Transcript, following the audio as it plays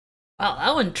Wow,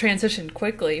 that one transitioned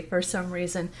quickly for some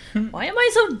reason. Why am I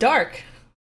so dark?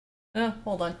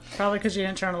 Hold on. Probably because you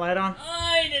didn't turn a light on.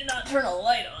 I did not turn a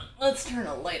light on. Let's turn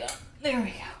a light on. There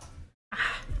we go.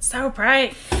 Ah, it's so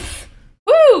bright.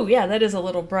 Woo! Yeah, that is a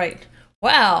little bright.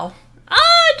 Wow.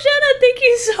 Ah, Jenna, thank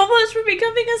you so much for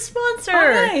becoming a sponsor.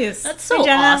 Oh, nice. That's so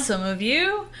awesome of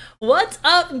you. What's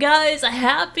up, guys?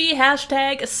 Happy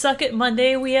hashtag Suck It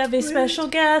Monday. We have a special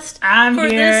guest I'm for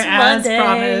here this as Monday.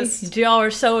 promised. Y'all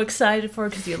are so excited for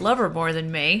it because you love her more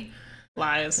than me.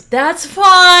 Lies. That's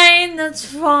fine. That's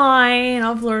fine.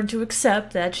 I've learned to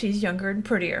accept that she's younger and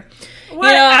prettier.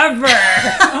 Whatever.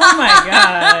 Oh my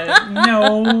god.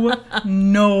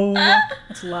 No.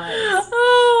 It's lies.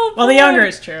 Oh, well, the younger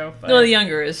is true. But... Well, the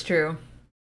younger is true.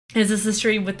 Is this the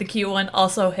stream with the cute one?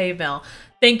 Also, hey, Mel.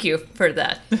 Thank you for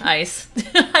that, Ice.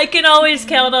 I can always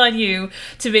count on you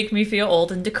to make me feel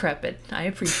old and decrepit. I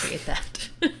appreciate that.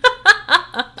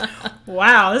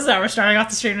 Wow, this is how we're starting off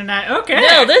the stream tonight. Okay.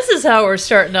 No, this is how we're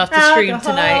starting off the stream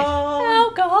tonight.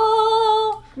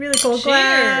 Alcohol. Really cool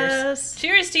glass.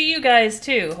 Cheers to you guys,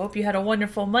 too. Hope you had a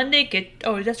wonderful Monday.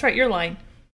 Oh, that's right, your line.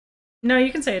 No,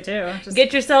 you can say it too. Just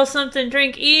get yourself something to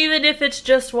drink, even if it's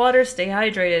just water. Stay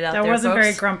hydrated out there, That wasn't folks.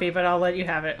 very grumpy, but I'll let you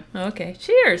have it. Okay,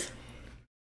 cheers.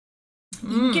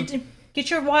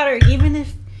 Get your water, even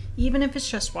if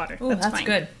it's just water. Ooh, that's fine.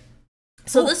 good.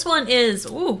 So this one is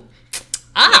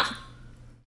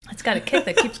it's got a kick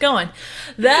that keeps going.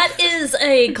 That is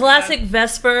a classic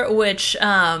Vesper, which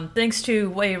thanks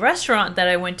to a restaurant that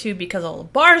I went to because all the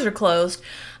bars are closed.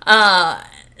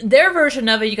 Their version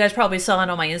of it, you guys probably saw it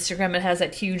on my Instagram. It has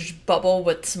that huge bubble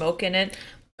with smoke in it.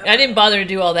 I didn't bother to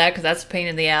do all that because that's a pain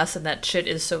in the ass, and that shit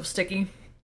is so sticky.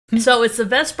 So it's a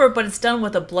Vesper, but it's done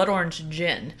with a blood orange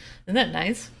gin. Isn't that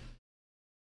nice?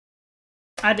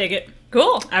 I dig it.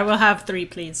 Cool. I will have 3,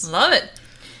 please. Love it.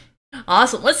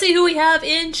 Awesome. Let's see who we have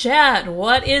in chat.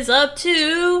 What is up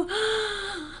to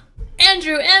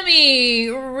Andrew, Emmy,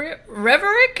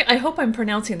 Reverick? I hope I'm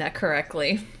pronouncing that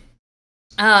correctly.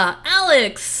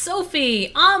 Alex,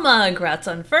 Sophie, Amma, Grats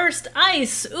on First,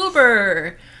 Ice,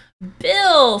 Uber,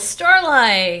 Bill,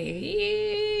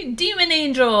 Starlight, Demon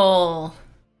Angel,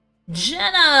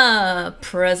 Jenna,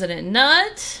 President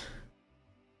Nut.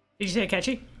 Did you say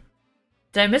Catchy?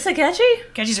 Did I miss a Catchy?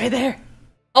 Catchy's right there.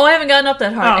 Oh, I haven't gotten up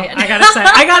that hard yet. I got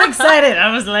excited.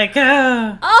 I was like, Oh,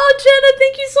 Jenna,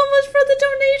 thank you so much for the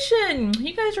donation.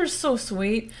 You guys are so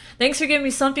sweet. Thanks for giving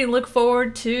me something to look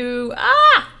forward to.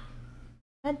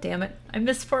 God damn it. I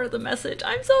missed part of the message.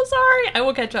 I'm so sorry. I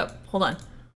will catch up. Hold on.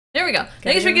 There we go.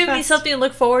 Thanks for giving me something to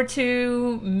look forward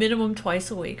to minimum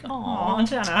twice a week. Aw,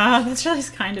 Jenna. That's really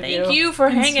kind of you. Thank you for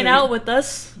hanging out with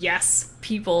us. Yes.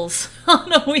 Peoples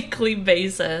on a weekly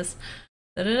basis.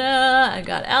 I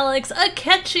got Alex,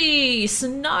 Akechi,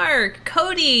 Snark,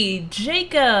 Cody,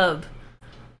 Jacob.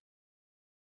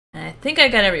 And I think I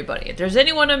got everybody. If there's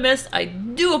anyone I missed, I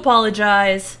do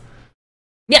apologize.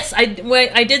 Yes, I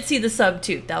did see the sub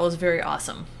too. That was very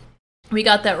awesome. We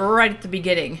got that right at the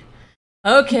beginning.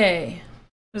 Okay.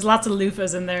 There's lots of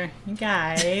loofahs in there. You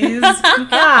guys.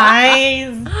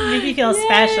 Make me feel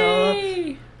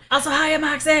special. Also, hi, I'm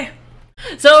Moxie.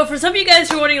 So for some of you guys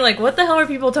who are wondering, like, what the hell are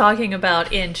people talking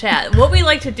about in chat? What we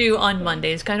like to do on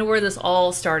Mondays, kind of where this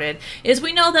all started, is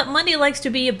we know that Monday likes to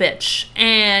be a bitch,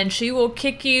 and she will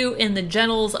kick you in the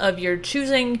genitals of your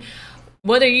choosing,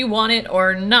 whether you want it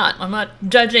or not. I'm not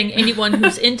judging anyone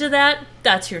who's into that.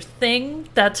 That's your thing.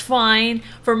 That's fine.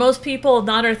 For most people,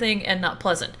 not our thing and not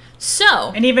pleasant.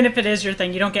 So, and even if it is your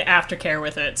thing, you don't get aftercare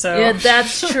with it. So yeah,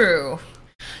 that's true.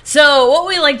 So what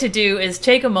we like to do is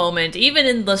take a moment, even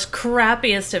in the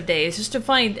crappiest of days, just to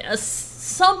find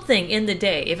something in the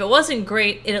day. If it wasn't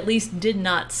great, it at least did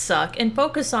not suck, and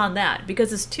focus on that,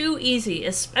 because it's too easy,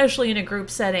 especially in a group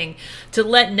setting, to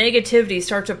let negativity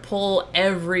start to pull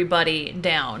everybody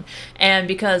down. And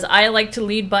because I like to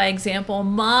lead by example,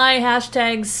 my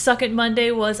hashtag Suck It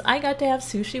Monday was I got to have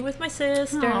sushi with my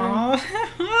sister.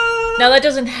 Now that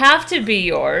doesn't have to be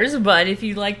yours, but if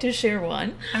you'd like to share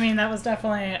one. I mean, that was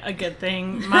definitely a good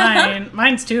thing.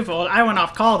 Mine's twofold. I went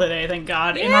off call today, thank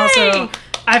God. Yay! And also,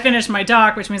 I finished my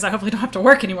doc, which means I hopefully don't have to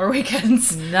work any more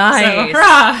weekends. Nice. So,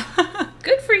 hurrah!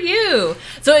 Good for you.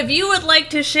 So if you would like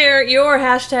to share your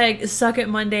hashtag Suck It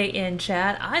Monday in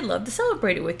chat, I'd love to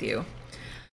celebrate it with you.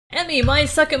 Emmy, my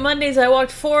Suck It Mondays, I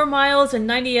walked 4 miles in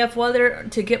 90F weather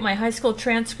to get my high school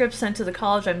transcript sent to the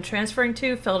college I'm transferring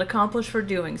to. Felt accomplished for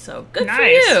doing so. Good for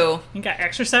you. You got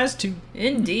exercise too.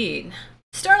 Indeed.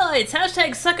 Starlights,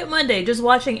 hashtag Suck It Monday. Just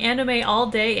watching anime all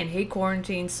day and hate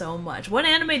quarantine so much. What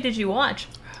anime did you watch?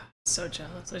 So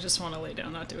jealous. I just want to lay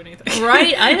down, not do anything.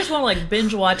 Right? I just want to like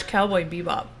binge watch Cowboy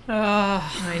Bebop.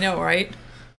 I know, right?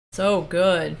 So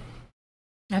good.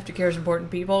 Aftercare is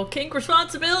important, people. Kink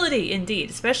responsibility, indeed.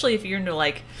 Especially if you're into,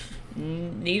 like,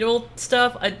 needle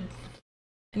stuff. I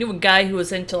knew a guy who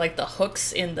was into, like, the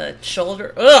hooks in the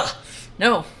shoulder. Ugh!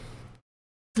 No.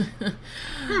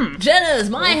 Jenna's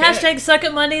my hashtag suck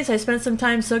at Mondays. I spent some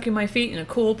time soaking my feet in a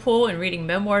cool pool and reading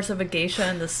memoirs of a geisha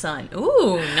in the sun.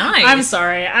 Ooh, nice. I'm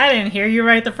sorry, I didn't hear you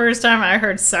right the first time. I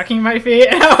heard sucking my feet,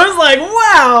 and I was like,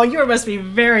 wow, you must be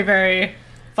very, very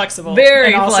flexible.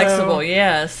 Very flexible,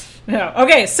 yes. No.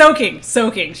 Okay, soaking.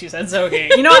 She said soaking.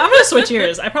 You know, I'm gonna switch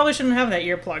ears. I probably shouldn't have that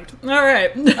ear plugged. All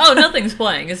right. Oh, nothing's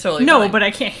playing. It's totally no, fine. but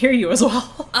I can't hear you as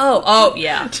well. Oh,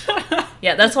 yeah.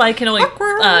 Yeah, that's why I can only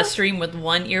stream with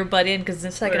one earbud in, because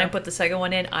the second I put the second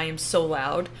one in, I am so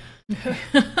loud.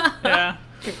 Yeah,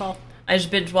 good call. I just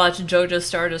binge watched JoJo's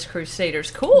Stardust Crusaders.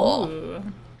 Cool.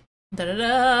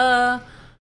 Da-da-da.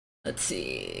 Let's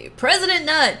see. President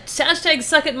Nut. Hashtag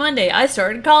suck it Monday. I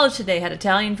started college today, had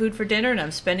Italian food for dinner, and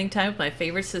I'm spending time with my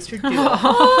favorite sister duo.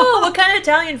 Oh, what kind of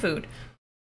Italian food?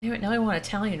 Damn it, now I want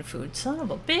Italian food. Son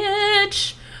of a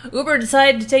bitch. Uber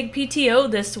decided to take PTO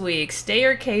this week.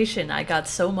 Staycation. I got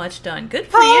so much done. Good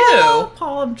for you.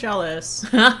 Paul, I'm jealous.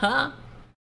 I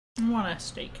want a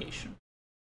staycation.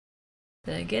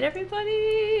 Did I get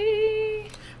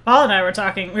everybody? Paul and I were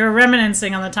talking. We were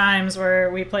reminiscing on the times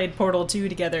where we played Portal 2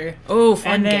 together. Oh,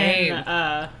 fun and then,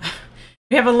 game.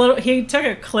 We have a little. He took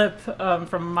a clip from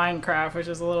Minecraft, which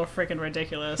is a little freaking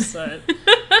ridiculous. But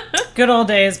good old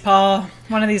days, Paul.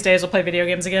 One of these days we'll play video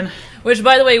games again. Which,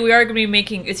 by the way, we are going to be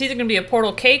making. It's either going to be a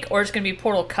Portal cake or it's going to be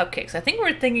Portal cupcakes. I think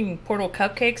we're thinking Portal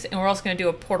cupcakes, and we're also going to do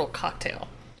a Portal cocktail.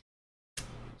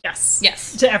 Yes.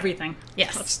 Yes. To everything.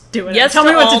 Yes. Let's do it. Yes. Tell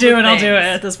me what to do, and I'll do it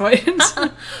at this point.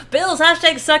 Bill's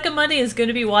hashtag Suck a Monday is going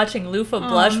to be watching Loofah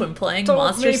blush when playing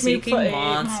Monster Seeking Monster.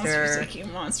 Monster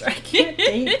Seeking Monster. I can't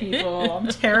date people. I'm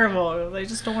terrible. I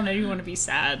just don't want anyone to be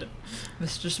sad.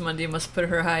 Mistress Monday must put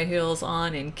her high heels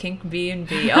on in Kink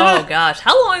B&B. Oh gosh,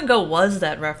 how long ago was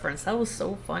that reference? That was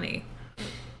so funny.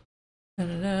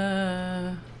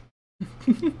 Da-da-da.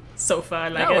 Sofa, I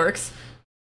like that it. Works.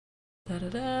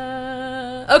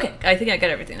 Da-da-da. Okay, I think I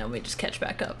got everything. Let me just catch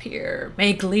back up here.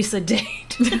 Make Lisa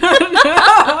date.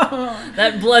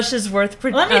 That blush is worth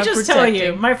Let me just protecting. tell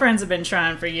you, my friends have been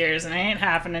trying for years, and it ain't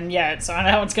happening yet, so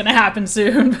I know it's gonna happen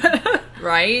soon.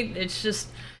 Right? It's just...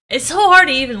 It's so hard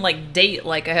to even, like, date,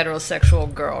 like, a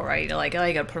heterosexual girl, right? Like, oh,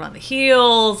 you gotta put on the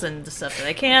heels, and the stuff that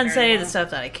I can say, the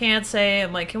stuff that I can't say.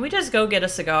 I'm like, can we just go get a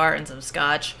cigar and some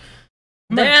scotch?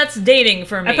 That's dating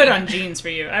for me. I put on jeans for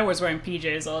you. I was wearing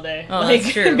PJs all day. Oh,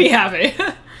 that's true. Be happy.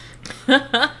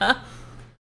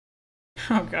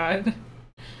 Oh, God.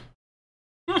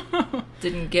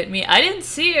 Didn't get me. I didn't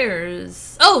see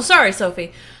yours. Oh, sorry,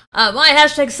 Sophie. My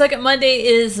hashtag Suck It Monday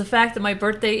is the fact that my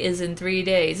birthday is in 3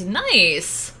 days.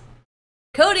 Nice!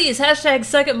 Cody's hashtag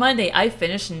Suck It Monday. I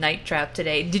finished Night Trap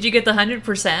today. Did you get the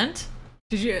 100%?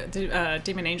 Did you?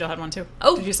 Demon Angel had one too.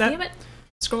 Oh, did you set? Damn it.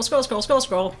 Scroll, scroll, scroll, scroll,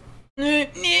 scroll.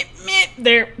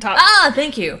 There, top. Ah,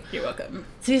 thank you. You're welcome.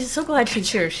 See, so glad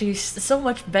she's here. She's so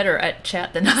much better at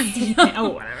chat than I am. Oh,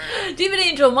 whatever. Demon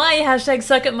Angel, my hashtag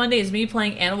Suck It Monday is me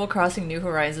playing Animal Crossing New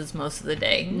Horizons most of the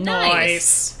day.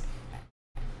 Nice.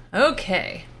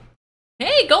 Okay.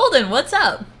 Hey, Golden, what's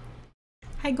up?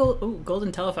 Hi,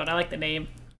 Golden Telephone. I like the name.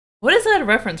 What is that a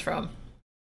reference from?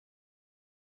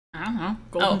 I don't know.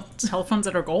 Golden telephones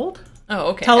that are gold?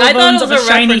 Oh, okay. Telephones I thought it was of a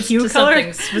shiny reference hue to color?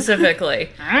 something specifically.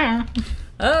 I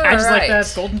just like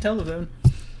that golden telephone.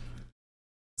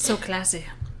 So classy.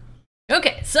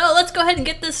 Okay, so let's go ahead and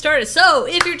get this started. So,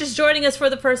 if you're just joining us for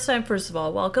the first time, first of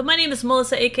all, welcome. My name is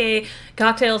Melissa, aka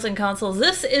Cocktails and Consoles.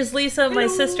 This is Lisa, my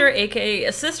sister,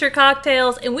 aka Sister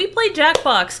Cocktails, and we play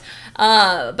Jackbox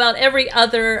about every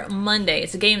other Monday.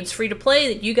 It's a game that's free to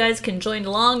play that you guys can join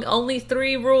along. Only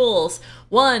 3 rules.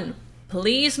 1,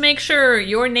 please make sure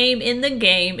your name in the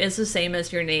game is the same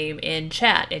as your name in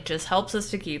chat. It just helps us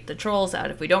to keep the trolls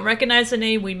out. If we don't recognize the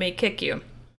name, we may kick you.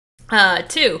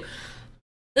 2,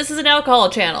 this is an alcohol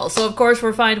channel, so of course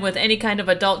we're fine with any kind of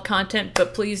adult content,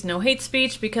 but please no hate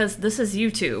speech because this is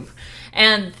YouTube.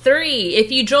 And 3,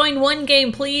 if you join one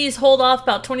game, please hold off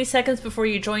about 20 seconds before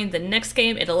you join the next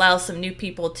game. It allows some new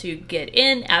people to get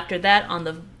in. After that, on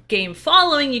the game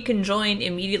following, you can join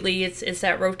immediately. It's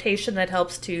that rotation that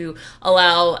helps to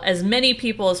allow as many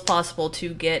people as possible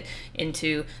to get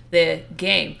into the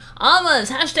game. Alma's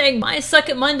hashtag my suck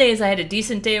at Mondays. I had a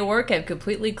decent day at work. I've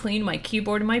completely cleaned my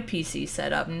keyboard and my PC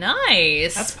setup.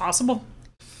 Nice. That's possible.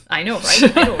 I know,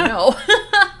 right? I don't know.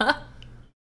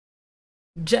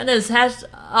 Jenna's hashtag.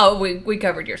 Oh, we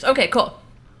covered yours. Okay, cool.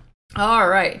 All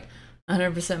right.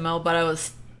 100% Mel, but I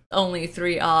was only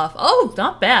 3 off. Oh,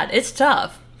 not bad. It's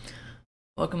tough.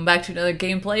 Welcome back to another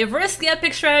gameplay of Risk the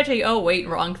Epic Strategy. Oh wait,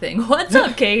 wrong thing. What's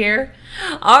up, Kay here?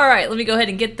 Alright, let me go ahead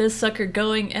and get this sucker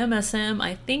going. MSM,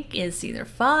 I think, is either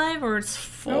 5 or it's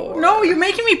 4. No, you're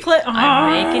making me play.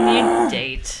 I'm making you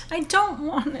date. I don't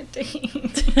want to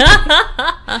date.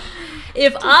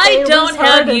 If I don't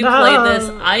have you play this,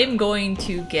 I'm going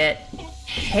to get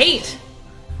hate.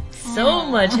 So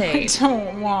much hate. I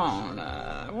don't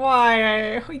wanna.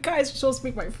 Why? You guys are supposed to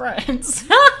be my friends.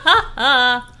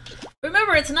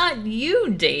 Remember, it's not you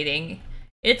dating,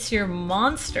 it's your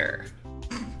monster.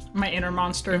 My inner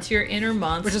monster. It's your inner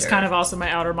monster. Which is kind of also my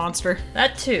outer monster.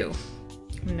 That too.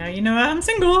 Now you know I'm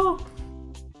single.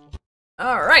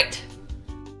 Alright.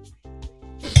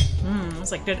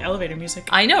 That's like good elevator music.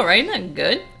 I know, right? Isn't that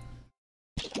good?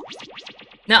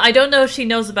 Now, I don't know if she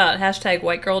knows about hashtag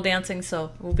white girl dancing,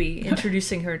 so we'll be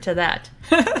introducing her to that.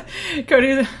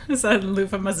 Cody said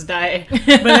Loofah must die.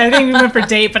 But I think we went for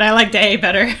date, but I like DAYE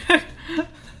better.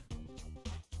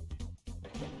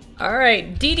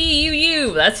 Alright,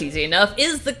 DDUU, that's easy enough,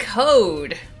 is the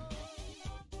code.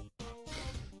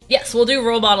 Yes, we'll do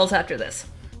role models after this.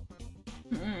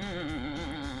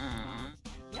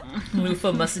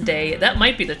 Loofah must DAYE. That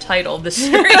might be the title of the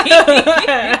stream.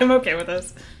 I'm okay with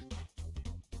this.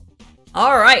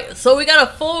 Alright, so we got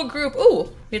a full group.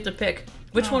 Ooh, we have to pick.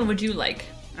 Which one would you like?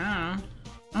 I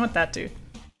want that too.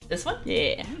 This one?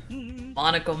 Yeah.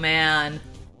 Monaco Man.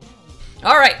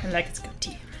 Alright. I like its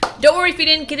goatee. Don't worry if you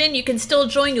didn't get in, you can still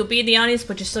join. You'll be in the audience,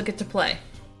 but you still get to play.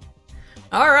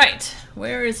 Alright,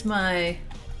 where is my...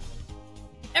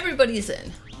 Everybody's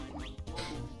in.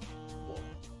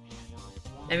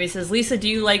 Emmy says, Lisa, do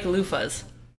you like loofahs?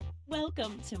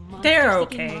 Welcome to Monsters They're Again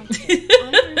okay. Monsters.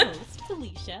 I'm your host,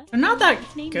 Felicia. They're not that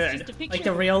This name is good. just a picture Like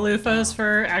the of real a loofahs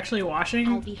for actually I'll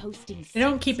washing. be hosting They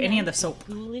don't 6 keep any of the nights soap.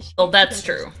 ghoulish Oh, that's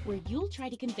get-togethers true. Where you'll try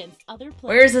to convince other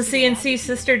Where's players the to go out CNC with you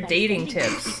sister by dating sending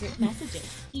tips? secret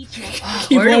messages. Each night,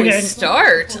 Where do we Logan.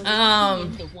 start?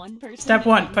 the one person Step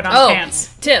you 1, want. put on Oh,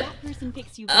 pants. tip. That person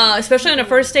picks you Especially on a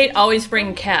first date, always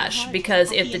bring cash,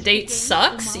 because if the date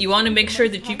sucks, you want to make sure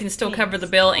that you can still cover the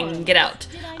bill and get out.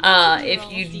 If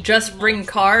you just bring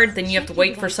card, then you have to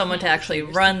wait for someone to actually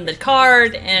run the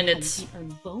card, and it's...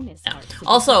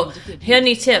 Also,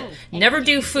 handy tip, never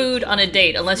do food on a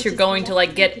date unless you're going to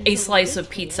like get a slice of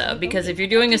pizza, because if you're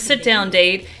doing a sit-down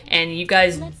date and you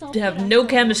guys have no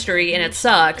chemistry and it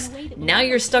sucks, now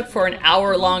you're stuck for an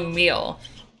hour-long meal.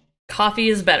 Coffee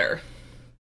is better.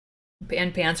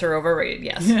 And pants are overrated,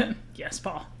 yes. Yes,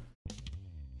 Paul.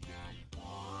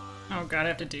 Oh god, I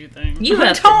have to do things. You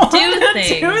have to do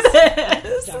things. Do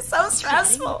this. It's so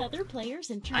stressful.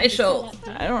 I shall.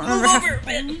 I don't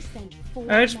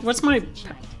remember. What's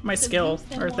my skill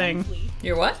or thing?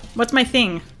 Your what? What's my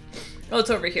thing? Oh, it's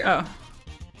over here. Oh.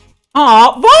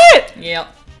 Aw, what?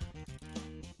 Yep.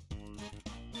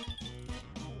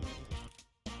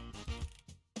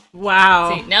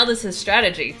 Wow. See, now this is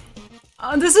strategy.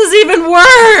 Oh, this is even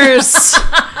worse.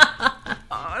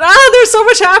 Oh, there's so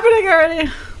much happening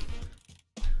already.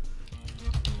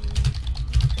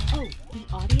 Oh, the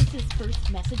audience's first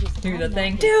message is Do the automatic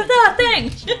thing. Do the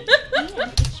thing!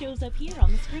 and it shows up here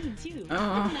on the screen too. Isn't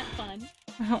that fun?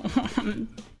 I don't want...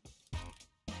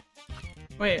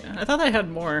 Wait, I thought I had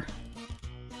more.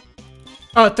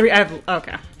 Oh, 3. I have...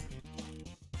 Okay.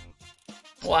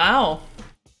 Wow.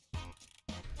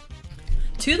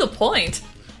 To the point.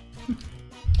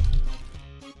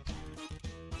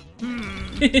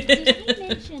 Did you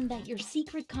mention that your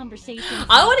secret conversations...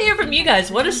 I want to hear from you guys.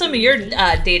 What are some of your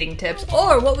dating tips?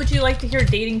 Or what would you like to hear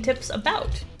dating tips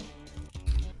about?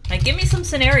 Like, give me some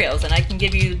scenarios and I can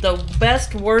give you the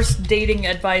best, worst dating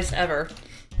advice ever.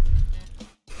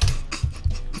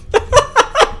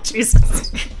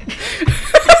 Jesus.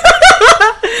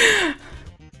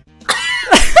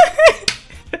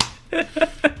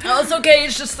 Oh, it's okay.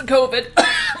 It's just the COVID.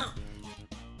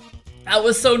 That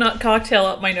was so not cocktail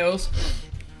up my nose.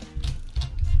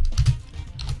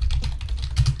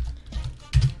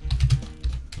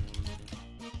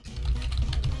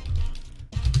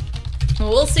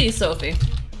 We'll see, Sophie.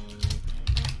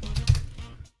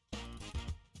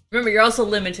 Remember, you're also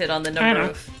limited on the number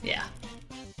of... Yeah.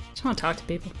 I just want to talk to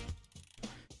people.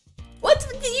 What?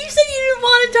 You said you didn't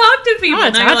want to talk to people. I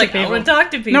want to Now talk you're to like, people. I want to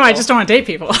talk to people. No, I just don't want to date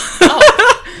people.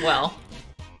 Oh, well.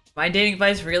 My dating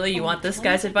advice, really? You want this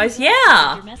guy's advice?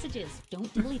 Yeah! Your messages.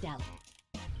 Don't dilly-dally.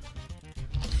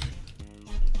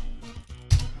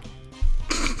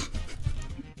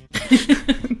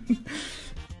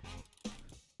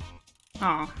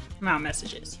 Oh, not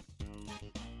messages.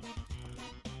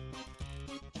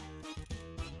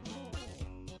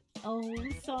 Oh,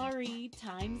 sorry.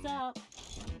 Time's up.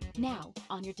 Now,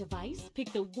 on your device,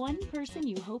 pick the one person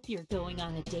you hope you're going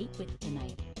on a date with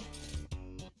tonight.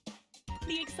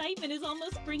 The excitement is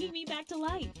almost bringing me back to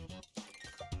life.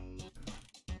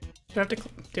 Do I have to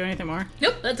do anything more?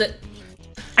 Nope, that's it.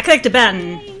 I clicked a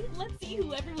button. Hey, let's see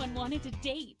who everyone wanted to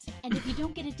date. And if you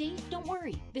don't get a date, don't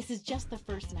worry. This is just the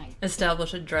first night.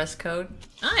 Establish a dress code.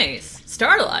 Nice.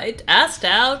 Starlight asked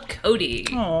out Cody.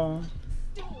 Oh.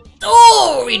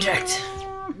 Oh, reject.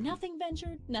 Nothing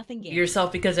ventured, nothing gained.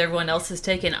 Yourself because everyone else is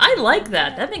taken. I like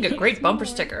that. That'd make a great bumper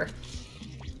sticker.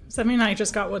 Does that mean I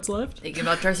just got what's left? Thinking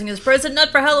about dressing as President Nut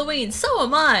for Halloween. So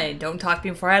am I. Don't talk to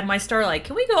me before I had my Starlight.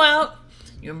 Can we go out?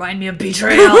 You remind me of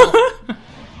betrayal.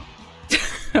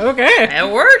 Okay.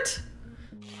 It worked.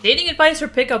 Dating advice or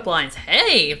pickup lines.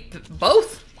 Hey,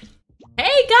 both.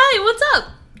 Hey, guy, what's up?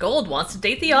 Gold wants to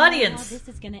date the audience. How this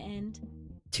is gonna end.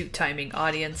 Two-timing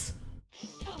audience.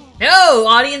 No,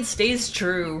 audience stays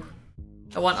true.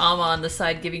 I want Amma on the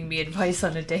side giving me advice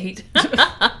on a date.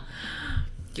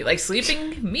 You like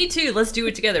sleeping? Me too. Let's do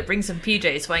it together. Bring some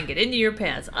PJs so I can get into your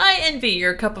pants. I envy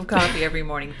your cup of coffee every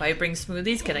morning. If I bring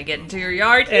smoothies, can I get into your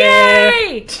yard?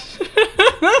 Yay!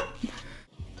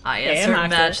 I answer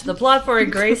match. The plot for a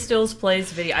Gray Stills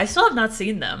Plays video. I still have not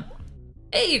seen them.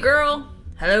 Hey, girl.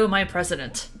 Hello, my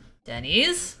president.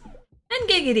 Denny's and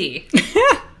Giggity.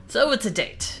 So it's a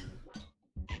date.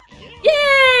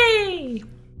 Yay!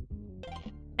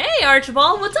 Hey,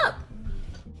 Archibald, what's up?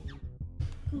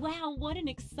 Wow, what an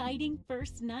exciting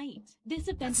first night. This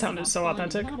event sounded so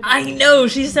authentic. I know,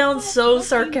 she sounds so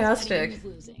sarcastic.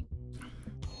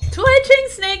 Twitching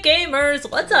Snake Gamers,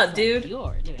 what's up, dude?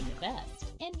 You're doing the best,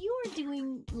 and you're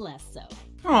doing less so.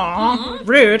 Aw,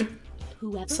 rude.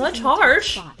 Whoever Such wins the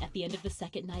harsh. spot at the end of the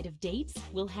second night of dates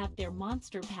will have their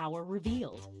monster power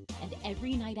revealed. And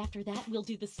every night after that, we'll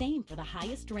do the same for the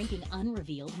highest ranking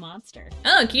unrevealed monster.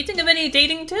 Oh, can you think of any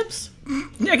dating tips?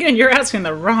 Again, you're asking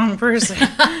the wrong person.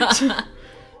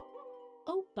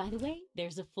 Oh, by the way,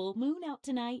 there's a full moon out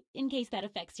tonight, in case that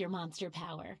affects your monster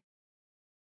power.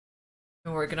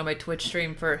 I'm working on my Twitch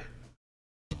stream for...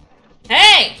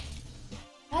 Hey!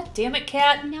 God damn it,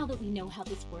 cat. Now that we know how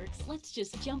this works, let's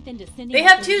just jump into sending... They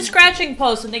have 2 scratching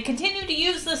posts and they continue to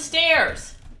use the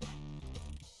stairs.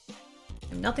 I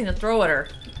have nothing to throw at her.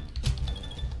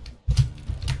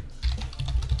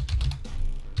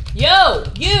 Yo,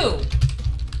 you!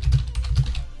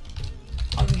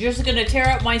 I'm just gonna tear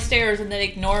up my stairs and then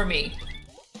ignore me.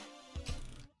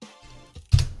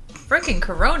 Frickin'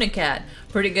 Corona Cat.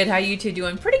 Pretty good, how you two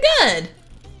doing? Pretty good!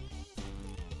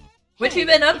 What you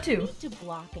been up to? If you need to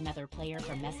block another player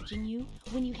from messaging you,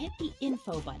 when you hit the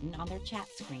info button on their chat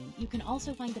screen, you can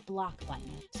also find the block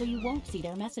button, so you won't see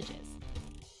their messages.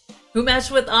 Who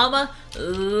matched with Amma?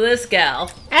 This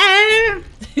gal.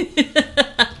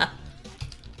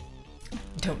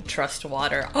 Don't trust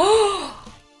water. Oh!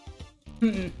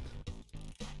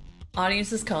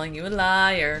 Audience is calling you a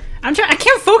liar. I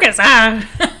can't focus.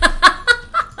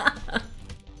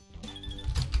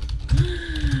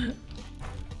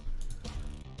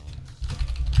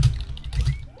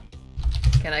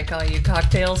 Can I call you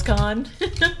Cocktails Con?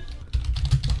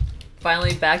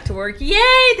 Finally back to work.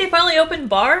 Yay! They finally opened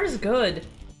bars? Good.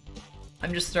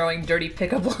 I'm just throwing dirty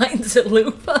pickup lines at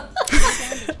LOOFAH.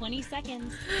 Down to 20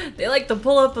 seconds. They like the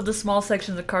pull up of the small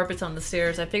sections of carpets on the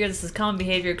stairs. I figure this is common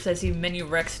behavior because I see many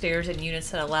wrecked stairs and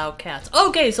units that allow cats.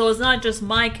 Okay, so it's not just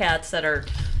my cats that are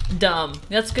dumb.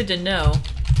 That's good to know.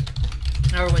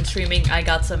 Or when streaming, I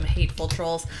got some hateful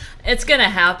trolls. It's gonna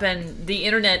happen. The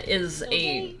internet is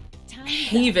a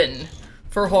haven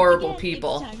for horrible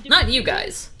people. Not you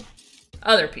guys.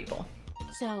 Other people.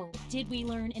 So, did we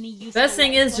learn any useful Best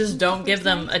thing is just don't give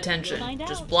them attention.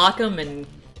 Just block them and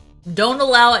don't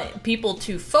allow people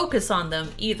to focus on them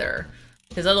either.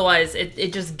 Because otherwise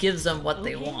it just gives them what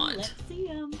they want. Let's see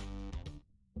 'em.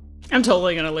 I'm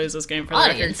totally gonna lose this game for the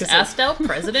record. Audience asked out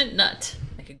President Nut.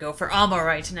 I could go for Amma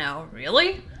right now.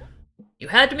 Really? You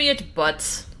had me at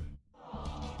butts.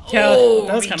 Yeah, Oh,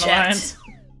 those kind of reject. lines.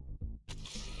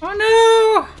 Oh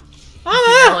no!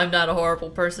 No, I'm not a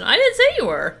horrible person. I didn't say you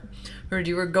were. Heard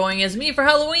you were going as me for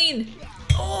Halloween.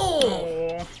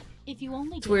 Oh! If you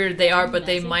only It's weird they are, but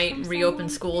they might reopen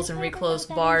schools and reclose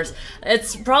bars.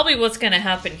 It's probably what's gonna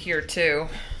happen here, too.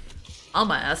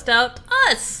 Amma asked out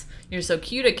us! You're so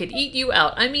cute I could eat you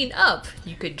out. I mean up.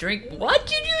 You could drink... What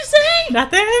did you say?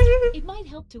 Nothing? It might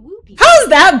help to woo people. How's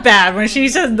that bad when she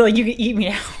said, like, you can eat me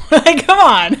out? Like, come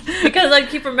on. Because I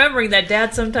keep remembering that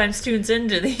Dad sometimes tunes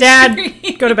into these. Dad,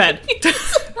 go to bed.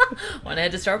 When I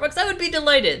head to Starbucks, I would be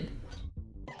delighted.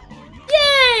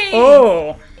 Yay!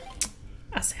 Oh.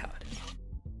 I see how it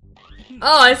is.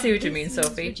 Oh, I see what you mean,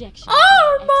 Sophie. Rejection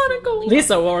Oh, from extra Monaco!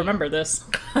 Lisa will remember this.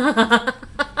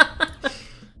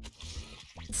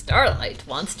 Starlight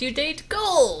wants to date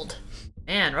Gold.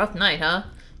 Man, rough night, huh?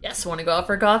 Yes, want to go out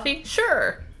for coffee?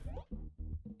 Sure.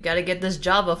 Gotta get this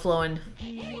Java flowing.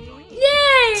 Yay!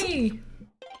 I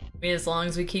mean, as long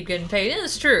as we keep getting paid,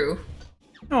 it's true.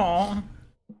 Aww.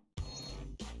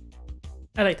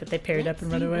 I like that they paired up and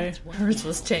run away. Hers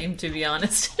was tame, to be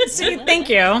honest. See, thank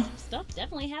you. Stuff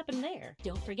definitely happened there.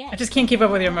 Don't forget. I just can't keep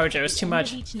up with your mojo. It's too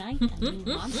much. Each night, a new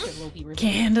monster will be revealed.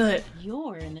 Can't handle it.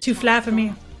 You're in the Too top flat for me.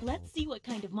 spot. Let's see what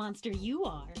kind of monster you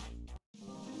are.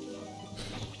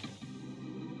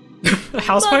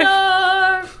 Housewife?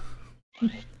 Mother!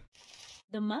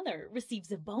 The mother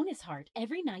receives a bonus heart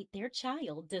every night their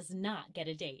child does not get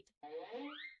a date.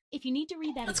 If you need to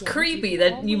read that That's again, creepy can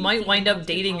that you always might see wind the up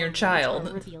monster dating your power child. for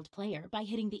a revealed player by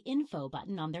hitting the info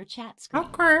button on their chat screen.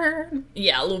 Awkward.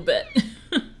 Yeah, a little bit.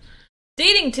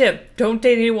 Dating tip. Don't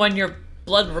date anyone you're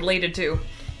blood related to.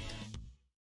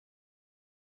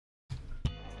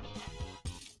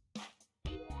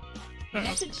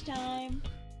 Message time.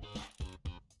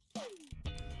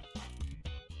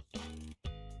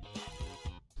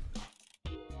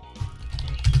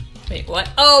 Wait, what?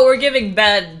 Oh, we're giving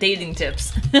bad dating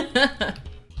tips.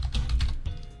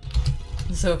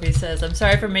 Sophie says, I'm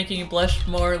sorry for making you blush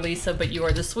more, Lisa, but you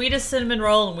are the sweetest cinnamon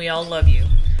roll and we all love you.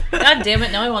 God damn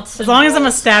it, now I want As cinnamon long as I'm a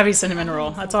rolls. stabby cinnamon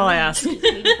roll, that's all I ask.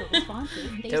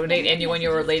 Donate anyone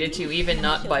you're related to, even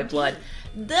not by blood.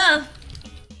 Duh.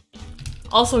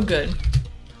 Also good.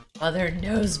 Mother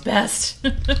knows best.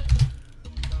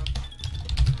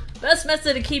 Best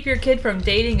method to keep your kid from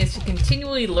dating is to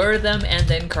continually lure them and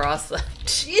then cross them.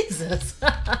 Jesus.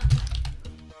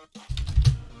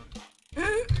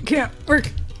 Can't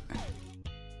work.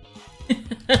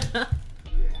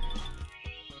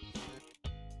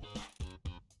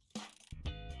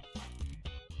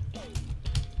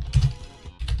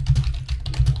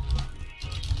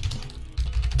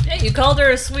 Yeah, you called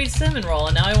her a sweet cinnamon roll,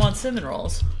 and now I want cinnamon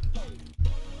rolls.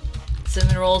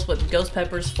 Cinnamon rolls with ghost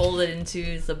peppers folded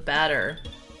into the batter.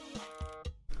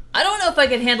 I don't know if I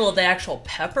can handle the actual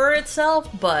pepper itself,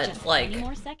 but Just like 20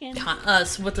 more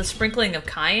seconds. with the sprinkling of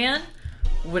cayenne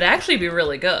would actually be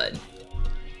really good.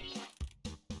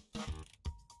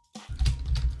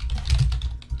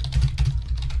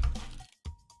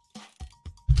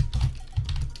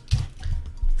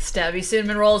 Stabby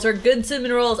cinnamon rolls are good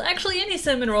cinnamon rolls. Actually, any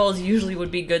cinnamon rolls usually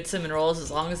would be good cinnamon rolls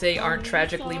as long as they aren't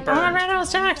tragically Sorry. Oh, I burned. ran out of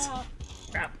stacks.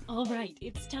 Crap. All right,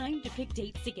 it's time to pick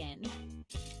dates again.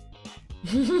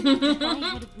 If I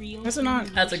had real Is it not?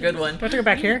 That's a good one. Do I have to go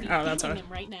back I'd here? be Oh, that's picking why.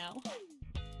 them right now.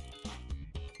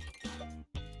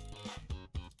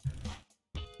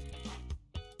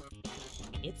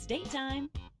 It's date time.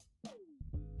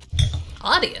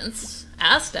 Audience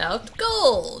asked out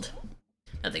Gold.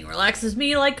 Nothing relaxes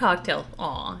me like cocktail.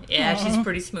 Aw, yeah, she's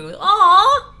pretty smooth.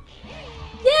 Aw!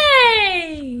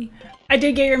 Yay! I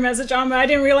did get your message on, but I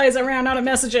didn't realize I ran out of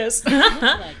messages. Looks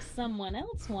like someone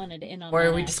else wanted in on Or are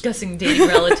that we action. discussing dating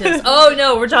relatives? Oh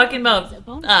no, we're talking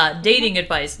about dating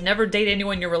advice. Never date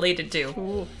anyone you're related to.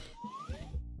 Ooh.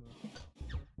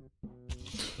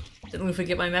 Did Lufa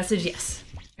get my message? Yes.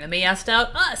 Emmy asked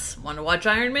out us. Want to watch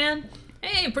Iron Man?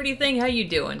 Hey, pretty thing, how you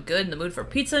doing? Good, in the mood for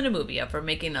pizza and a movie. Up for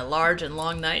making a large and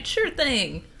long night? Sure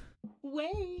thing.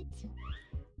 Wait.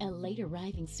 A late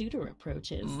arriving suitor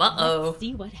approaches. Uh-oh. Let's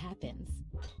see what happens.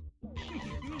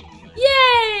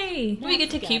 Yay! We get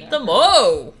to keep them.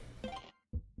 Whoa!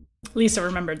 Lisa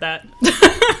remembered that.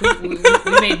 we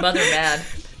made Mother mad.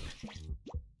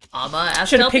 Amma asked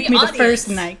Should have out picked the me the audience. first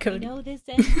night, We Cody. know this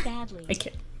ends badly. I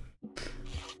can't.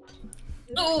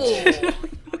 Oh.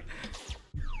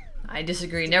 I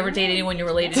disagree. Never date anyone you're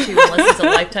related to unless it's a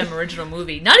Lifetime original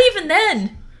movie. Not even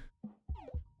then!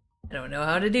 I don't know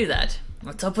how to do that.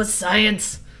 What's up with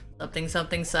science? Something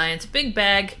something science. Big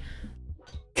bag.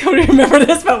 Cody remember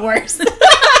this, but worse.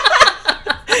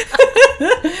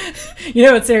 You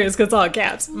know it's serious because it's all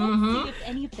caps. Let's see if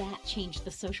any of that changed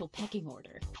the social pecking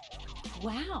order.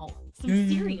 Wow, some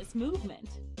serious movement.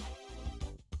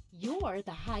 You're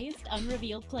the highest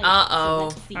unrevealed player. Uh-oh. So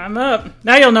let's see. I'm up.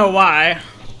 Now you'll know why.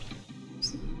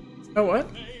 Oh, what?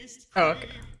 Oh, okay.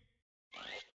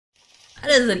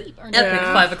 That is an Earn epic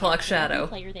Yeah. 5 o'clock shadow.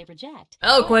 Player they reject.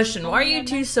 Oh, question. Why are only you a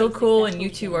two nice so big cool and successful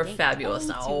you two are date. fabulous?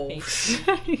 Oh, Oh, too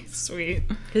fake. Sweet.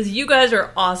 because you guys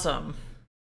are awesome.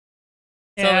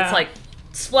 So Yeah. it's like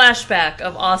splashback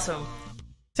of awesome.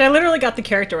 So I literally got the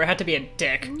character where I had to be a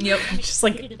dick. Yep. Just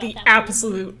like the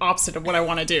absolute opposite of what I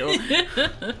want to do.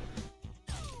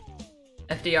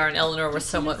 FDR and Eleanor were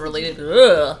somewhat related.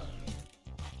 Ugh.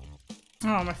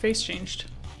 Oh, my face changed.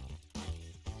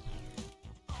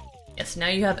 Yes, now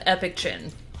you have epic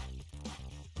chin.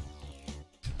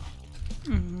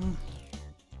 Mm-hmm.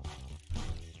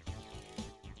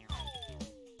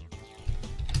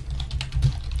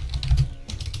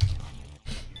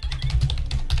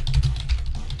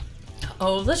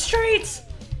 Oh, the streets!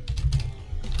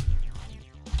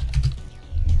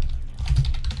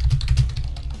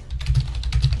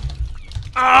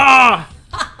 Ah!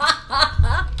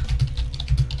 I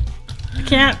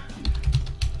can't.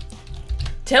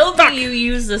 Tell me you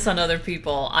use this on other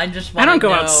people. I just want I to don't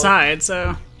go know. outside,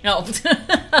 so No.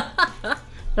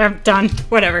 I'm done.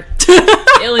 Whatever.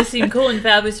 They only seem cool and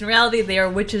fabulous in reality. They are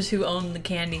witches who own the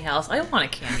candy house. I want a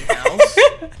candy house.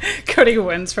 Cody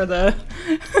wins for the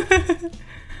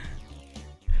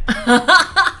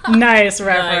nice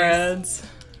reference.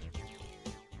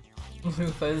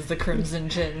 Loofah is the Crimson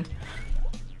Chin.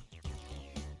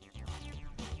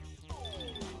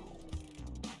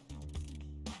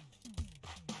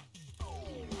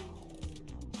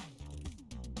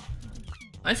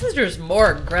 My sister's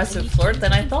more aggressive flirt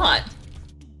than I thought.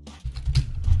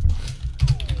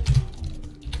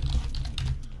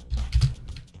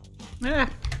 Yeah.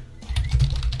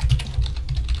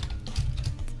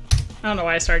 I don't know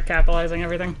why I started capitalizing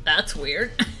everything. That's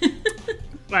weird.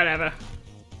 Whatever.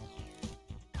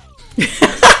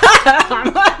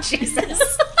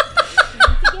 Jesus.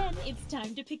 Once again, it's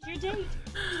time to pick your date.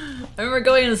 I remember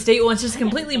going on a date once, just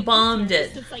completely bombed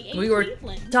it. We were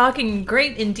talking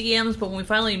great in DMs, but when we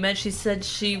finally met, she said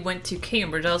she went to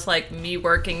Cambridge. I was like, me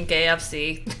working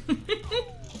KFC.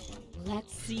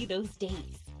 Let's see those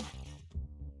dates.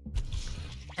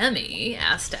 Emmy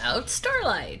asked out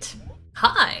Starlight.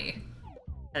 Hi.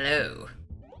 Hello.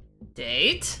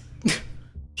 Date?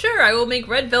 Sure, I will make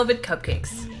red velvet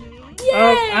cupcakes. Yay!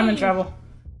 Oh, I'm in trouble.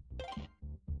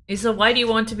 Lisa, why do you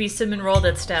want to be cinnamon roll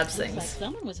that stabs Looks like things?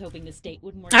 someone was hoping this date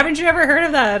wouldn't work. Haven't you ever heard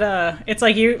of that? It's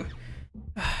like you.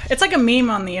 It's like a meme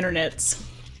on the internet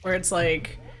where it's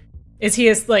like, is he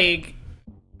as like?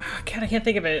 Oh, God, I can't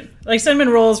think of it. Like cinnamon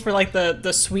rolls for like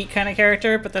the sweet kind of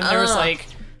character, but then there was like.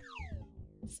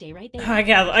 Stay right there. I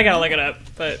gotta look it up,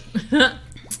 but.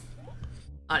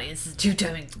 Audience is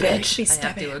two-timing bitch. Please I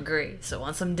stop have to it. agree. So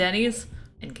want some Denny's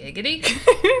and giggity?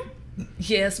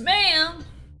 Yes, ma'am.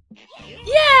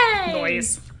 Yay!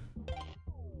 Noise.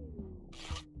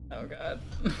 Oh God.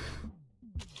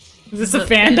 Is this a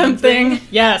fandom thing?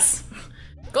 Yes.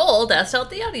 Gold asked out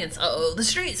the audience. Uh-oh, the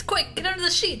streets! Quick, get under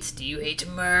the sheets! Do you hate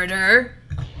murder?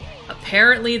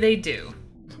 Apparently they do.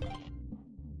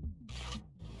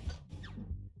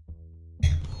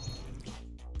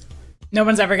 No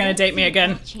one's ever gonna date me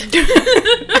again.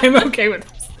 I'm okay with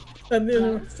this.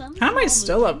 How am I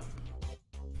still up?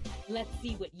 Let's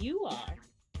see what you are.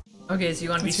 Okay, so you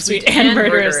want to be Sweet and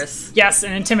murderous. Yes,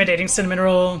 an intimidating cinnamon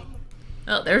roll.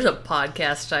 Oh, there's a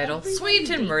podcast title. Everyone Sweet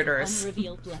and dates murderous.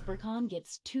 Unrevealed leprechaun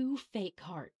gets 2 fake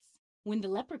hearts. When the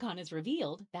leprechaun is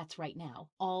revealed, that's right now,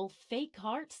 all fake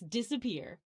hearts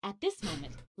disappear. At this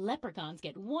moment, leprechauns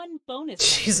get 1 bonus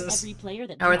heart for Jesus. every player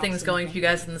that How are drops things in going for you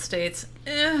guys in adventure. the States?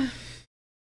 Eh.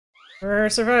 We're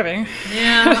surviving.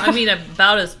 Yeah, I mean,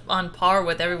 about as on par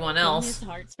with everyone else. Bonus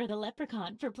hearts for the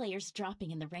leprechaun for players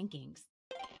dropping in the rankings.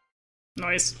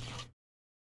 Nice.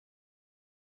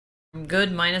 I'm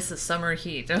good minus the summer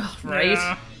heat. Ugh, right?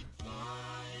 Yeah.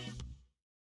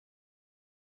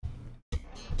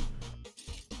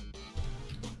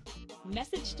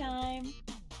 Message time.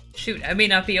 Shoot, I may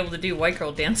not be able to do white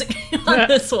girl dancing on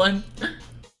this one.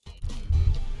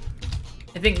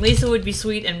 I think Lisa would be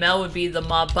sweet and Mel would be the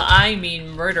mob, but I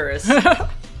mean murderous.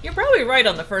 You're probably right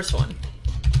on the first one.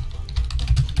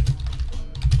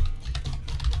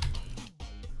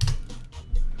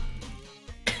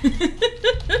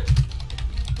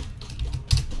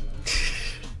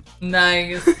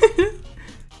 Nice.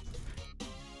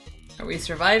 Are we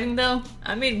surviving though?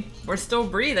 I mean, we're still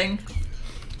breathing.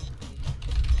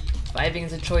 Surviving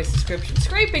is a choice description.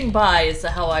 Scraping by is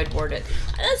how I'd word it.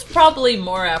 That's probably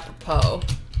more apropos.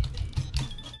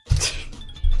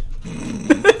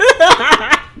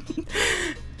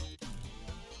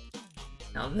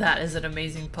 Now that is an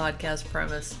amazing podcast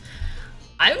premise.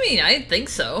 I mean, I think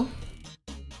so.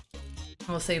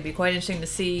 I will say it'd be quite interesting to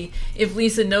see if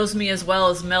Lisa knows me as well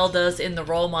as Mel does in the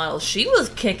role models. She was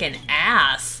kicking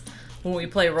ass when we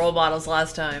played role models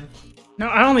last time. No,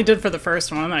 I only did for the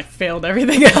first one. I failed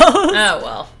everything else. Oh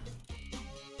well.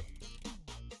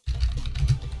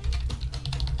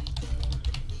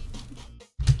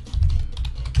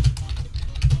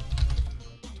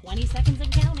 20 seconds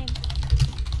and counting.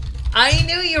 I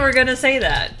knew you were gonna say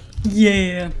that.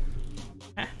 Yeah.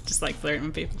 Just like flirting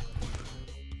with people.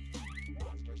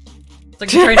 It's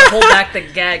like you're trying to hold back the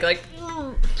gag, like.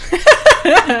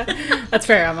 That's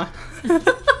fair, Emma.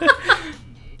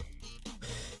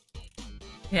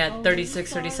 Yeah,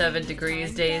 36, 37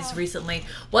 degrees days recently.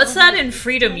 What's that in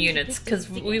freedom units? Because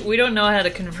we don't know how to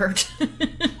convert.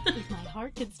 If my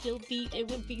heart could still beat, it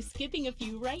would be skipping a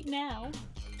few right now.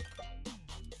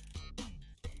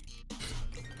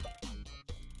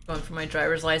 Going for my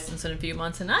driver's license in a few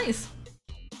months, and nice.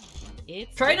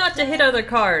 Try not to hit other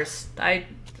cars. I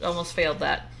almost failed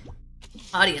that.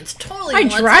 Audience totally I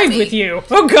wants drive me. with you.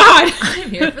 Oh god! I'm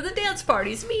here for the dance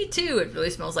parties. Me too. It really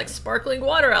smells like sparkling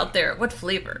water out there. What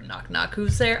flavor? Knock knock.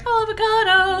 Who's there?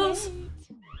 Avocados.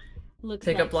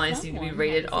 Pickup lines need to be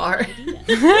rated R.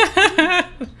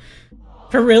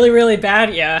 For really, really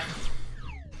bad, yeah.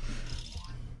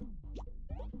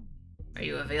 Are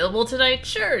you available tonight?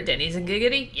 Sure. Denny's and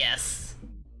Giggity? Yes.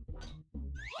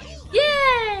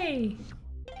 Yay!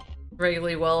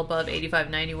 Regularly well above 85,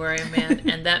 90 where I am, man,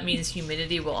 and that means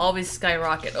humidity will always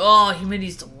skyrocket. Oh,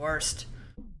 humidity's the worst.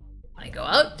 When I go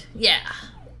out, yeah.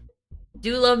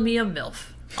 Do love me a MILF.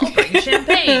 I'll bring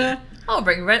champagne. I'll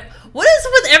bring red. What is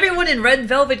with everyone in red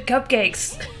velvet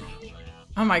cupcakes?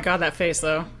 Oh my god, that face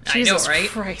though. I Jesus know, right?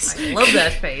 Christ. I love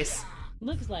that face.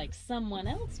 Looks like someone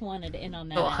else wanted in on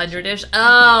that. Oh, 100-ish?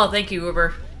 Oh, thank you,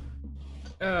 Uber.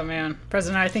 Oh man,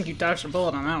 President, I think you dodged a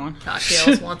bullet on that one.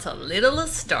 Cocktails wants a little of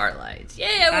starlight.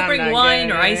 Yeah, we'll I'm bring not wine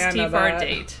getting or it, iced I tea know for our that.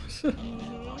 date.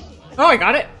 Oh, I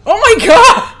got it. Oh my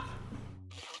god!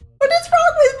 What is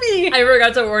wrong with me? I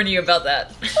forgot to warn you about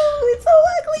that. Oh, it's so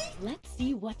ugly. Let's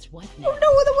see what's what Oh now. no,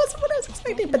 that wasn't what I was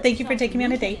expecting. But thank you for taking me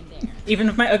on a date. Even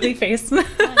with my ugly face.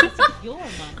 Your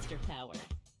monster power.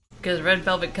 Because red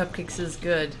velvet cupcakes is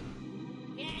good.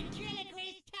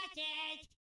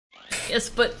 Yes,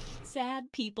 but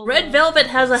Sad people. red velvet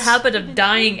has a habit of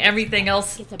dyeing everything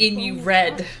else in you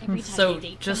red. So,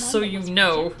 just so you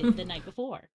know. The night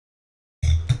before.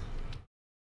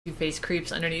 Two-face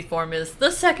creeps underneath form is the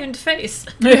second face.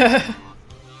 Yeah.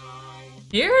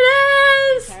 Here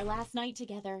it is! Our last night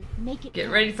together. Make it Get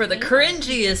count. ready for the Make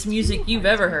cringiest music you've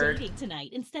ever heard. dating tonight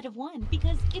instead of one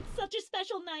because it's such a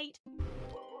special night.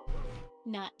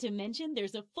 Not to mention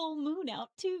there's a full moon out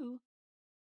too.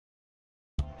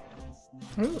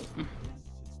 Ooh.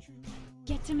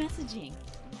 Get to messaging.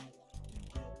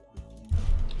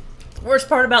 The worst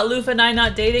part about Loofah and I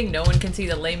not dating, no one can see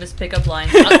the lamest pickup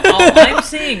lines. Oh, I'm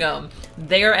seeing them.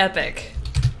 They're epic.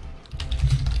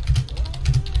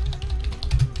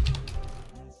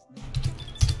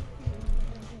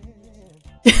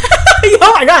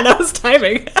 Oh my god, that was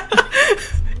timing.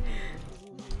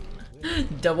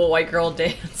 Double white girl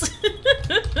dance.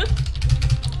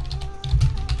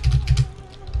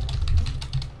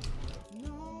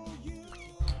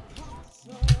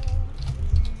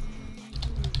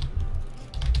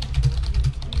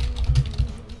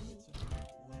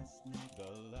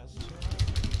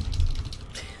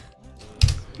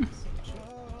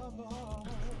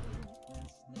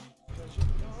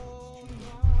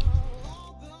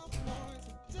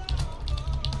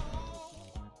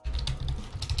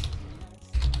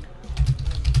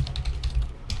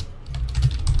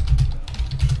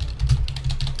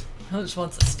 I just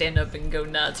wants to stand up and go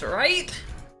nuts, right?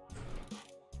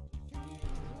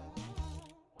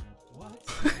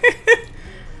 God,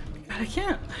 I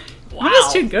can't. Wow. I'm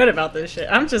just too good about this shit.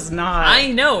 I'm just not.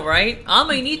 I know, right? I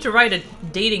might need to write a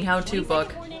dating how-to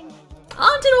book. Morning.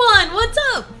 On to one! What's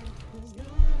up?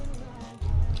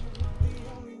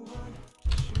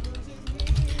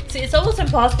 See, it's almost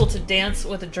impossible to dance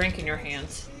with a drink in your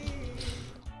hands.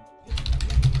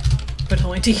 But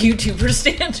only to YouTuber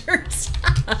standards.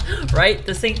 Right?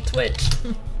 This ain't Twitch.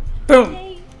 Boom.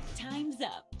 Hey, time's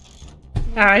up.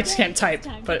 I just can't type,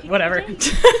 but whatever.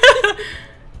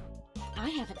 I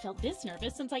haven't felt this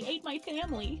nervous since I ate my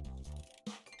family.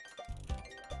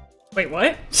 Wait,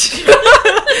 what?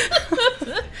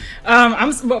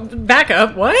 Back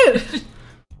up. What?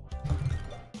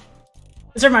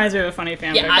 This reminds me of a funny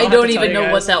fanfic. Yeah, I'll I have to don't tell even you know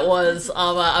guys. what that was.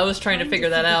 I was trying to figure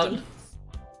that out.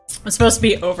 It's supposed to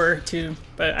be over too,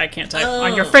 but I can't type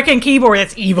on your Oh. freaking keyboard.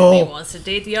 It's He evil. wants to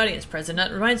date the audience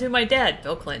president. Reminds me of my dad,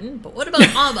 Bill Clinton. But what about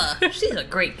Amma? She's a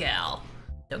great gal.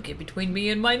 Don't get between me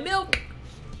and my milk.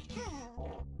 Used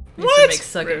to What? make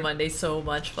Sucking Rude. Monday so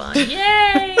much fun.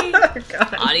 Yay! Oh,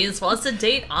 God. Audience wants to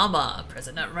date Amma.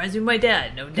 President reminds me of my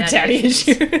dad. No daddy, Daddy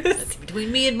issues. Don't issues. get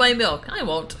between me and my milk. I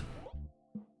won't.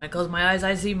 When I close my eyes,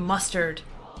 I see mustard.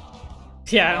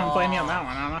 Yeah, I don't blame you on that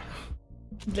one, Anna.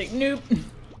 Like, nope.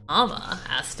 Amma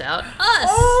asked out us.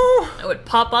 Oh. I would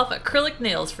pop off acrylic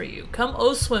nails for you. Come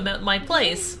swim at my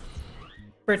place.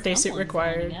 Birthday suit Someone's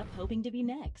required. lining up, hoping to be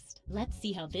next. Let's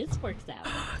see how this works out.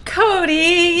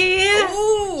 Cody!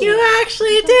 Ooh. You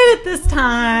actually did it this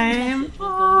time! Message will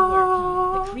go to work,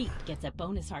 huh? The creep gets a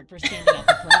bonus heart for standing up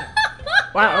the player.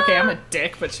 Wow, okay, I'm a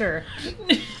dick, but sure.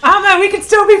 Oh man, we can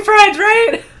still be friends,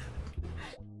 right?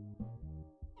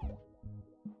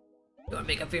 You want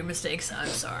to make up for your mistakes? I'm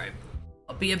sorry.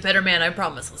 I'll be a better man, I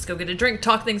promise. Let's go get a drink,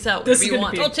 talk things out, This whatever is you gonna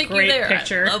want. be a I'll take you great there.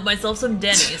 picture. I love myself some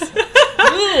Denny's.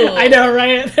 Ooh. I know,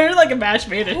 right? They're like a match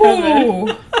made in heaven.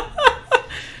 Ooh.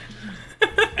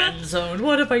 Friend zone.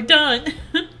 What have I done?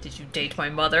 Did you date my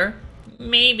mother?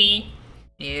 Maybe.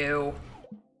 You.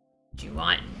 Do you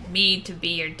want me to be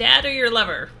your dad or your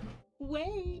lover?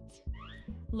 Wait.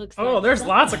 Looks Oh, like there's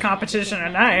lots of someone- competition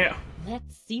tonight.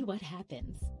 Let's see what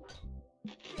happens.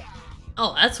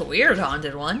 Oh, that's a weird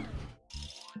haunted one.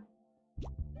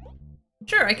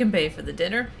 Sure, I can pay for the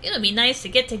dinner. It'll be nice to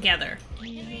get together.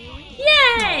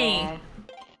 Yay!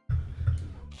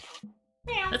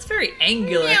 Aw. That's very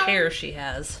angular hair she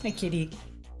has. Hey, kitty.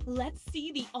 Let's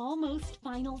see the almost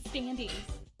final standings.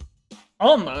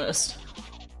 Almost.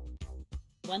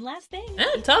 One last thing. Eh,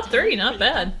 It's top time 3, for not the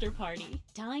bad. After party.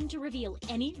 Time to reveal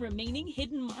any remaining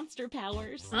hidden monster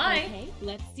powers. Hi. Okay,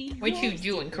 let's see. What you your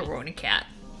doing, secrets. Corona Cat?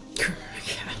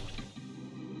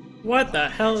 What the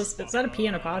hell is that a pea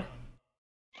in a pod?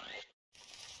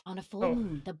 On a full Oh.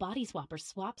 moon, the body swapper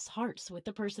swaps hearts with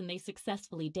the person they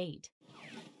successfully date.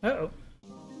 Uh-oh.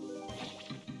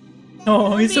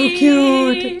 Oh, he's so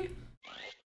cute!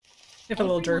 If a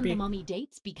little Everyone the derpy. mummy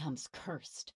dates becomes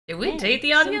cursed. Did we Then, date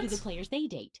the So do audience? the players they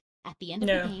date. At the end of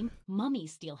No. the game,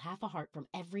 mummies steal half a heart from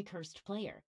every cursed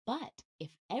player. But if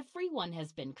everyone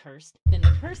has been cursed, then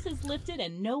the curse is lifted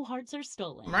and no hearts are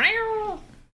stolen. Meow.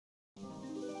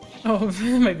 Oh,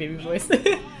 my baby voice.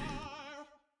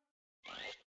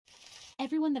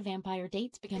 Everyone the vampire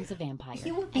dates becomes a vampire.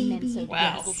 You and then so do the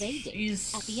Wow, people they date.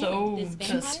 she's At the so end, this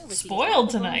vampire just receives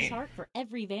spoiled half a bonus tonight. heart for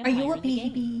every Are vampire you a in the game.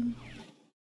 baby?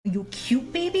 Are you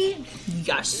cute, baby?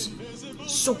 Yes.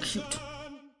 So cute.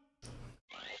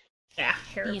 Yeah,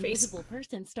 hair The face. invisible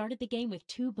person started the game with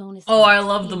 2 bonus Oh, I hearts.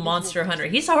 love the invisible Monster Hunter.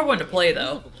 person He's a hard one to play, is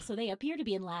though. invisible, so they appear to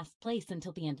be in last place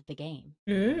until the end of the game.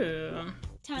 Ooh.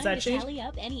 Time that to cheat? tally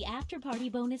up any after-party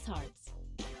bonus hearts.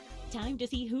 Time to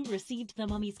see who received the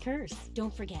mummy's curse.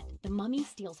 Don't forget, the mummy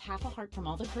steals half a heart from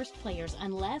all the cursed players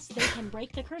unless they can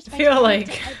break the curse by Feel talking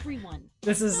like- to everyone.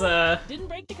 This is a Didn't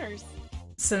break the curse.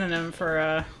 synonym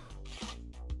for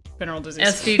venereal disease.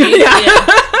 STD? Yeah.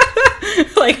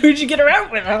 Like, who'd you get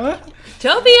around with, huh?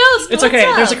 Toby Ost, It's what's okay,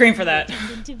 up? there's a cream for that.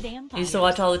 Turned into I vampires. used to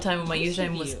watch all the time when my Which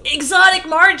username of was you? Exotic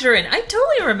Margarine. I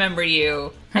totally remember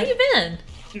you. How you been?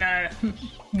 Nah. How does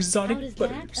Exotic that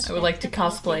butters. I would like to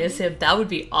cosplay as him. That would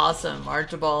be awesome,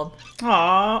 Archibald.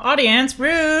 Aw, audience,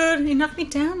 rude. You knocked me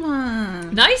down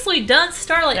one. Nicely done,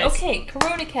 Starlight. Nice. Okay,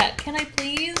 Corona Cat, can I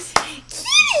please?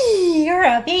 Kitty, you're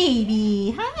a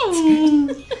baby.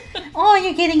 Hi. Oh,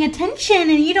 you're getting attention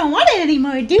and you don't want it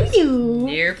anymore, do you?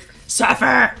 Nope.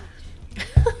 Suffer!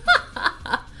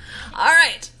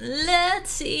 Alright, let's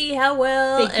see how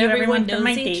well Thank you, everyone everyone, for knows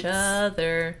my each dates.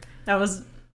 other. That was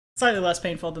slightly less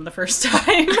painful than the first time.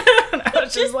 I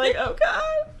was just like, oh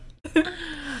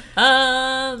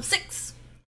god. 6.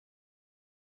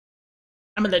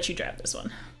 I'm gonna let you drive this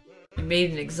one. You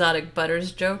made an Exotic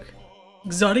Butters joke.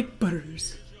 Exotic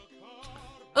butters.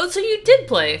 Oh, so you did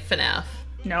play FNAF.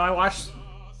 No, I watched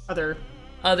other.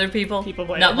 Other people? People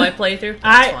play Not it. my playthrough?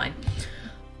 That's fine.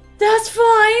 That's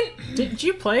fine! Did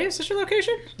you play Sister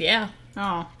Location? Yeah.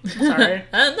 Oh, sorry.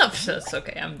 No, that's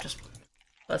okay. I'm just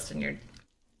busting your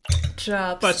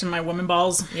chops. Busting my woman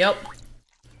balls. Yep.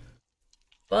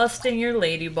 Busting your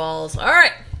lady balls.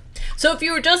 Alright. So if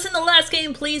you were just in the last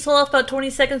game, please hold off about 20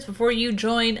 seconds before you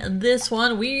join this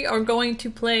one. We are going to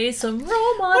play some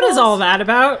role models. What is all that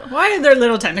about? Why are there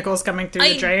little tentacles coming through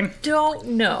the drain? I don't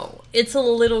know. It's a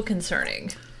little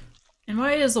concerning. And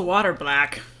why is the water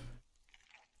black?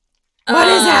 What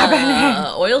is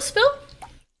happening? Oil spill?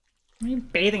 What are you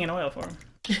bathing in oil for?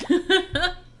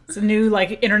 It's a new,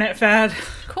 like, internet fad.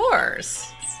 Of course.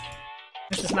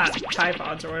 It's just not Tide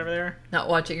Pods or whatever they are. Not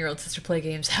watching your own sister play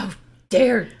games. How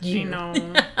dare you? You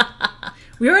know.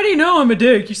 We already know I'm a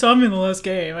dick. You saw me in the last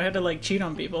game. I had to, like, cheat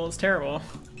on people. It's terrible.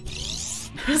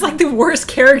 It's like the worst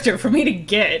character for me to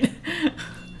get.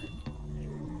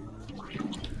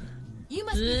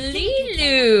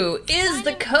 Lilu is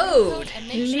the code.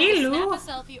 Lilu?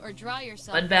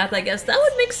 Mud bath, I guess that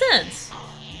would make sense.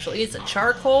 Actually, it's a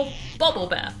charcoal bubble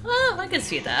bath. Oh, I can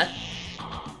see that.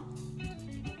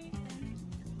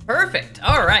 Perfect.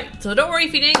 All right. So don't worry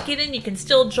if you didn't get in. You can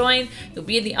still join. You'll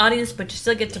be in the audience, but you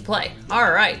still get to play.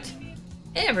 All right.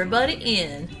 Everybody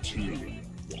in.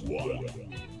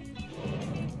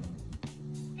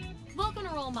 Welcome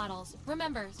to Role Models.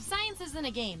 Remember, science isn't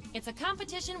a game. It's a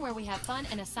competition where we have fun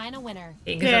and assign a winner.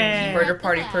 Yay. Murder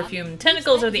party perfume.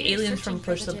 Tentacles are the aliens from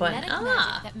Push the Button.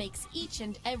 Ah. That makes each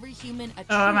and every human a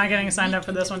Oh, am I getting signed up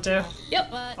for this one too?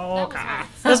 Yep. Okay.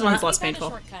 This one's less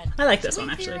painful. I like this one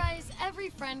actually. Theorize every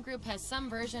friend group has some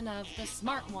version of the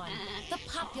smart one, the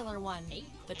popular one,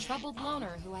 the troubled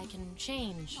loner who I can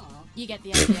change. You get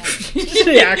the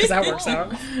idea. Yeah, because that works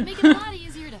out. Make it a lot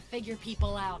easier to figure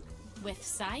people out. With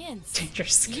science,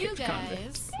 you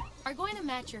guys are going to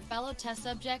match your fellow test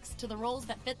subjects to the roles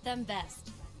that fit them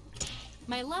best.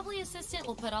 My lovely assistant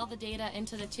will put all the data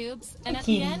into the tubes, and at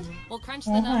the end, we'll crunch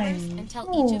the numbers and tell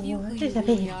each of you who you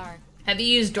really are. Have you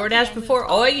used DoorDash before?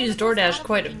 Oh, I used DoorDash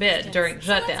quite a bit during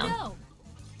shutdown.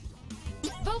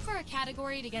 Vote for a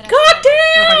category to get us. God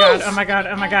damn! Oh my god,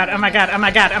 oh my god, oh my god, oh my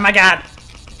god, oh my god.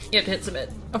 You have to hit submit.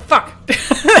 Oh fuck.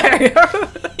 There you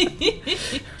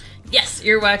go. Yes,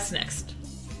 earwax next.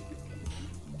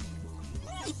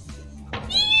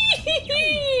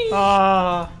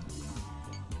 Oh.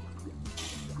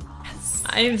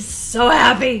 I'm so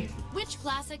happy. Which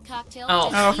classic cocktail?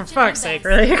 Oh, for fuck's sake,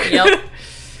 really? Yep.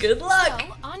 Good luck.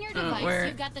 So, on your device,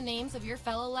 you've got the names of your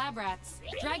fellow lab rats.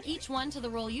 Drag each one to the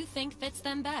role you think fits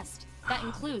them best. That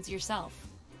includes yourself.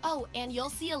 Oh, and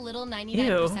you'll see a little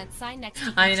 99% sign next to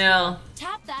each I know. one.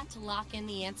 Tap that to lock in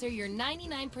the answer. Your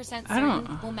 99%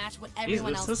 certain will match what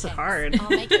everyone else this is picks. I I'll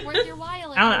make it worth your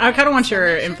while. I kind of want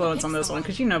your influence on this one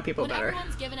because you know people When better.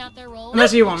 everyone's given out their roles,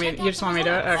 Unless you want me, check you out just the want me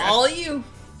to. results. Okay. All you.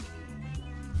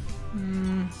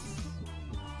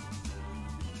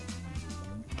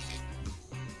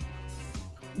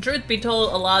 Truth be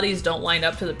told, a lot of these don't line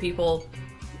up to the people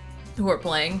who are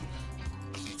playing.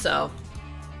 So,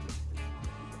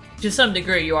 to some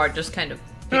degree, you are just kind of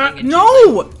picking and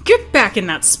No! Get back in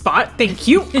that spot, thank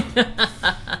you!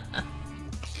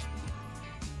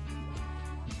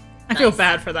 I feel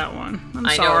bad for that one. I'm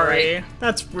I know, sorry. right?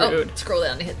 That's rude. Oh, scroll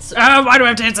down and hit submit. Why do I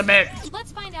have to hit submit?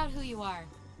 Let's find out who you are.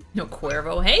 No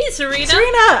Cuervo. Hey, Serena!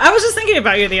 Serena! I was just thinking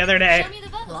about you the other day. Show me the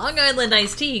votes. Long Island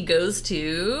Iced Tea goes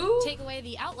to... Take away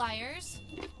the outliers.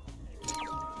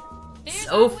 There's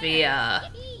our Sophia.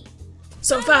 winner.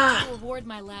 So I far! like to reward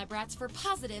my lab rats for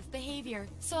positive behavior,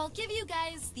 so I'll give you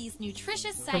guys these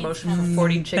nutritious science Promotion pellets. for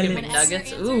 40 chicken Whenever McNuggets. your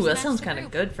answers Ooh, that match sounds the kind of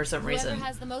group, good for some whoever reason.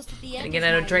 has the most at the end Again, is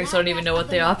I don't my drink, so I lab don't even rat know of what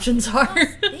the month. options are.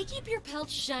 Plus, they keep your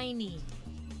pelts shiny.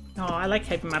 Oh, I like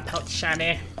keeping my pelt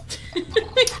shiny.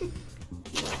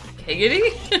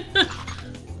 Giggity.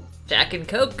 Jack and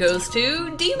Coke goes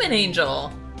to Demon Angel.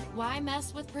 Why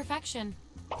mess with perfection?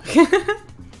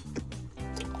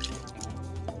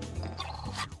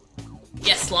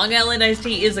 Yes, Long Island Iced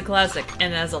Tea is a classic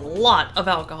and has a lot of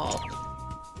alcohol.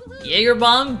 Jaeger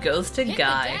Bomb goes to Hit the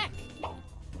Guy. deck.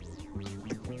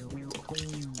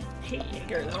 Hey,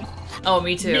 Jaeger, though. Oh,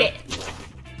 me too. Yeah.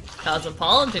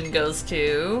 Cosmopolitan goes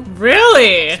to...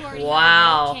 Really? Sorry,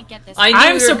 Wow. can't get this I knew I'm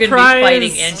we were going to be surprised-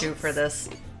 fighting Andrew for this.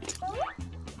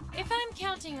 If I'm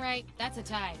counting right, that's a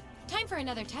tie. Time for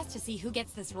another test to see who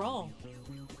gets this role.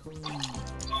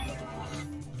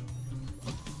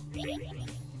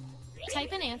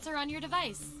 Type an answer on your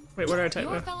device. Wait, what do I type?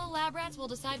 Your fellow lab rats will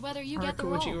decide whether you get the Article,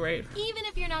 role. would you write? Even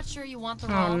if you're not sure you want the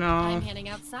Oh, role, no. I'm handing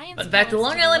out science. But back to pellets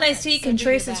Long the Island winner, Iced Tea so can do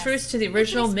trace your its best. roots to the It's an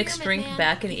original mixed experiment, drink man.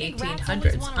 back in the You think rats 1800s.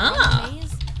 always wanna run Ah! the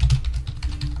maze?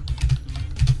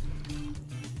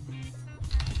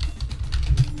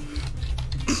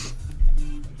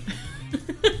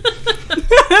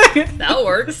 That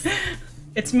works.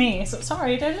 It's me. So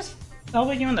sorry, did I just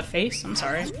elbow you in the face? I'm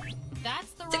sorry.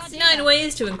 That's the raw 69 data.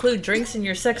 ways to include drinks in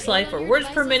your sex life or words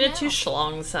per minute to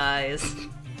schlong size.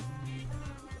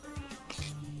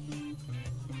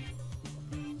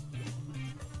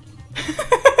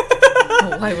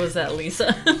 Oh, why was that,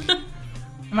 Lisa?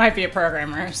 I might be a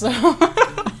programmer, so.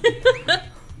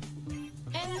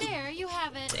 And there you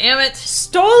have it. Damn it.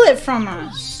 Stole it from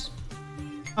us!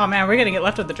 Oh man, we're gonna get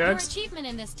left with the Your drugs. achievement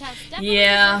in this test definitely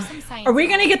Yeah. deserves some science Are we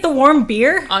gonna points. get the warm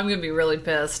beer? I'm gonna be really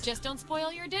pissed. Just don't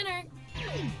spoil your dinner.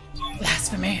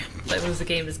 Blasphemy. If I lose the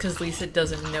game, it's because Lisa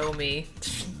doesn't know me.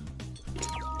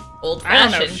 Old I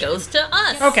don't know fashioned shit. goes to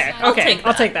us. Okay, I'll okay, take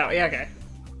I'll that. take that. Yeah, okay.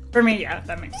 For me, yeah,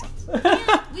 that makes sense.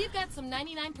 We've got some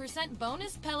 99%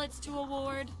 bonus pellets to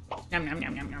award. Yum yum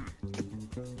yum yum yum.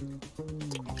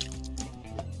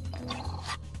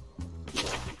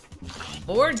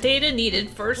 More data needed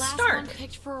for Last start. one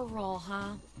picked for a role,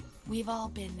 huh? We've all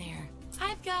been there.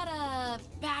 I've got a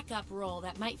backup role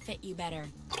that might fit you better.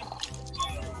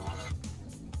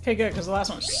 Okay, good, because the last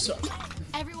one sucked.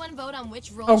 Everyone vote on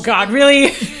which role. Oh God, really?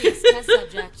 Test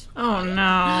subject. Oh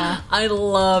no. I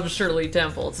love Shirley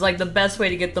Temple. It's like the best way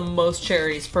to get the most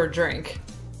cherries per drink.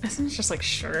 Isn't it just like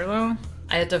sugar though?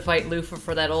 I had to fight Loofah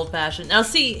for that old fashioned. Now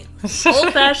see,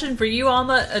 old fashioned for you,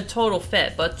 Alma, a total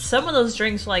fit. But some of those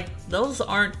drinks, like, those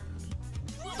aren't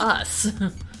us.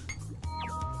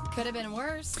 Could have been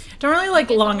worse. Don't really like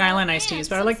Long Island iced teas,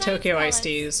 but I like Tokyo iced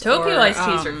teas. Tokyo or, iced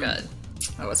teas are good.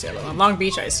 Oh, what's the other one? Long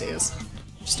Beach iced teas.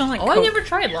 Just don't like Oh, Coke. I never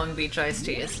tried Long Beach iced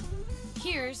teas.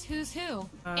 Here's who's who.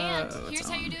 And here's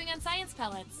how you're doing on science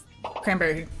pellets.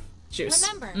 Cranberry juice.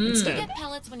 Remember, you instead. get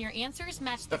pellets when your answers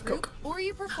match the Of group, Coke. or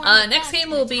you perform Next the best game in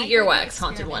will a be tiebreaker Earwax,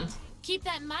 Haunted One. experiment. Keep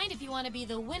that in mind if you want to be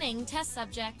the winning test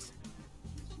subject.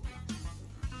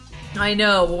 I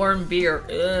know, warm beer.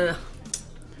 Ugh.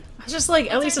 I just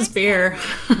like, at least it's beer.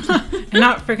 And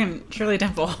not freaking Shirley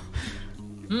Temple.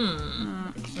 Ooh.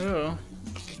 Oh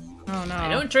no. I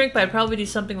don't drink, but I'd probably do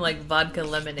something like vodka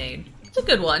lemonade. It's a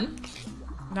good one.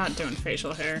 Not doing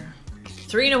facial hair.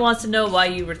 Serena wants to know why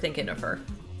you were thinking of her.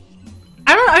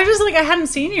 I just like, I hadn't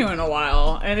seen you in a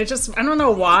while. And it just, I don't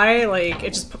know why, like,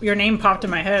 it just, your name popped in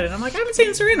my head. And I'm like, I haven't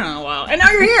seen Serena in a while. And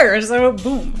now you're here! So,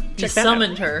 boom. You Check that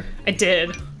summoned out. her. I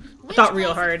did. I Which thought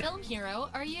real classic hard. film hero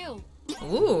are you?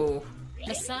 Ooh.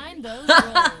 Assign those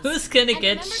roles. Who's gonna And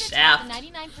get remember to tap shaft? the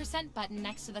 99% button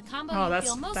next to the combo Oh, you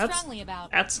feel most strongly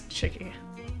about. That's chicky.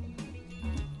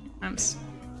 I'm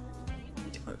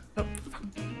oh, fuck.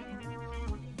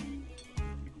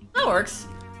 That works.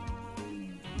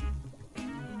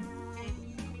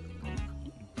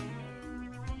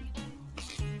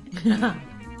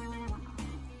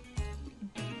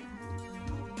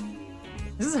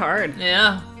 This is hard.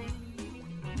 Yeah.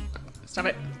 Stop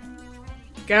it.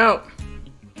 Go.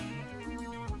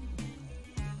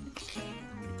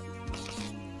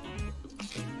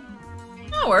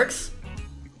 That works.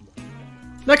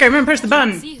 Look, I remember to push the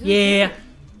button. See who's Yeah.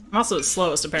 I'm also the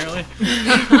slowest, apparently.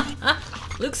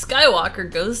 Luke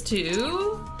Skywalker goes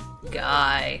to...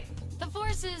 Guy. The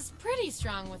force is pretty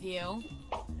strong with you.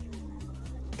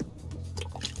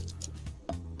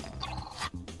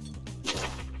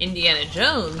 Indiana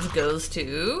Jones goes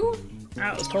to...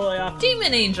 That was totally off.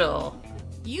 Demon Angel.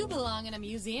 You belong in a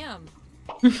museum.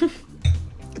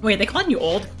 Wait, they calling you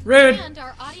old? Rude. And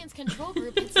our audience control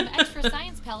group hid some extra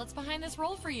science pellets behind this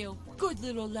role for you. Good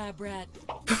little lab rat.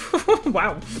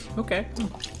 Wow. Okay.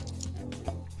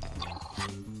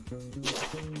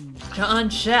 John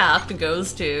Shaft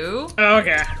goes to...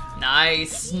 Okay.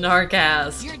 Nice.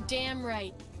 Snarkass. You're damn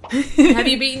right. Have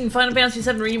you beaten Final Fantasy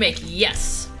VII Remake?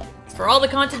 Yes. For all the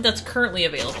content that's currently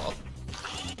available.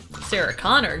 Sarah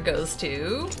Connor goes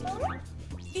to...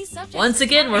 These subjects Once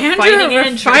again, we're Andrew, fighting we're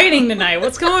Andrew. fighting tonight.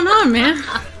 What's going on, man?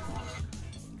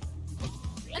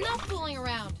 Enough fooling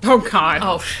around. Oh god.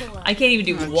 Oh, I can't even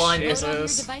do Oh, one. Jesus. Vote on your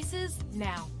devices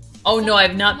now. Oh no,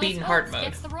 I've Who not most beaten votes hard mode.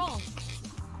 gets the role.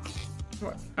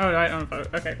 Oh, I don't know.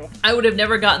 Okay, cool. I would have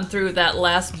never gotten through that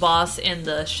last boss in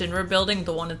the Shinra building,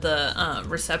 the one at the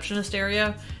receptionist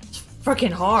area. It's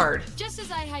freaking hard. Just as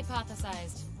I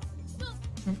hypothesized.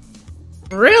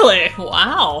 Really?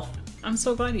 Wow. I'm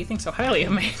so glad you think so highly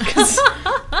of me. 'Cause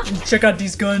check out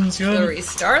these guns, yo. Hillary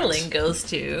Starling goes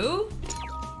to...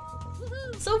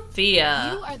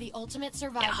 Sophia. You are the ultimate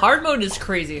survivor. Yeah, hard mode is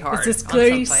crazy hard Is this on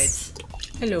Clarice? some fights.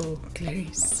 Hello,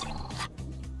 Clarice.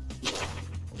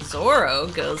 Zoro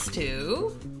goes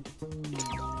to...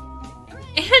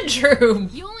 Andrew!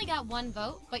 You only got one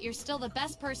vote, but you're still the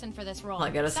best person for this role. All I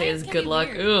gotta say Science is can good be luck.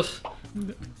 weird. Oof.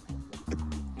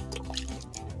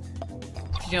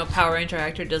 You know, Power Ranger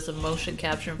actor does a motion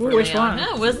capture for Ooh, which Leon. one?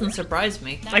 That wouldn't surprise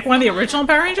me. That's Like one of the one. original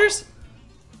Power Rangers?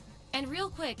 And real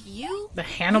quick, you. The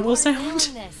Hannibal you are sound?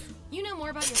 nailing this. You know more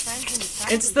about your friends than you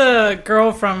probably It's the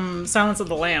girl from Silence of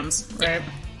the Lambs, right?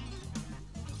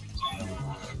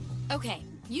 Okay,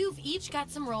 you've each got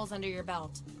some roles under your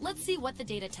belt. Let's see what the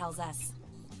data tells us.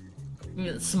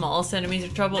 The smallest enemies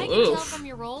of trouble. I can tell Oof. from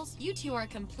your roles, you two are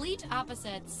complete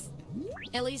opposites.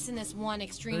 At least in this one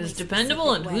extremely Who's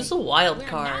dependable and specific who's a way. wild We're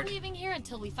card? not leaving here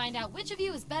until we find out which of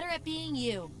you is better at being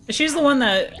you. She's the one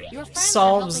that Your friends are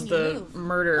solves helping you the move. What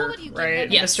murder, would you give right? them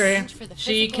in Yes. Mystery. exchange for the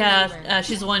She physical cast. labor?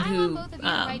 She's the one I who want both of you to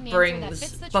write an answer that brings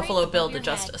fits the Buffalo traits Bill above to your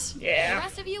justice. head. The Yeah.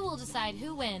 rest of you will decide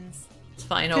who wins. It's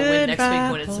fine. I'll win next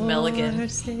week when it's Milligan.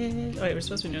 Wait, we're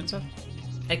supposed to be doing stuff?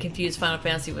 I confused Final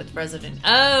Fantasy with Resident.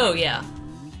 Oh yeah.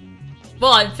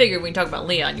 Well, I figured we can talk about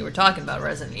Leon. You were talking about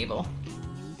Resident Evil.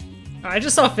 I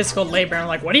just saw physical labor and I'm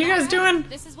like, what are you guys doing?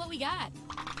 This is what we got.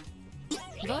 Vote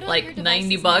on your Like devices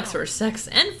 $90 now. for sex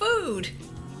and food.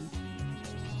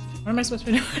 What am I supposed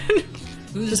to be doing?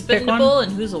 Who's Just pick one? expendable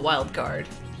and who's a wild card?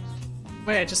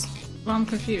 Wait, well, I'm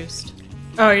confused.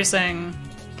 Oh, you're saying...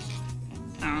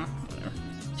 Oh, whatever.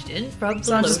 She didn't rub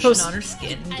So the I'm lotion supposed- on her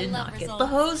skin and I did love not get results. the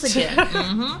hose again.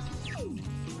 Mm-hmm.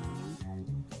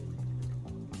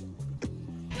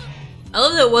 I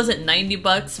love that it wasn't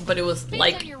 $90, but it was Based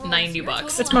like on your rolls, $90. your total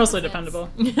It's mostly assets. dependable.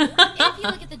 If you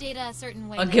look at the data a certain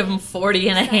way, I'll give him 40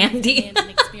 and a handy. An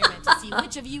experiment to see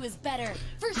which of you is better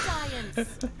for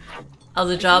science. How's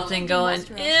the job thing going?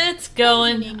 It's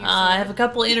going. I have a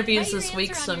couple of interviews this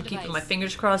week, so I'm keeping my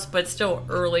fingers crossed, but it's still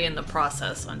early in the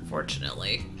process,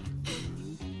 unfortunately.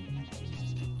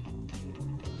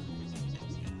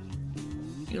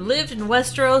 You lived in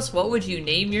Westeros, what would you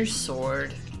name your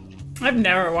sword? I've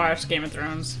never watched Game of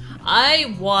Thrones.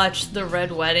 I watched The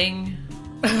Red Wedding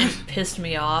and it pissed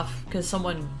me off because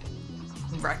someone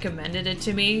recommended it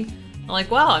to me. I'm like,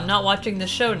 wow, I'm not watching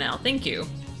this show now. Thank you.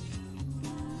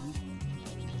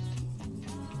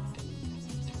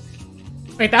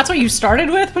 Wait, that's what you started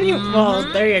with? What do you...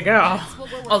 Well, there you go.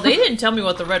 Oh, they didn't tell me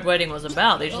what The Red Wedding was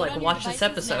about. They just like, watch this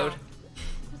episode.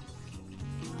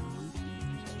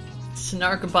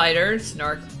 Snark biter,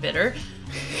 snark bitter,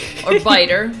 or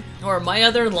biter, or my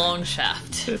other long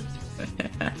shaft.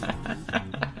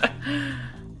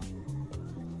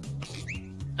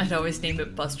 I'd always name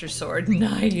it Buster Sword.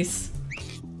 Nice.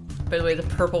 By the way, the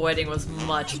Purple Wedding was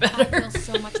much I better. feel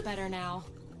so much better now.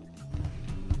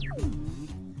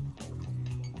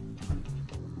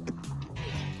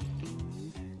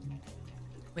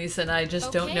 Lisa and I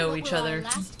just don't know each other.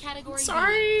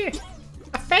 Sorry!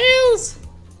 I fails!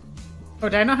 Oh,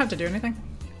 did I not have to do anything?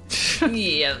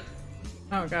 Yeah.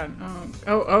 Oh god.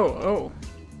 Oh,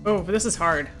 but this is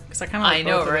hard. Because I kind of like I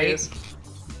know, both of right? these.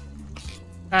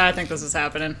 I think this is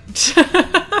happening.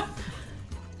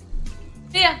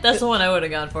 Yeah, that's the one I would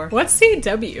have gone for. What's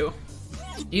CW?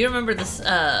 Do you remember this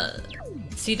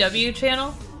CW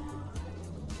channel?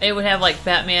 It would have like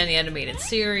Batman the Animated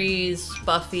Series, Which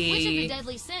of the Buffy.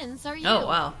 deadly sins are you? Oh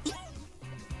wow.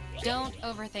 Don't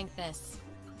overthink this.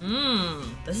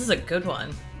 This is a good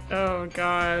one. Oh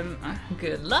god.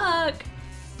 Good luck.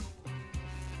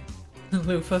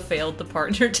 LOOFAH failed the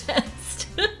partner test.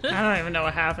 I don't even know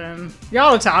what happened.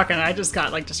 Y'all are talking, I just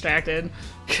got like distracted.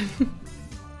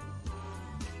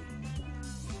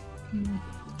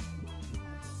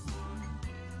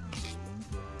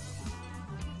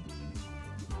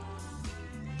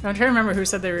 I'm trying to remember who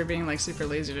said they were being like super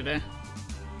lazy today.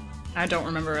 I don't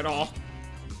remember at all.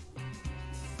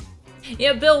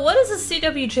 Yeah, Bill, what does the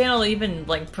CW channel even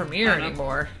like premiere I don't know.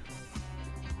 anymore?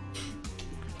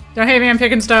 Don't hate me, I'm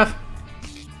picking stuff.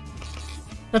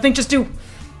 Nothing, just do.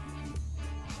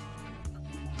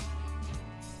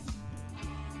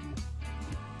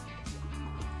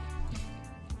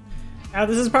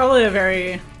 This is probably a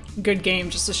very good game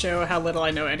just to show how little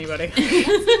I know anybody. Let's see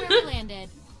where we landed.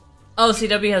 Oh,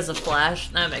 CW has a Flash.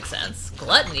 That makes sense.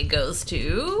 Gluttony goes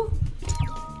to...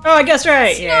 Oh, I guessed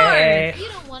right! Snort. Yay! You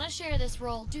don't want to share this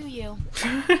role, do you?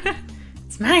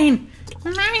 It's mine!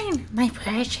 Mine! My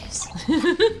precious.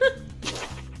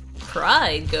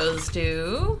 Pride goes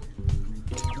to...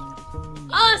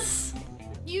 us!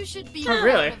 You should be Oh, proud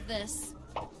really? of this.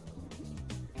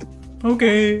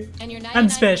 Okay. And your 99% I'm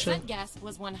special. guess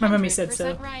was 100% My mommy said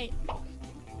so. right.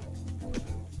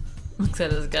 Looks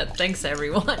at his gut. Thanks,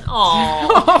 everyone.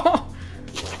 Aww.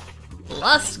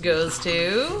 Lust goes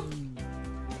to...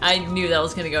 I knew that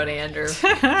was gonna go to Andrew.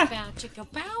 Bow chicka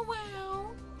bow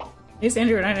wow. At least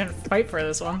Andrew and I didn't fight for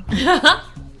this one.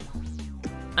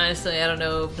 Honestly, I don't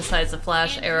know, besides the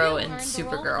Flash, And Arrow, you and earned the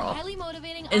role of Supergirl. highly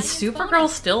motivating Is audience Supergirl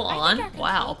bonus. still I on? think our control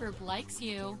Wow. group likes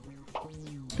you.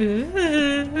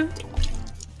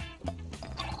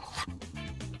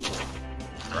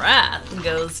 Wrath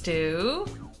goes to...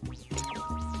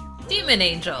 Demon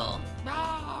Angel.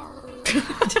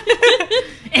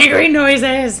 Angry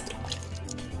noises!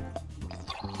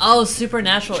 Oh,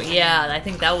 Supernatural. Yeah, I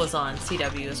think that was on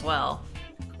CW as well.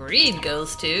 Greed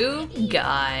goes to...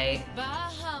 Guy.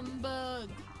 Bah humbug.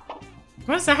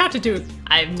 What does that have to do with...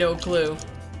 I have no clue.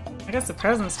 I guess the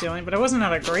present stealing, but it wasn't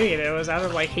out of greed, it was out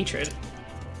of like hatred.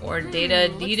 Or data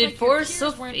Looks needed like for your peers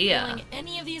weren't Sophia. filling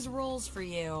any of these roles for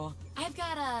you. I've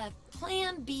got a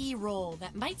Plan B role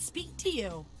that might speak to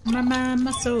you.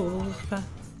 My sofa.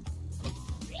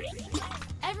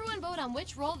 Everyone vote on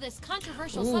which role this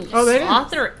controversial Ooh, subject. Oh, they didn't.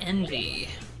 Sloth or Envy?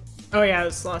 Oh yeah,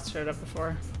 the sloth showed up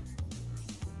before.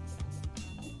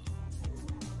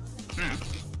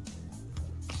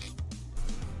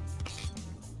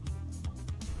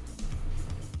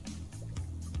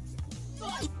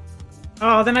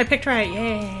 Oh, then I picked right,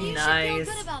 yay! You should feel Nice.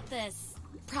 good about this.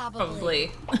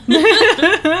 Probably.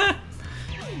 Probably.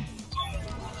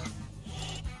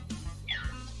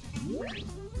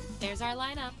 There's our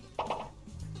lineup.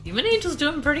 Demon Angel's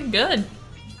doing pretty good.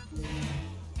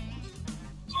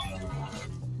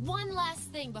 One last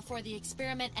thing before the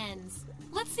experiment ends.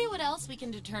 Let's see what else we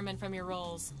can determine from your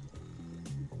rolls.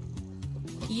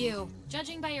 You,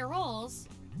 judging by your rolls,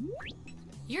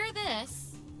 you're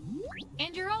this,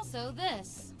 and you're also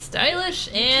this. Stylish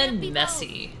and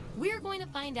messy. We're going to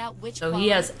find out which. So he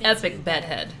has epic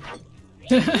bedhead.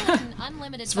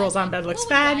 This rolls on bed looks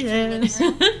fabulous.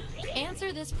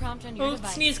 Answer this prompt on your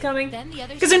device. Sneeze coming. Then the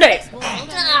other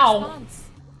Ow!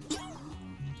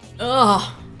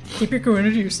 Ugh. Keep your coin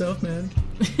to yourself, man.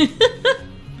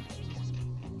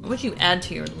 What would you add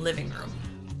to your living room?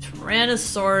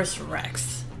 Tyrannosaurus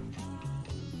Rex.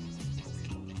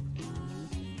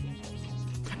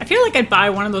 I feel like I'd buy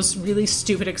one of those really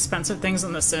stupid expensive things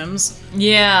in The Sims.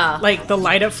 Yeah. Like the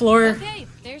light up floor. Okay,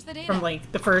 there's the data. From like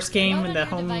the first game in the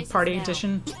home party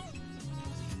edition.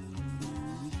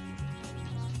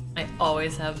 I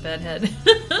always have bedhead.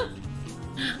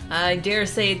 I dare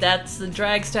say that's the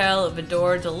drag style of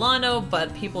Adore Delano,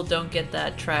 but people don't get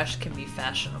that trash can be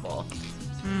fashionable.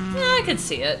 Yeah, I could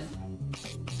see it.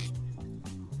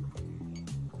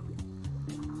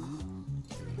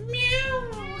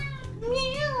 Meow.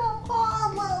 Meow.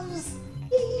 Oh, loves.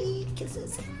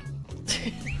 Kisses.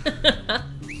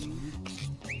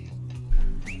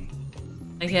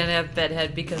 I can't have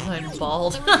bedhead because I'm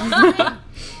bald.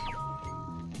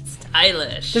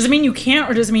 Stylish. Does it mean you can't,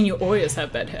 or does it mean you always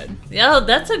have bedhead? Yeah,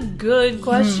 that's a good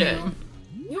question.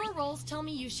 Your roles tell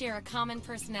me you share a common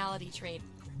personality trait.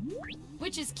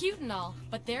 Which is cute and all,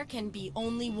 but there can be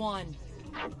only one.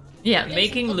 Yeah,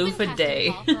 making LOOFAH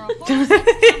day.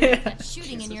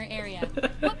 Shooting in your area.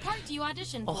 What part do you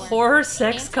audition for? A horror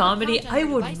sex comedy? I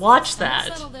would watch that.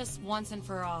 Settle this once and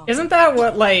for all. Isn't that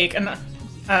what like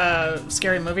a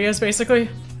scary movie is basically?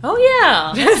 Oh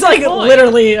yeah, It's like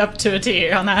literally up to a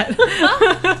T on that.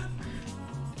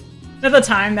 At the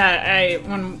time that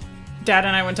when Dad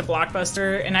and I went to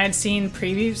Blockbuster, and I had seen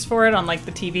previews for it on like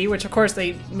the TV, which of course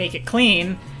they make it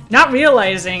clean, not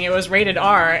realizing it was rated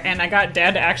R, and I got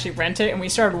Dad to actually rent it, and we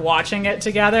started watching it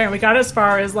together, and we got as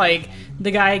far as like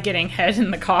the guy getting head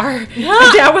in the car. And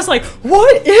Dad was like,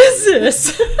 "What is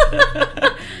this?"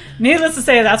 Needless to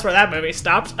say, that's where that movie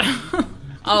stopped.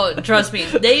 Oh, trust me,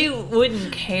 they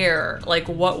wouldn't care like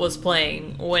what was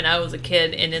playing when I was a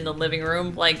kid and in the living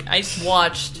room. Like I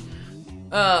watched,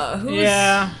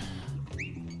 Yeah.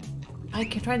 I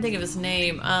can try and think of his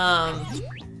name.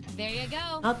 There you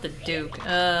go. Not the Duke.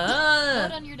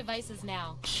 Load on your devices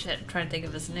now. Shit, I'm trying to think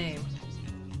of his name.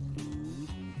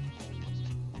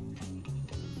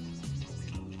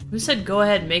 Who said go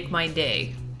ahead, make my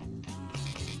day?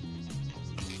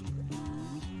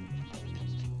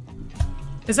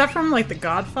 Is that from like The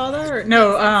Godfather? Or,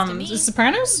 no, is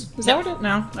Sopranos? Is that what it?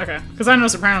 No, okay. Because I know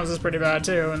Sopranos is pretty bad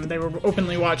too, and they were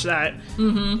openly watch that.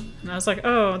 Mm-hmm. And I was like,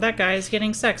 oh, that guy is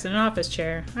getting sex in an office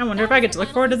chair. I wonder if I get to look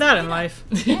forward to that in life.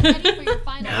 Get ready for your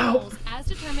final roles, as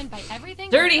determined by everything.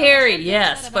 Dirty Harry,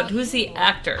 yes, but who's the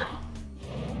actor?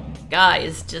 Guy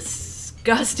is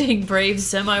disgusting, brave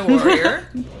semi-warrior.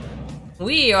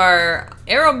 We are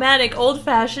aromatic,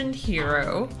 old-fashioned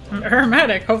hero.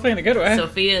 Aromatic, hopefully in a good way.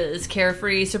 Sophia is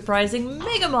carefree, surprising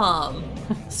mega mom.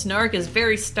 Snark is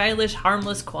very stylish,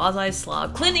 harmless,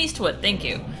 quasi-slob. Clint Eastwood, thank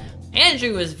you.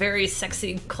 Andrew is very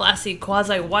sexy, classy,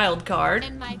 quasi-wild card.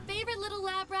 And my favorite little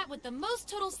lab rat with the most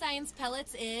total science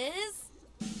pellets is...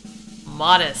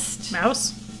 Modest.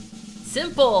 Mouse?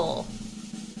 Simple.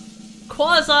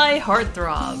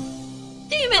 Quasi-heartthrob.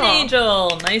 Demon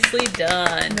Angel! Nicely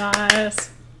done.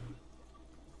 Nice.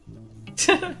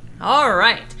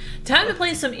 Alright. Time to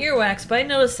play some earwax, but I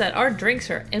noticed that our drinks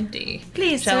are empty.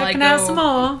 Please, Shall sir, I can I have go- some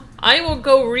more? I will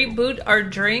go reboot our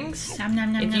drinks. Nom,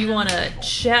 nom, nom, If nom, you nom. want to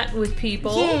chat with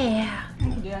people, Yeah.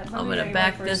 I'm going to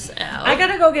back this out. I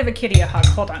gotta go give a kitty a hug.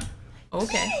 Hold on.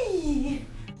 Okay. Hey.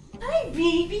 Hi,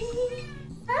 baby.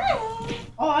 Hi.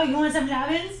 Oh, you want some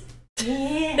lavins?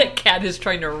 Yeah. That cat is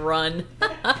trying to run.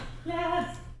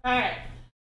 Yes. Alright.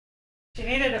 She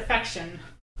needed affection.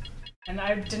 And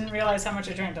I didn't realize how much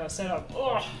I drank. I was set up.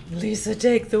 Ugh. Lisa,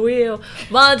 take the wheel.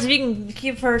 Mods, if you can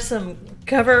give her some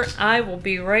cover, I will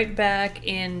be right back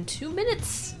in 2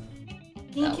 minutes.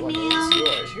 Thank you, That one ma'am. is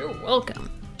yours. You're welcome.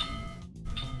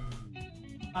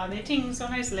 They ting so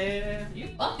nicely. You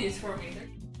bought these for me.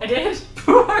 I did?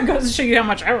 It goes to show you how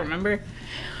much I remember.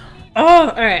 Oh,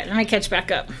 alright. Let me catch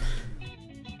back up.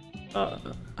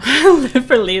 I live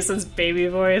for Lisa's baby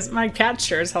voice. My cat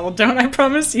sure as hell don't. I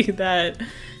promise you that.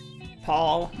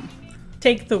 Paul,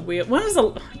 take the wheel. When was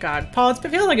the... God, Paul, it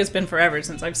feels like it's been forever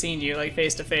since I've seen you, like,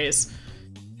 face to face.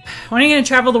 When are you gonna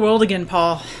travel the world again,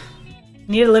 Paul? I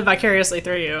need to live vicariously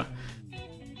through you.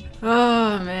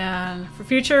 Oh man. For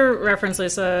future reference,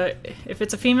 Lisa, if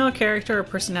it's a female character or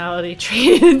personality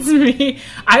trait, it's me.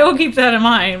 I will keep that in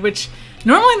mind, which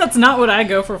normally that's not what I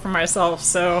go for myself,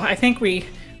 so I think we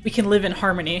can live in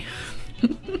harmony.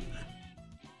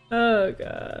 Oh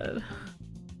god.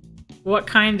 What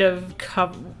kind of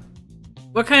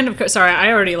sorry,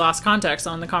 I already lost context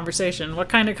on the conversation. What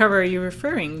kind of cover are you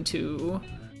referring to?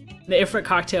 The Ifrit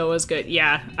cocktail was good.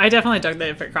 Yeah, I definitely dug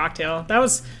the Ifrit cocktail. That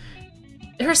was...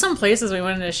 There are some places we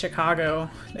went into Chicago,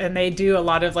 and they do a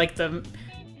lot of, like, the...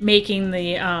 making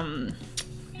the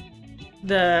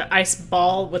ice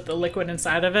ball with the liquid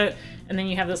inside of it, and then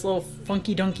you have this little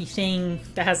funky-dunky thing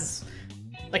that has,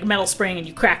 like, a metal spring, and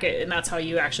you crack it, and that's how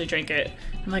you actually drink it.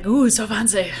 I'm like, ooh, so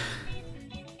fancy.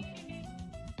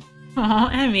 Aw,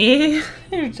 Emmy.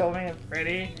 You told me I'm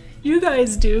pretty. You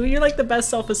guys do. You're like the best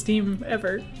self-esteem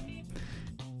ever.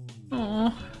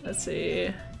 Aw, let's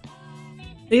see.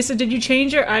 Lisa, did you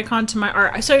change your icon to my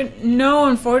art? So, no,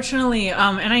 unfortunately,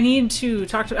 and I need to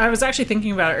talk to... I was actually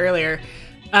thinking about it earlier.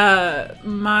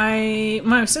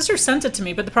 My sister sent it to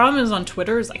me, but the problem is on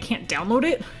Twitter is I can't download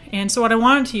it. And so what I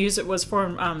wanted to use it was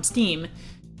for Steam.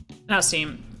 Not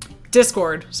Steam.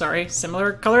 Discord, sorry.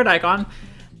 Similar colored icon.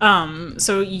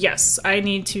 So yes, I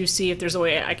need to see if there's a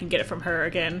way I can get it from her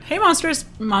again. Hey Monsters!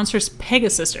 Monsters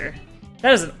Pegasister.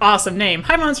 That is an awesome name.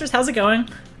 Hi Monsters, how's it going?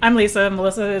 I'm Lisa.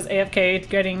 Melissa is AFK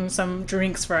getting some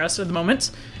drinks for us at the moment.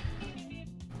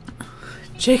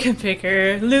 Jacob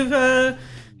Picker. Lufa.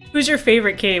 Who's your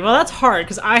favorite kitty? Well, that's hard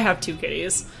because I have 2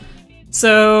 kitties.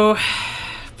 So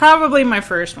probably my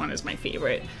first one is my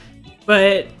favorite.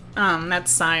 But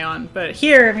that's Scion. But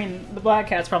here, I mean, the black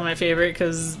cat's probably my favorite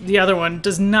because the other one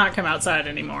does not come outside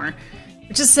anymore.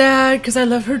 Which is sad because I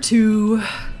love her too.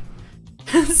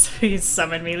 So he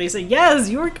summoned me, Lisa. Yes,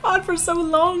 you were gone for so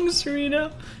long,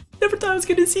 Serena. Never thought I was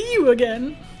gonna see you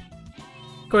again.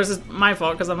 Of course, it's my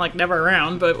fault because I'm like never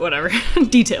around, but whatever.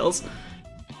 Details.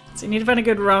 So you need to find a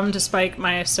good rum to spike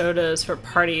my sodas for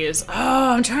parties.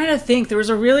 Oh, I'm trying to think. There was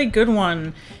a really good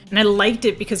one. And I liked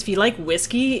it because if you like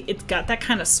whiskey, it's got that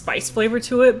kind of spice flavor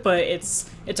to it, but it's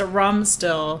a rum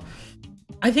still.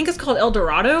 I think it's called El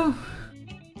Dorado.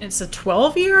 It's a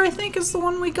 12-year, I think, is the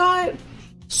one we got.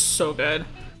 So good.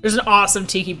 There's an awesome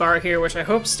tiki bar here, which I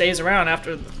hope stays around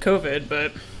after COVID,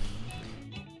 but...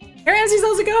 Hey Ramses,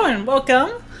 how's it going?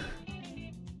 Welcome!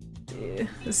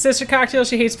 The sister cocktail,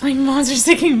 she hates playing Monster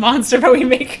Seeking Monster, but we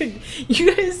make it...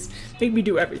 You guys make me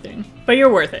do everything. But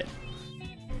you're worth it.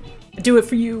 I do it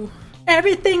for you.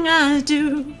 Everything I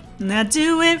do, and I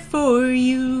do it for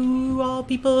you, all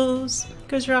peoples,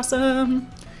 because you're awesome.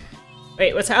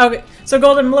 Wait, what's okay? So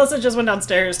Golden Melissa just went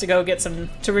downstairs to go get some,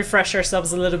 to refresh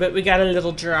ourselves a little bit. We got a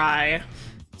little dry.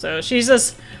 So she's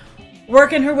just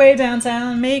working her way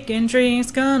downtown, making drinks,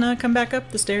 gonna come back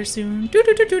up the stairs soon. Do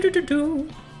do do do do do do.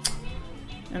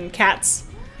 And cats.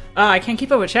 I can't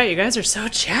keep up with chat. You guys are so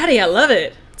chatty. I love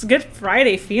it. It's a good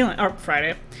Friday feeling. Or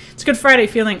Friday. It's a good Friday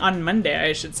feeling on Monday,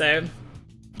 I should say.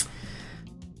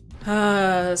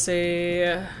 Let's see.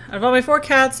 Out of all my 4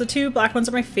 cats, the 2 black ones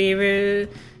are my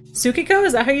favorite. Tsukiko,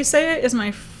 is that how you say it? Is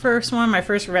my first one, my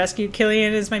first rescue.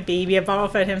 Killian is my baby. I bottle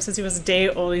fed him since he was a day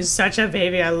old. He's such a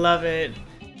baby. I love it.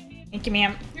 Thank you,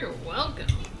 ma'am. You're welcome.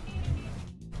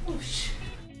 Whoosh.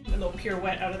 A little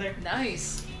pirouette out of there.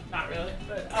 Nice. Not really,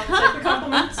 but I'll take the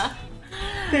compliments.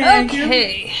 Thank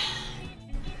you.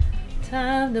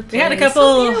 Time to play. We had a couple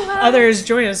others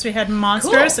join us. We had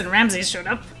Monstrous and Ramses showed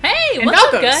up. Hey, and what's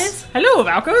Valkos. up, guys? Hello,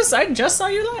 Valkos. I just saw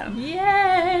you land.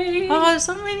 Yay! Oh,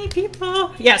 so many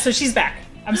people. Yeah, so she's back.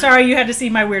 I'm sorry you had to see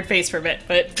my weird face for a bit,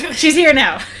 but she's here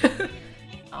now.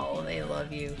 Oh, they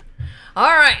love you.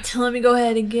 All right, let me go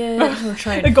ahead and we're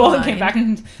trying to The Golden came back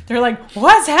and they're like,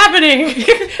 what's happening?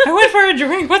 I went for a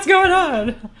drink. What's going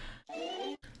on?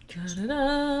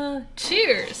 Da-da-da.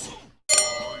 Cheers.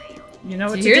 You know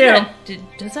what Do to you do. hear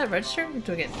that? Does that register?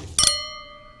 Do again.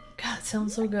 God, it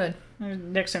sounds so good.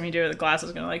 Next time you do it, the glass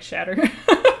is gonna like shatter.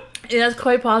 Yeah, that's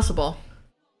quite possible.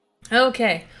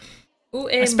 Okay. Ooh,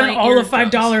 I spent all of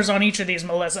 $5 on each of these,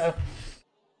 Melissa.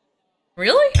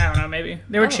 Really? I don't know, maybe.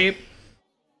 They were cheap.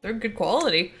 They're good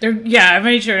quality. Yeah, I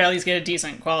made sure to at least get a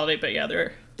decent quality, but yeah,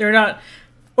 they're not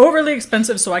overly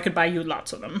expensive, so I could buy you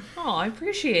lots of them. Oh, I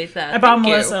appreciate that. I bought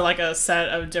Melissa like a set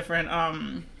of different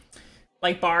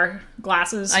like bar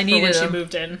glasses I needed for when them. she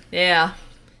moved in. Yeah.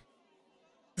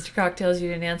 Mr. Cocktails, you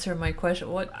didn't answer my question.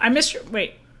 What? I missed your...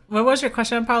 Wait, what was your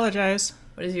question? I apologize.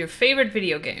 What is your favorite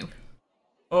video game?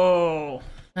 Oh.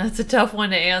 That's a tough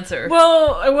one to answer.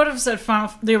 Well, I would have said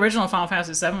the original Final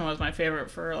Fantasy VII was my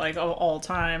favorite for, like, all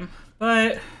time.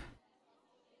 But...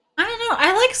 I don't know.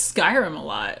 I like Skyrim a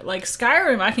lot. Like,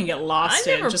 Skyrim I can get lost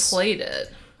in. I never played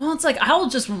it. Well, it's like, I'll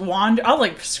just wander, I'll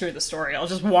like, screw the story, I'll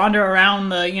just wander around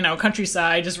the, you know,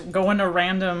 countryside, just go into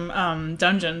random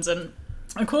dungeons, and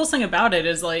the coolest thing about it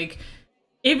is, like,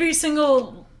 every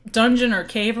single dungeon or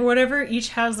cave or whatever, each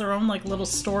has their own, like, little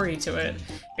story to it.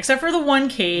 Except for the one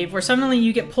cave, where suddenly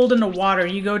you get pulled into water,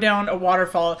 you go down a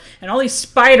waterfall, and all these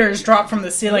spiders drop from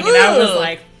the ceiling, and I was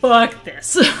like, fuck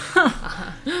this.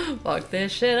 Fuck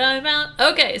this shit, I'm out.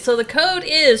 Okay, so the code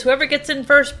is, whoever gets in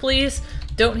first, please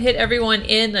don't hit everyone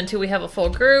in until we have a full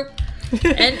group.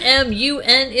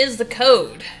 NMUN is the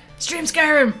code. Stream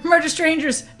Skyrim, murder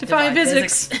strangers, defy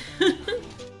physics.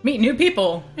 Meet new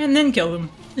people, and then kill them.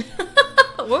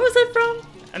 What was it from?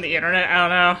 On the internet, I don't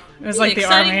know. It was like the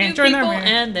Exciting army. New Join the people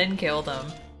army. and then kill them.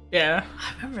 Yeah.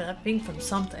 I remember that being from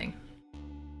something.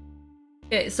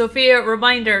 Okay, Sophia,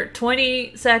 reminder,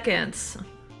 20 seconds.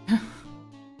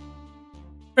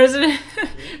 President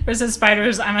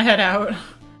Spiders, I'm a head out.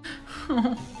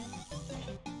 I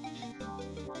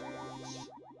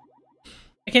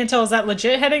can't tell, is that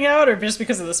legit heading out or just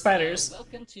because of the spiders?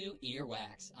 Welcome to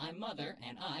Earwax. I'm Mother,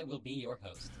 and I will be your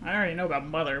host. I already know about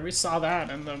Mother. We saw that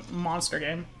in the monster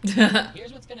game.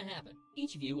 Here's what's gonna happen.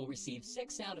 Each of you will receive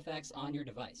 6 sound effects on your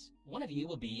device. One of you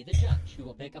will be the judge, who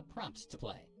will pick a prompt to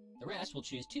play. The rest will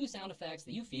choose 2 sound effects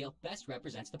that you feel best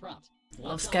represents the prompt.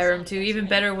 Love Skyrim 2 even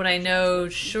better when I know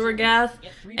Shurgath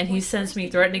and he sends me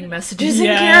threatening messages in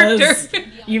character.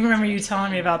 You remember you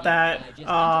telling me about that.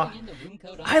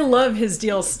 I love his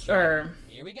DLC, or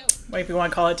what if you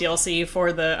want to call it DLC,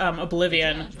 for the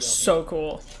Oblivion. So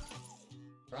cool.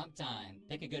 Prompt time.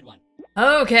 Pick a good one.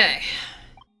 Okay.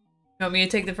 You want me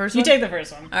to take the first one? You take the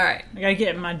first one. Alright. I gotta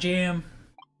get my jam.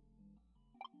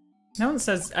 No one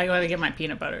says I gotta get my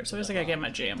peanut butter, so I just gotta get my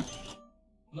jam.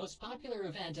 Most popular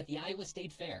event at the Iowa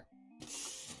State Fair.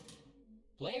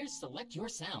 Players, select your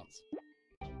sounds.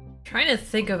 Trying to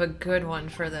think of a good one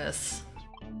for this.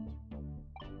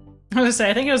 I was gonna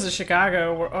say, I think it was in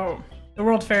Chicago, the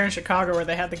World Fair in Chicago, where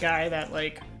they had the guy that,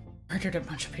 like, murdered a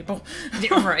bunch of people.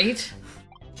 Right?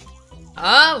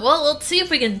 Well, let's see if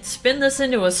we can spin this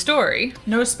into a story.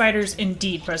 No spiders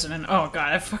indeed, President. Oh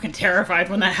god, I'm fucking terrified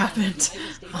when that happened.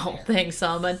 Oh, thanks,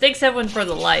 Alma. And thanks, everyone, for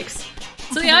the likes.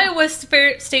 So the Iowa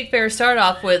State Fair started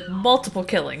off with multiple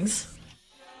killings.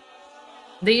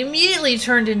 They immediately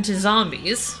turned into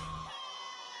zombies.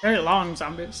 Very long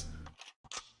zombies.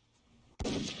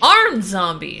 Armed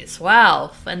zombies!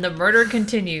 Wow. And the murder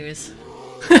continues.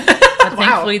 But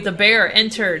thankfully the bear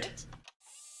entered.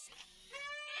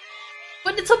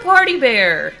 But it's a party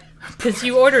bear! Because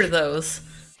you order those.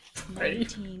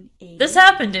 This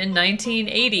happened in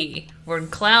 1980, when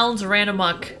clowns ran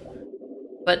amok.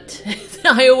 But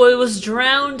Iowa was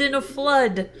drowned in a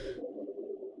flood.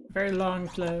 Very long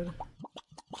flood.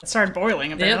 It started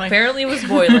boiling, apparently. Yeah, apparently it was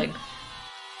boiling.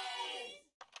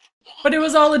 But it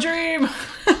was all a dream!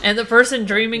 And the person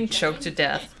dreaming choked to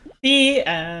death. The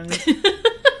end.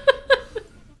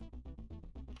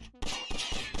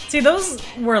 See, those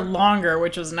were longer,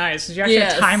 which was nice, because you actually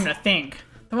had time to think.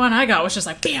 The one I got was just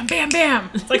like, bam, bam, bam!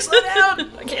 It's like, slow down!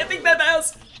 I can't think that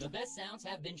fast! The best sounds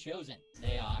have been chosen.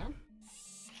 They are...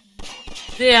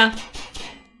 Yeah.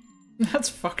 That's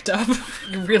fucked up.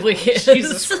 It really is.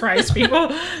 Jesus Christ,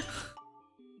 people.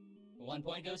 1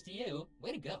 point goes to you.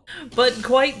 Way to go. But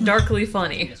quite darkly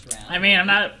funny. I mean, I'm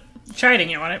not chiding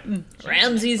you on it.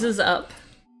 Ramses is up.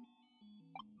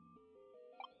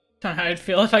 Don't know how I'd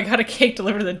feel if I got a cake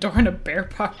delivered to the door and a bear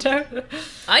popped out.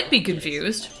 I'd be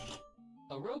confused.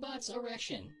 A robot's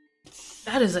erection.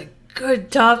 That is a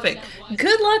good topic.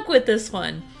 Good luck with this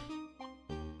one.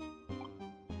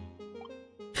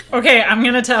 Okay, I'm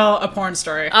gonna tell a porn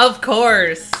story. Of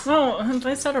course. Well,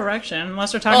 I said erection,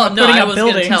 unless we're talking Oh about no, putting I up was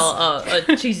buildings. gonna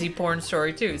tell a cheesy porn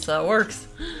story too, so that works.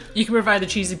 You can provide the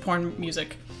cheesy porn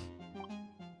music.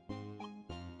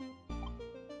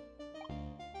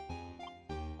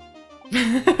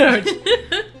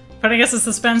 Putting us in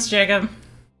suspense, Jacob.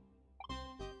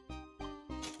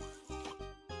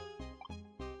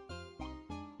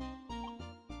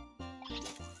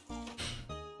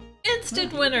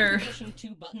 Instant winner. Pushing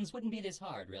 2 buttons wouldn't be this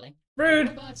hard, really. Rude.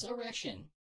 Robot's erection.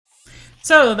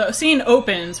 So, the scene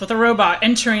opens with a robot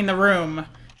entering the room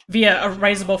via a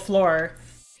raisable floor.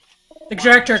 The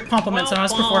director compliments on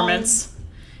his performance.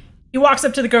 He walks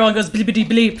up to the girl and goes bleepity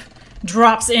bleep,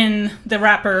 drops in the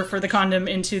wrapper for the condom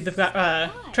into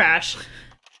the trash.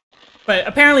 But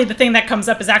apparently the thing that comes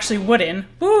up is actually wooden.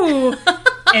 Woo!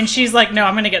 And she's like, no,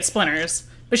 I'm gonna get splinters.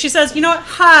 But she says, you know what,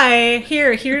 hi,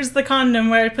 here's the condom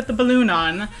where I put the balloon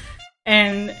on.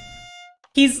 And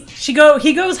he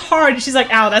goes hard, she's like,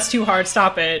 ow, that's too hard,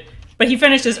 stop it. But he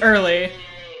finishes early.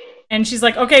 And she's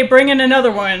like, okay, bring in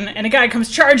another one. And a guy comes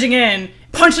charging in,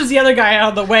 punches the other guy out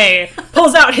of the way,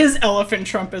 pulls out his elephant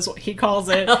trunk is what he calls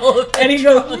it, and he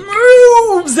goes,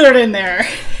 moves it in there.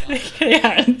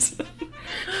 And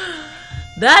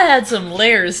that had some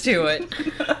layers to it.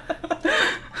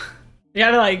 You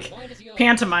gotta, like,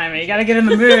 pantomime it. You gotta get in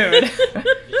the mood.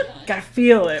 Gotta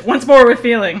feel it. Once more with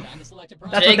feeling.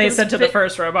 That's what they said to the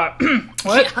first robot.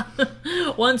 What?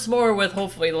 Yeah. Once more with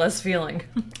hopefully less feeling.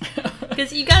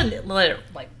 Because you gotta let it,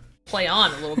 like, play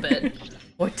on a little bit.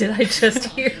 What did I just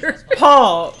hear?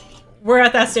 Paul, we're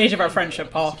at that stage of our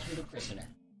friendship, Paul.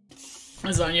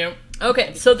 It's on you.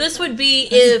 Okay, so this would be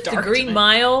if the Green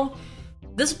Mile...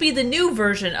 This would be the new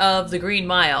version of the Green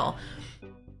Mile.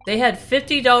 They had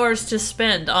 $50 to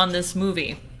spend on this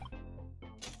movie.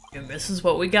 And this is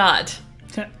what we got.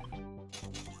 I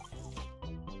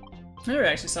never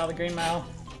actually saw the Green Mile.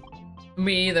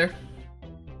 Me either.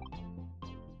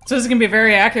 So this is gonna be a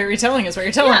very accurate retelling, is what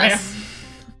you're telling me.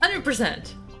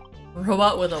 100%.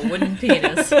 Robot with a wooden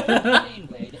penis.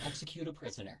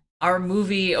 Our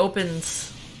movie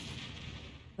opens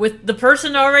with the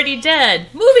person already dead.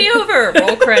 Movie over!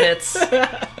 Roll credits.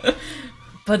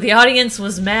 But the audience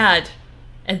was mad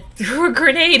and threw a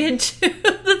grenade into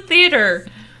the theater.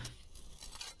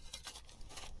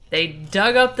 They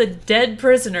dug up the dead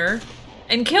prisoner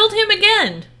and killed him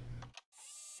again.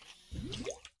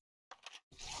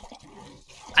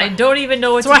 I don't even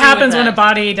know what to do with that. That's what happens when a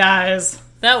body dies.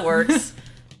 That works.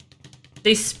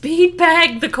 They speed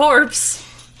bag the corpse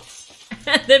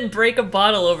and then break a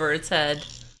bottle over its head.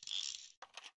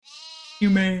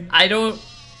 Humane. I don't...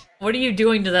 What are you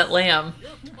doing to that lamb?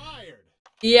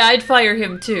 Yeah, I'd fire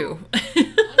him too.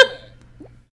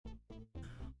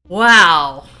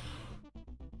 Wow.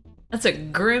 That's a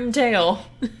grim tale.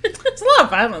 There's a lot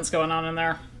of violence going on in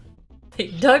there. They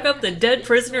dug up the dead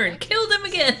prisoner and killed him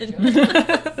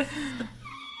again.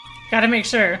 Gotta make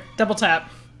sure. Double tap.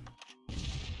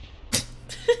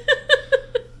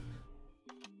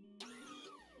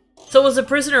 So was the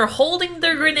prisoner holding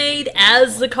their grenade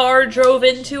as the car drove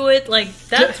into it? Like,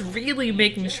 that's really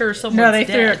making sure someone's dead. No, they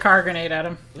threw a car grenade at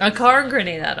him. A car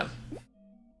grenade at him.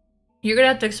 You're gonna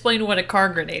have to explain what a car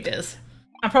grenade is.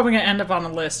 I'm probably gonna end up on the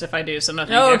list if I do, so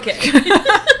nothing. Oh, okay.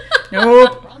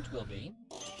 Nope.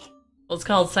 Well, it's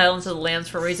called Silence of the Lambs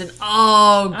for a reason.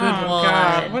 Oh, good one.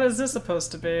 God. What is this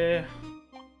supposed to be?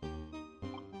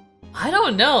 I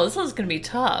don't know. This one's gonna be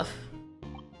tough.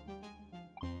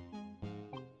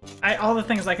 All the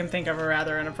things I can think of are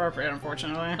rather inappropriate,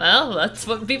 unfortunately. Well, that's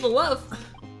what people love.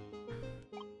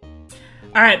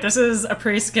 Alright, this is a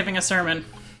priest giving a sermon.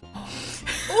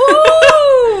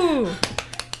 Ooh!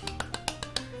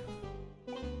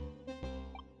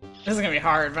 This is gonna be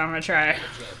hard, but I'm gonna try.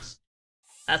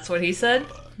 That's what he said?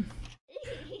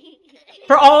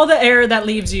 For all the air that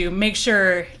leaves you, make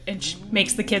sure it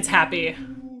makes the kids happy.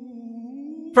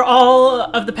 For all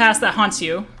of the past that haunts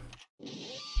you,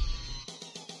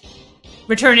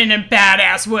 return in a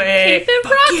badass way. Keep it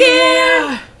rocking!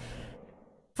 Yeah!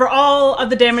 For all of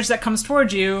the damage that comes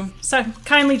towards you,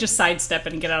 kindly just sidestep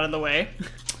it and get out of the way.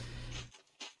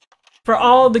 For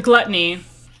all the gluttony,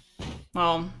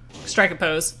 well, strike a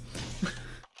pose.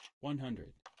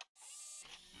 100.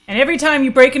 And every time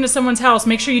you break into someone's house,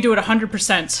 make sure you do it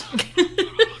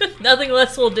 100%. Nothing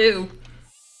less will do.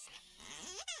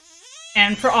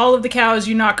 And for all of the cows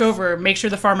you knock over, make sure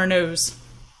the farmer knows.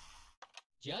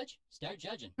 Judge, start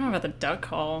judging. I don't know about the duck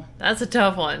call. That's a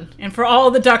tough one. And for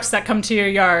all the ducks that come to your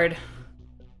yard,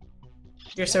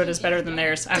 your soda's better than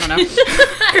theirs. I don't know.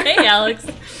 Hey, Alex.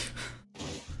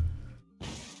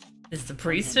 Is the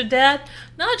priest a dad?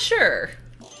 Not sure.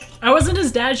 I wasn't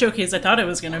as dad jokey as I thought it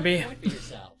was gonna be.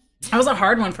 That was a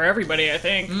hard one for everybody, I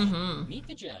think. Mm-hmm. Meet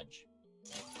the judge.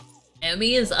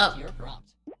 Emmy is up. Your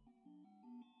prompt.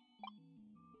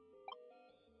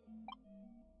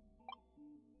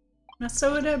 My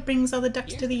soda brings all the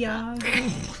ducks to the yard.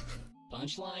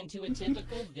 Punchline to a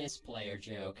typical this player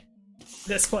joke.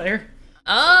 This player. They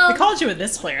Oh, called you a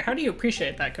this player. How do you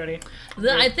appreciate that, Cody?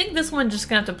 I think this one just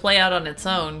gonna have to play out on its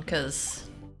own, because...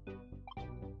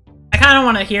 I kind of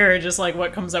want to hear just like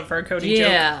what comes up for a Cody joke.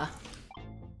 Yeah.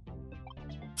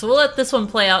 So we'll let this one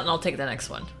play out and I'll take the next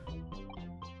one.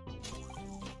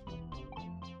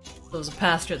 It was a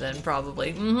pastor then,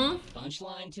 probably. Mm-hmm.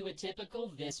 Punchline to a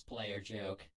typical this player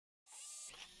joke.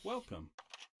 Welcome.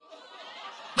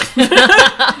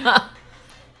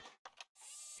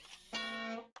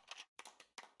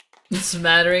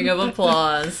 Smattering of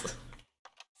applause.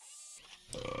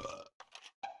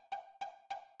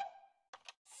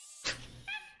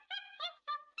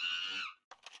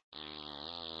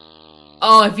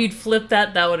 Oh, if you'd flipped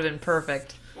that, that would have been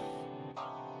perfect.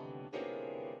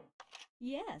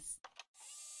 Yes.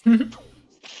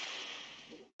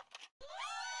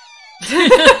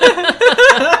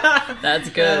 That's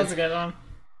good. That was a good one.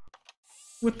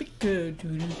 With the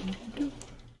good.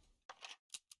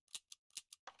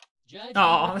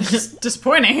 Oh, it's just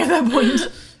disappointing at that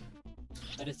point.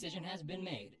 A decision has been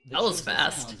made. The That was chosen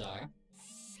fast. sounds are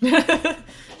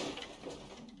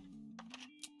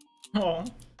Oh.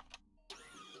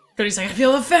 Cody's like, I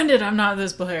feel offended I'm not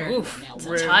this player. Oof. Now, It's a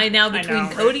Rude. tie now I between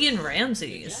know, Cody and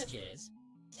Ramses. judges.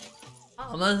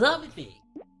 Almost up. Would be.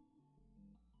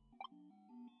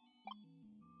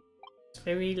 It's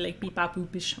very like beep bop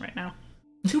boopish right now.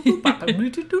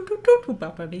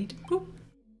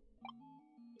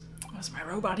 What's my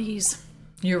roboties?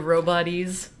 Your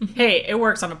roboties. Hey, it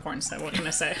works on a porn set, what can I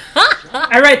say?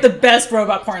 I write the best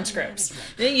robot porn scripts.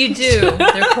 You do.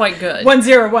 They're quite good.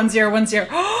 101010.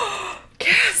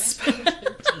 Gasp!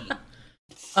 13.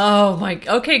 Oh my.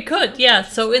 Okay, good. Yeah.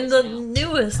 So in the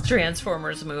newest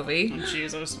Transformers movie,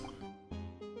 Jesus.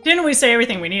 Didn't we say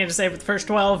everything we needed to say for the first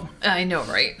 12? I know,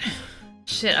 right?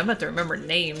 Shit, I'm about to remember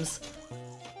names.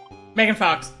 Megan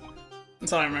Fox.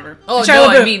 That's all I remember. Oh Shia no,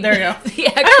 I LaBeouf. mean There you go. the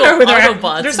I don't know who actual they're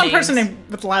Autobots. There's some names. person named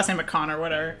with the last name McCon or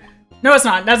whatever. No, it's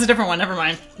not. That's a different one. Never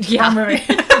mind. Yeah. Wrong movie.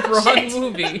 Wrong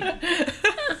movie.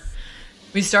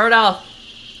 We start off.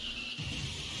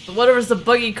 Whatever's the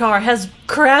buggy car has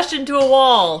crashed into a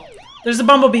wall. There's a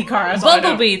Bumblebee car. That's all I know.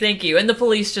 Bumblebee, thank you. And the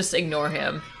police just ignore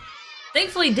him.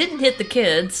 Thankfully, didn't hit the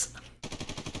kids,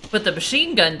 but the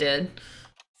machine gun did.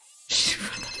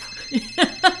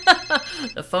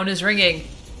 The phone is ringing.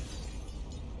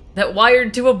 That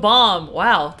wired to a bomb.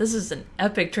 Wow, this is an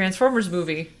epic Transformers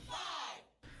movie.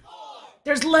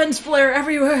 There's lens flare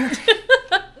everywhere.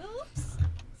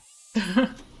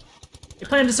 You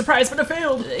planned a surprise, but it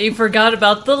failed. He forgot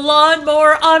about the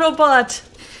lawnmower Autobot,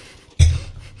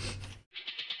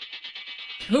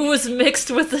 who was mixed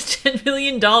with the $10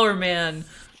 million man.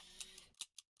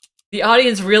 The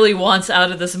audience really wants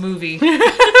out of this movie.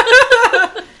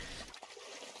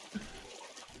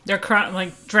 They're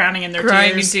like drowning in their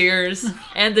Crying in tears. tears.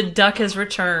 And the duck has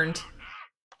returned.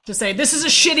 To say, this is a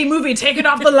shitty movie. Take it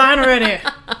off the line already.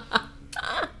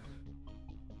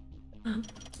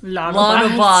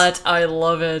 Lanobot, I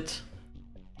love it.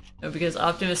 No, because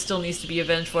Optimus still needs to be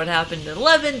avenged for what happened in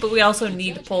 11, but we also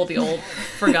need to pull the old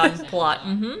forgotten plot.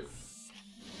 It's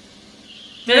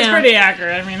Yeah. pretty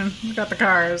accurate. I mean, we got the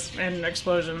cars and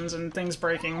explosions and things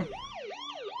breaking.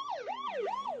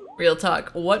 Real talk.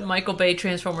 What Michael Bay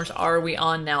Transformers are we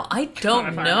on now? I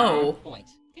don't know. Point.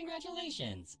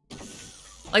 Congratulations.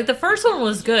 Like, the first one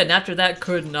was good, and after that,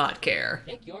 could not care.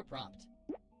 Pick your prompt.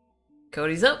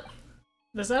 Cody's up.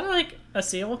 Is that like a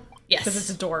seal? Yes. Because it's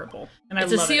adorable. And I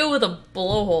It's a love seal with a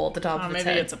blowhole at the top Oh, of its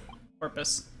maybe head. it's a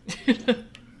porpoise.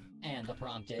 And the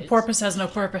prompt is Porpoise has no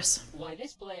purpose. why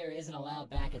this player isn't allowed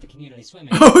back at the community swimming.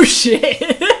 Oh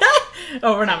shit!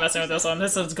 Oh, we're not messing with this one.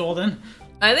 This one's golden.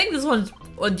 I think this one's...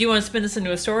 Well, do you want to spin this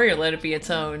into a story or let it be its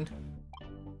own?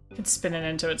 You could spin it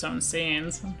into its own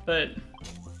scenes, but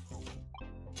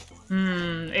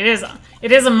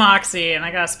it is a Moxie, and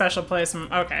I got a special place.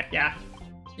 Okay, yeah.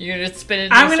 You're gonna spin it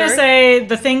into I'm a gonna story? say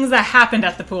the things that happened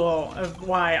at the pool of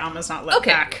why Alma's not let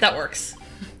Okay, back. that works.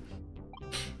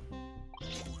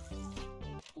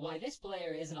 Why this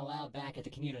player isn't allowed back at the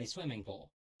community swimming pool.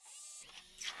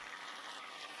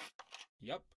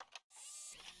 Yup.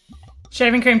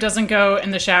 Shaving cream doesn't go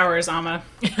in the showers, Alma.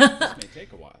 This may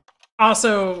take a while.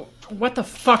 Also, what the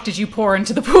fuck did you pour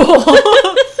into the pool?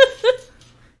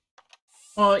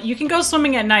 Well, you can go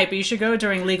swimming at night, but you should go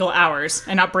during legal hours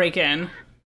and not break in.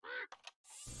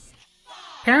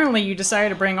 Apparently, you decided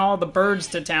to bring all the birds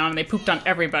to town and they pooped on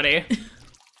everybody.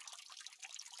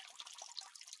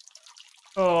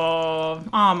 Oh,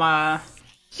 Alma.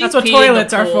 That's what peed in the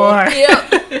toilets are pool. for.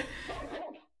 Yep.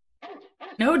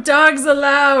 No dogs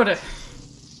allowed!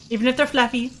 Even if they're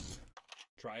fluffy.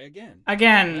 Try again.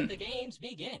 Again, The games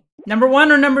begin. number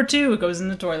 1 or number 2 goes in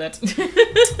the toilet.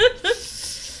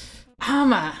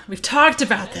 Alma, we've talked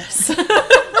about this. They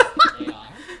are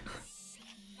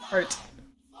Hurt.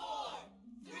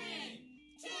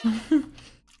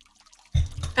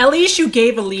 At least you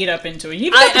gave a lead up into it.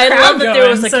 You got the I crowd love that there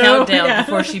was a going, so, countdown yeah.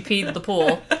 before she peed in the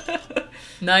pool.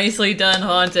 Nicely done,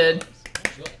 Haunted.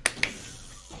 enjoy.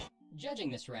 Judging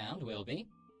this round will be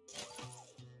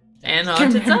And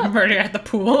Haunted's up. Murder at the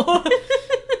pool.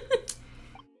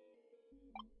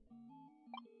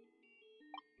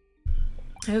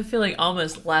 I feel like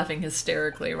Alma's laughing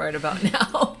hysterically right about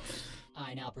now.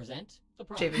 I now present the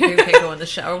prompt. Jamie Cream can't go in the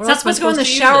shower. We're It's not supposed to go in the use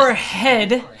shower it.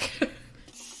 head. Alright.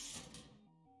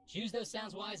 Choose those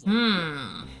sounds wisely.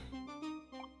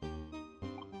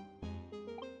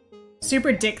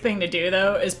 Super dick thing to do,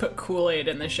 though, is put Kool-Aid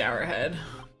in the shower head.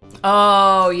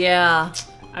 Oh, yeah.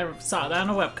 I saw that on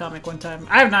a webcomic one time.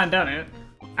 I have not done it.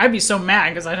 I'd be so mad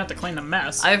because I'd have to clean the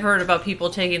mess. I've heard about people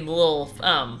taking the little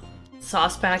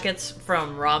sauce packets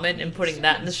from ramen and putting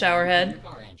that in the shower head.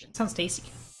 Sounds tasty.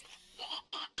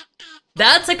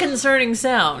 That's a concerning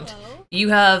sound. You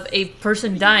have a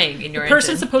person dying in your The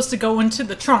person's engine. supposed to go into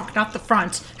the trunk, not the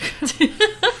front.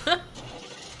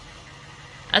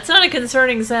 That's not a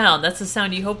concerning sound. That's the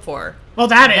sound you hope for. Well,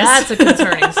 that is. That's a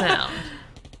concerning sound.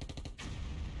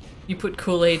 You put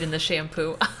Kool-Aid in the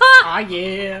shampoo. Ah,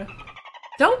 yeah.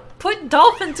 Don't put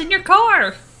dolphins in your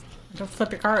car. Don't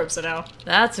flip your car upside down.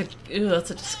 That's a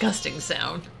disgusting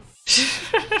sound.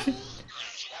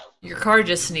 Your car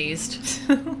just sneezed.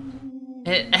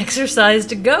 It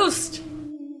exorcised a ghost.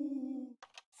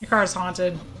 Your car's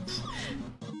haunted.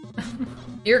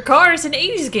 Your car is an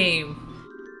 80s game.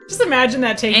 Just imagine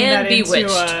that taking And that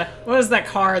Bewitched. into, what was that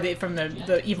car from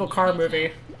the Evil Car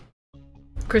movie?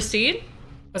 Christine?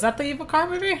 Was that the Evil Car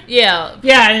movie? Yeah.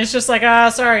 Yeah, and it's just like,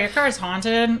 sorry, your car's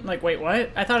haunted. Like, wait, what?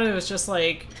 I thought it was just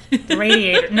like the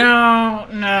radiator. No,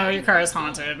 your car is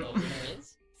haunted.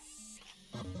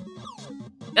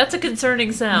 That's a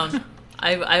concerning sound.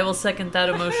 I will second that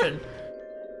emotion.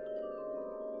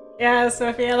 Yeah,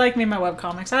 Sophie, I like me my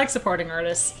webcomics. I like supporting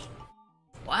artists.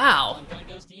 Wow.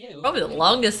 Probably the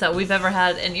longest that we've ever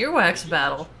had an earwax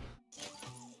battle.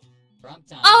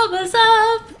 Alma's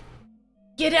up!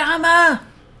 Get it, Alma!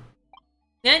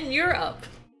 And you're up.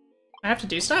 I have to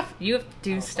do stuff? You have to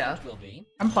do stuff.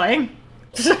 I'm playing?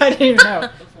 I didn't even know.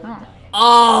 Oh.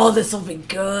 Oh, this will be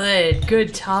good.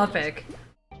 Good topic.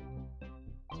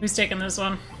 Who's taking this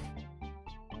one?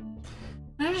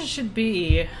 It should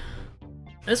be...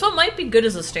 This one might be good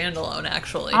as a standalone,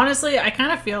 actually. Honestly, I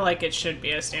kind of feel like it should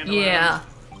be a standalone. Yeah.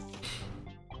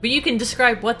 But you can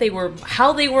describe what they were,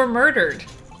 how they were murdered.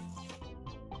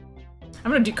 I'm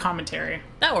gonna do commentary.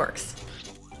 That works.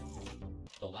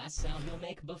 The last sound you'll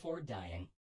make before dying.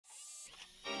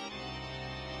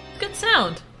 Good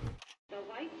sound. The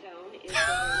white zone is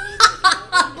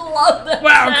Love that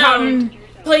Wow, sound. Cotton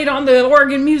played on the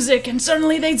organ music and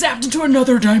suddenly they zapped into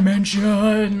another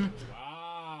dimension.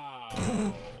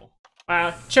 Wow.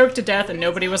 Wow, choked to death and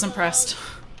nobody was impressed.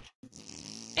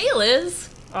 Hey, Liz.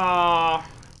 Aw.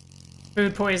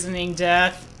 Food poisoning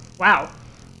death. Wow.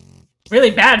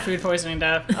 Really bad food poisoning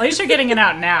death. At least you're getting it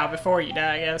out now before you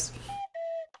die, I guess.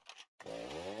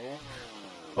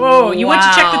 Oh, you went to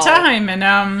check the Wow. time and,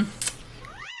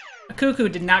 a cuckoo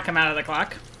did not come out of the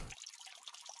clock.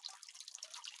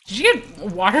 Did you get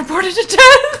waterboarded to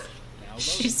death?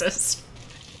 Jesus.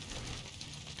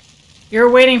 You were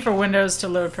waiting for Windows to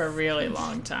load for a really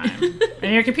long time.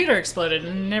 And your computer exploded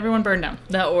and everyone burned down.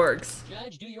 That works.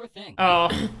 Judge, do your thing. Oh.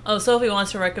 Oh, Sophie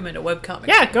wants to recommend a webcomic.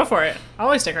 Yeah, go for it. I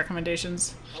always take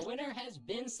recommendations. A winner has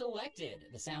been selected.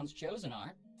 The sounds chosen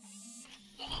are...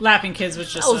 Laughing Kids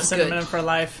was just That a was synonym good. for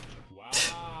life.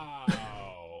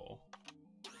 Wow.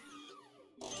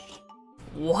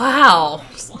 Wow.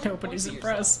 Nobody's Point for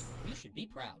impressed. yourself. You should be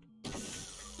proud.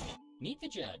 Meet the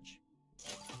judge.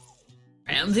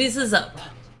 Ramses is up.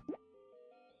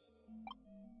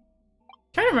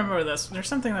 Trying to remember this. There's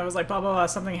something that was like blah blah blah.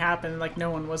 Something happened. Like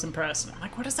no one was impressed. And I'm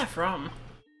like, what is that from?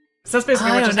 So that's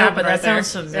basically I what don't just know, happened but right that there.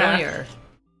 sounds Yeah. familiar.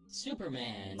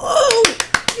 Superman. Oh,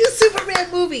 new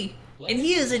Superman movie, and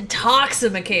he is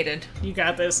intoxicated. You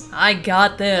got this. I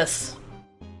got this.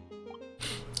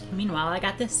 Meanwhile, I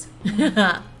got this.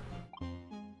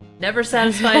 Never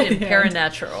satisfied in Yeah.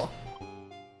 Paranatural.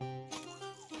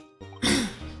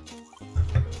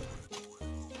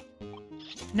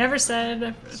 Never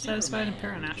said satisfied in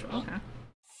Paranatural.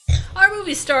 Okay. Our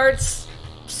movie starts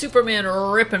Superman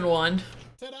ripping one,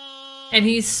 and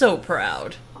he's so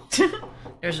proud.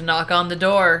 There's a knock on the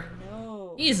door.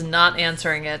 No. He's not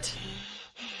answering it.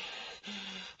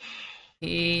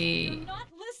 Not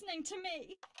listening to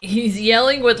me. He's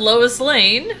yelling with Lois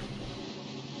Lane.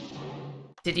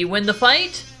 Did he win the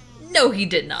fight? No, he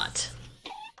did not.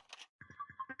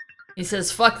 He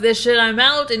says, fuck this shit, I'm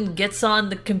out, and gets on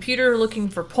the computer looking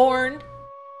for porn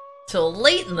till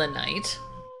late in the night.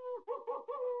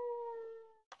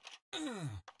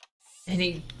 And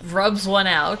he rubs one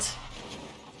out.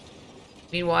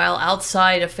 Meanwhile,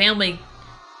 outside, a family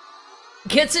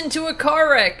gets into a car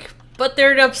wreck, but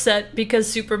they're upset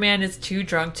because Superman is too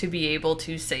drunk to be able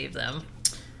to save them.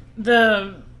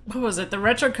 What was it? The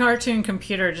retro cartoon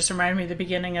computer just reminded me of the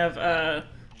beginning of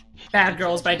Bad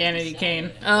Girls by Danity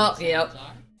Kane. Oh, yep.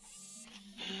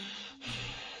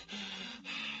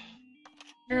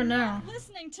 Oh no.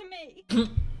 Listening to me.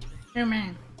 Oh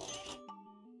man.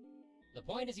 The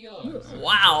point is yours.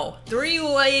 Wow.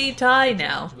 3-way tie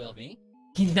now. Will be.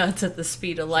 He nuts at the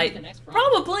speed of The light. next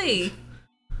problem. Probably.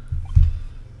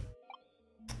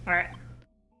 Alright.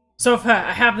 So if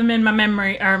I have them in my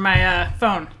memory, or my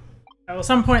phone, I will at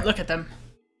some point look at them.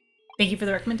 Thank you for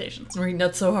the recommendations. Reading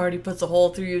nuts so hard he puts a hole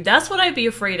through you. That's what I'd be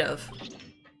afraid of.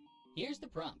 Here's the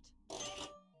prompt.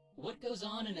 What goes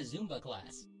on in a Zumba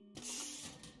class?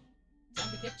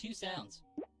 Time to pick 2 sounds.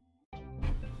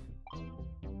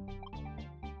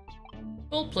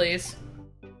 Hold, please.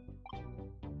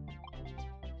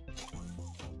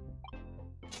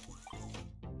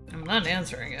 I'm not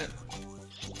answering it.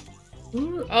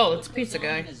 Ooh, oh, it's Pizza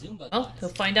Guy. Oh, he'll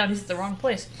find out he's at the wrong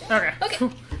place. Okay. Okay.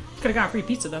 Could've got free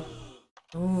pizza, though.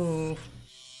 Ooh.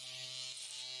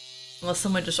 Unless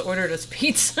someone just ordered us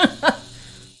pizza.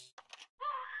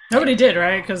 Nobody did,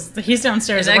 right? Because he's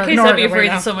downstairs. In that case, I'd be afraid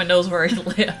that someone knows where he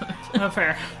lives. Oh,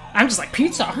 fair. I'm just like,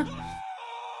 pizza?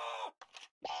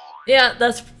 Yeah,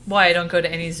 that's why I don't go to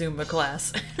any Zumba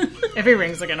class. If he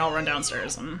rings again, I'll run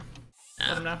downstairs and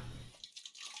let him know.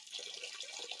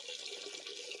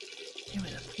 Damn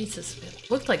it, the pizza's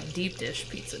looked like deep dish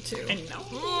pizza, too. I know.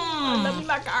 I love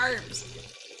my carbs.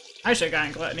 I should've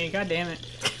gotten gluttony, god damn it.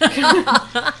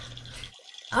 I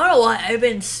don't know why, I've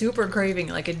been super craving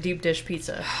like a deep dish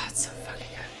pizza. It's so fucking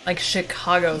good. Like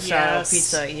Chicago style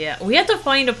pizza, yeah. We have to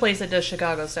find a place that does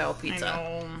Chicago style pizza. I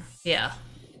know. Yeah.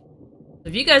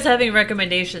 If you guys have any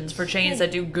recommendations for chains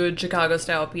that do good Chicago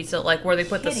style pizza, like where they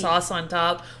put the sauce on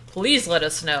top, please let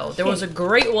us know. There was a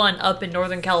great one up in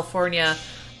Northern California.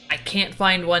 I can't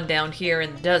find one down here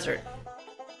in the desert.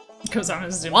 Goes on a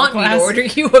Zumba Want class. me to order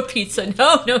you a pizza?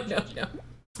 No, no, no, no.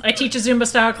 I teach a Zumba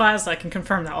style class. I can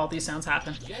confirm that all these sounds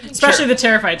happen. Especially the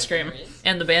terrified scream.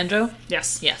 And the banjo?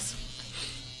 Yes. Yes.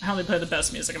 I only play the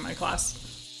best music in my class.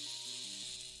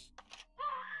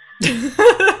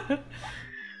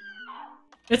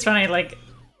 It's funny, like,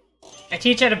 I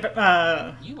teach at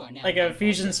a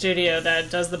fusion studio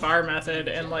that does the bar method,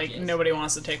 and like nobody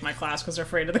wants to take my class because they're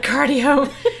afraid of the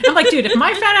cardio. I'm like, dude, if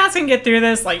my fat ass can get through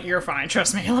this, like, you're fine.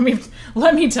 Trust me.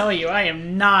 Let me tell you, I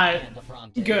am not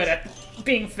good at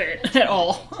being fit at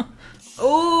all.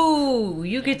 Oh,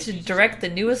 you get to direct the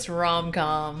newest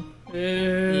rom-com.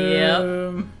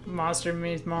 Yep. Monster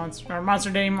meets monster, or Monster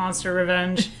Day, Monster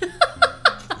Revenge.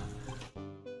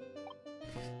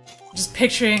 Just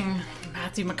picturing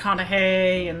Matthew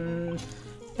McConaughey and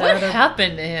what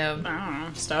happened to him? I don't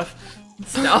know, stuff.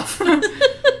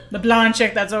 The blonde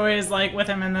chick that's always like with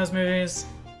him in those movies.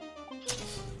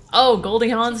 Oh, Goldie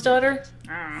Hawn's daughter?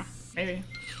 I don't know, maybe.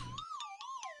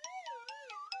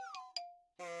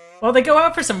 Well, they go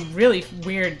out for some really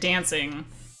weird dancing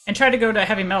and try to go to a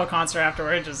heavy metal concert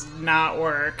afterward. It does not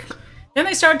work. Then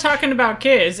they start talking about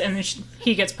kids, and then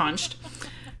he gets punched.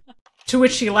 To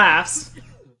which she laughs,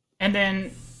 and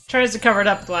then tries to cover it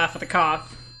up with a laugh with a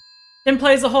cough. Then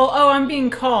plays the whole, oh, I'm being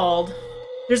called.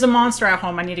 There's a monster at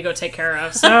home I need to go take care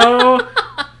of. So,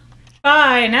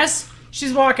 bye. And as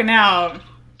she's walking out,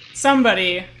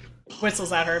 somebody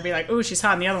whistles at her and be like, ooh, she's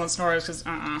hot, and the other one snores because,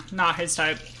 not his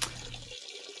type.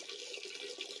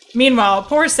 Meanwhile,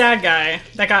 poor sad guy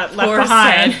that got left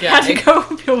behind had to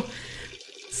go,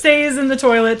 stays in the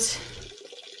toilet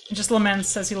and just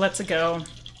laments as he lets it go.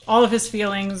 All of his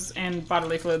feelings and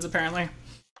bodily fluids, apparently.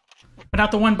 But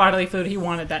not the one bodily fluid he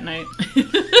wanted that night.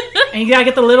 And you gotta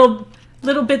get the little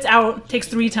bits out. Takes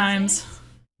 3 times.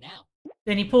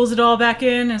 Then he pulls it all back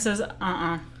in and says,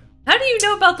 How do you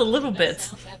know about the little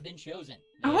bits?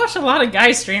 I watch a lot of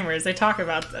guy streamers. They talk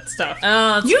about that stuff.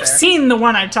 Oh, that's You've fair. seen the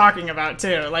one I'm talking about,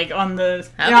 too. Like, on the...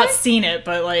 You've not seen it,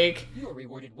 but, like...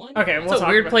 Okay, we'll talk It's a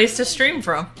weird about place to stream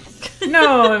from.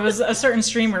 No, it was a certain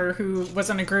streamer who was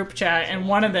in a group chat, and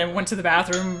one of them went to the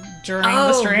bathroom during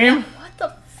the stream. Man, what the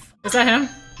f- Is that him?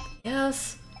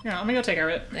 Yes. Yeah, let me go take care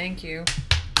of it. Thank you.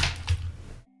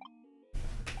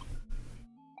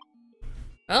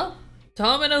 Well,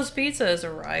 Domino's Pizza has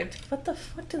arrived. What the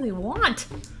fuck do they want?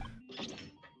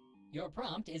 Your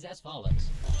prompt is as follows.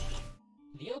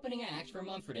 The opening act for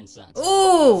Mumford & Sons.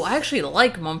 Ooh, I actually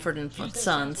like Mumford &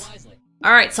 Sons.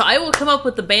 Alright, so I will come up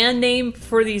with the band name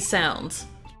for these sounds.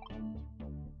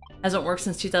 Hasn't worked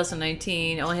since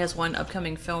 2019. Only has one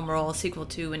upcoming film role, a sequel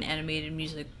to an animated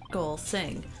musical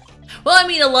thing. Well, I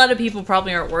mean, a lot of people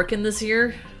probably aren't working this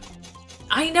year.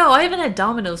 I know, I haven't had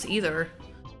Domino's either.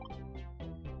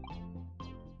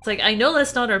 It's like, I know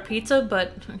that's not our pizza,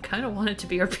 but I kind of want it to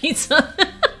be our pizza.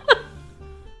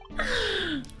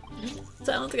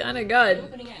 Sounds kind of good.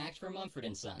 Opening act for Mumford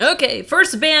 & Sons. Okay,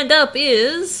 first band up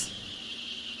is...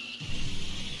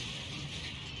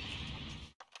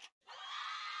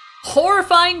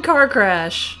 Horrifying Car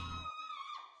Crash.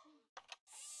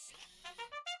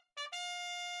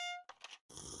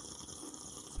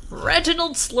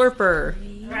 Reginald Slurper.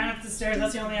 I ran up the stairs,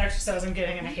 that's the only exercise I'm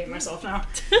getting, and I hate myself now.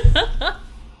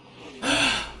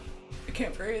 I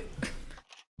can't breathe.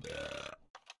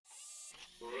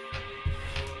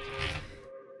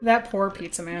 That poor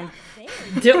pizza man.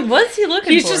 What's he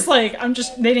looking He's for? just like,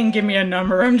 they didn't give me a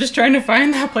number. I'm just trying to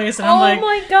find that place. And I'm like, oh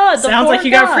my god, the sounds poor like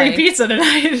you guy. got free pizza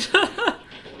tonight.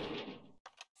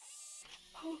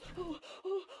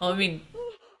 Well, I mean,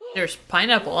 there's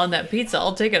pineapple on that pizza.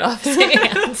 I'll take it off his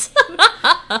hands.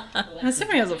 If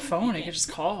somebody has a phone, he could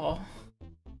just call.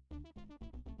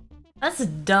 That's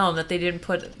dumb that they didn't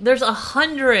put... There's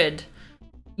 100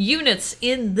 units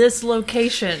in this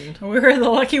location. We were the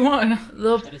lucky one.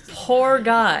 The poor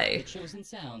guy. The chosen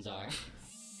sounds are.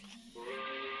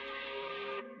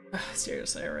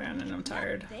 Seriously, I ran and I'm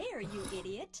tired. There, you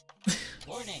idiot.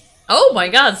 Warning. Oh my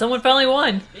god, someone finally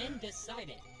won. Been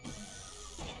decided.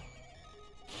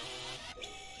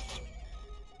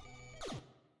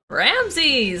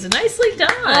 Ramses, nicely done.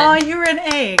 Oh, you're an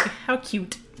egg. How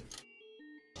cute.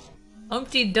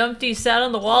 Humpty Dumpty sat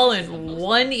on the wall and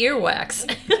one earwax.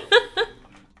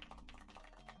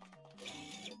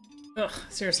 Ugh,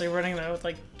 seriously, running that with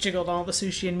like jiggled all the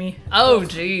sushi in me. Oh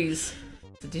jeez.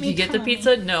 Did you get the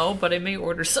pizza? No, but I may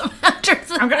order some after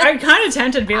this. I'm kind of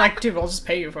tempted to be like, dude, I'll just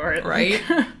pay you for it. Right?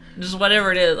 Just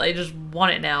whatever it is, I just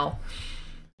want it now.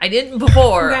 I didn't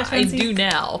before, Congrats, I Ramsey. do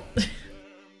now.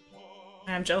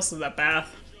 I'm jealous of that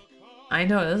bath. I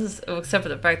know, this is, except for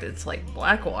the fact that it's like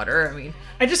black water, I mean.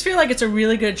 I just feel like it's a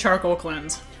really good charcoal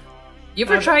cleanse. You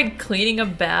ever tried cleaning a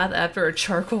bath after a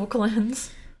charcoal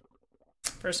cleanse?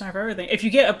 First time for everything. If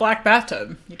you get a black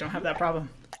bathtub, you don't have that problem.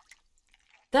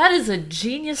 That is a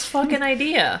genius fucking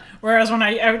idea. Whereas when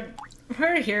we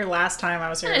were here last time I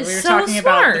was here, That is we were so talking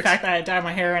about the smart. fact that I dyed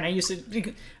my hair and I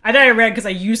dye it red because I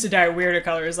used to dye weirder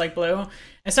colors like blue.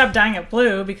 I stopped dyeing it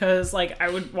blue because like I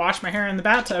would wash my hair in the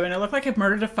bathtub and it looked like I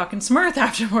murdered a fucking Smurf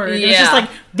afterward. It was just Yeah. like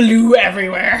blue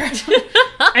everywhere.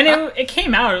 And it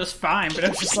came out, it was fine, but it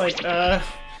was just like,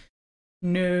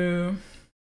 no.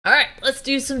 Alright, let's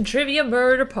do some trivia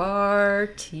murder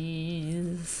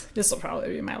parties. This will probably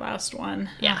be my last one.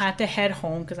 Yeah. I'll have to head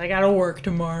home because I gotta work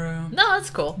tomorrow. No,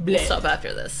 that's cool. We'll Bleh. stop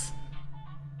after this.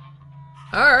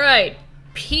 Alright,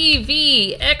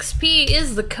 PVXP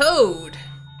is the code.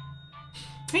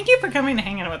 Thank you for coming to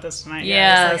hang out with us tonight, guys.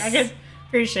 Yes. Like, I could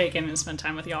appreciate getting to spend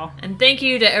time with y'all. And thank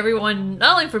you to everyone,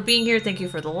 not only for being here, thank you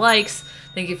for the likes,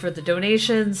 thank you for the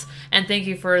donations, and thank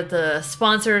you for the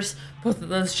sponsors, both of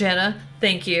those, Jenna.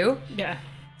 Thank you. Yeah,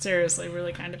 seriously,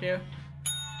 really kind of you.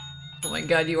 Oh my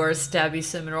god, you are a stabby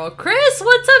cinnamon. Chris,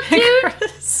 what's up, dude?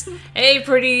 Chris. Hey,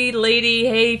 pretty lady.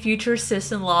 Hey, future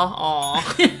sis-in-law.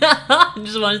 Aw.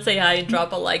 Just want to say hi and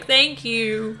drop a like. Thank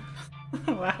you.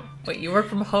 Wow. Wait, you work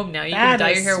from home now. You That can dye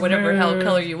your is hair whatever hell smooth.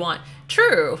 color you want.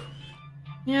 True.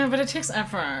 Yeah, but it takes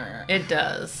effort. It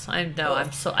does. I know. I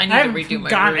need I to haven't redo my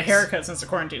gotten a roots. haircut since the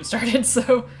quarantine started, so...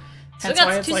 So hence we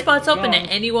why got it's, 2 like, spots open to long.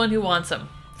 anyone who wants them.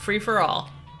 Free for all.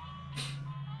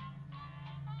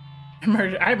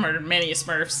 I murdered many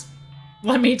Smurfs.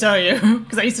 Let me tell you.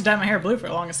 Because I used to dye my hair blue for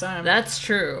the longest time. That's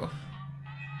true.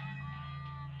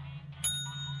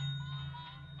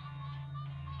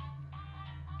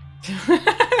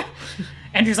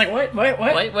 Andrew's like, what? Wait,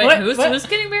 What? who's What?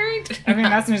 getting married? I mean,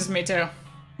 that's news to me too.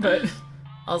 But,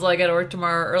 Also, I gotta work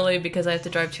tomorrow early because I have to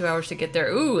drive 2 hours to get there.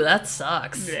 Ooh, that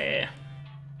sucks. yeah.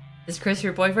 Is Chris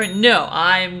your boyfriend? No,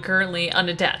 I'm currently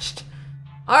unattached.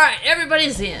 Alright,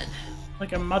 everybody's in.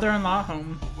 Like a mother-in-law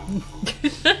home.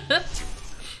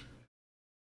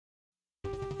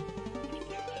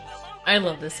 I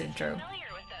love this intro. Familiar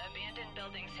with the abandoned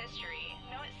building's history,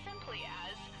 know it simply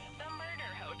as the Murder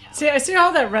Hotel. See, I see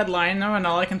all that red line though, and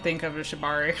all I can think of is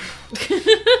Shibari.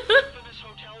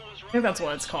 I think that's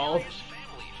what it's called.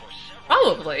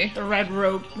 Probably. The red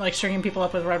rope, like stringing people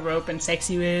up with red rope and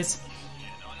sexy whiz.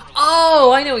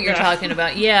 Oh, I know what you're Yeah. talking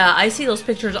about. Yeah, I see those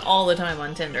pictures all the time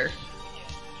on Tinder.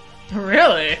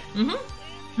 Really?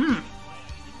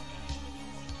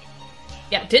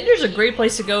 Yeah, Tinder's a great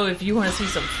place to go if you want to see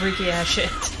some freaky ass shit.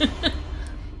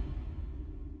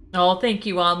 Oh, thank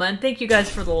you, Alma, and thank you guys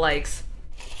for the likes.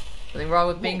 Nothing wrong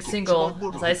with being single.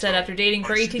 As I said, after dating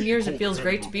for 18 years, it feels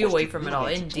great to be away from it all.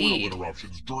 Indeed. No,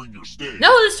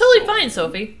 it's totally fine,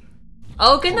 Sophie.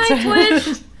 Oh, good night,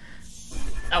 Twitch!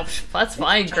 Oh, that's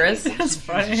fine, Chris. That's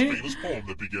funny.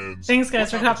 Thanks,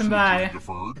 guys, for hopping by.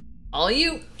 All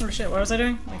you. Oh shit, what was I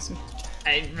doing? Like some...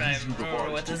 I don't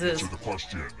know what this is.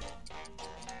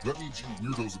 That means you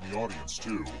weirdos in the audience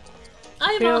too.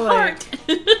 I'm Feel a like-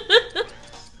 heart.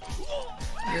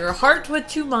 You're a heart with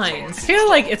 2 I minds. feel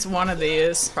like it's one of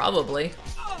these. Probably.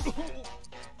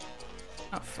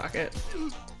 Oh, fuck it.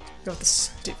 Go with the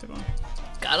stupid one.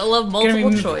 Gotta love Gonna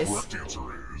multiple be- choice. Correct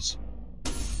answer is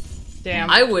Damn.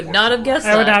 I would not have guessed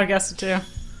that. I would not have guessed it too.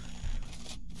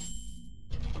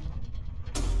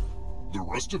 The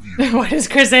rest of you. Why does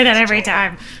Chris say that every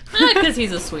time? Because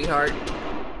he's a sweetheart.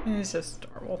 He's just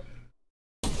adorable.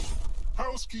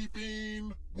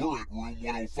 Housekeeping. We're at room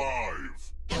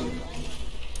 105.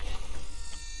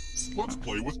 Let's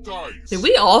play with dice. Did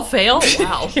we all fail?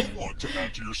 Wow. You want to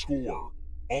add to your score.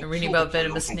 I'm reading about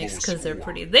venomous snakes because they're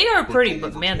pretty. They are pretty,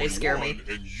 but man, they scare me.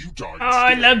 Oh,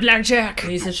 I love Blackjack.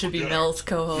 Lisa should be Mel's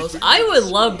co-host. I would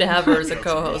love to have her as a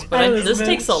co-host, but this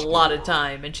takes a lot of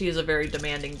time, and she has a very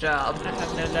demanding job. I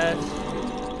have no doubt.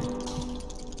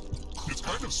 It's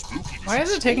kind of spooky. Why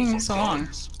is it taking so long?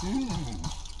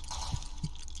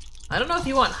 I don't know if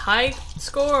you want high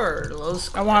score or low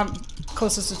score. I want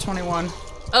closest to 21.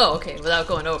 Oh, okay, without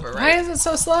going over, right? Why is it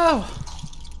so slow?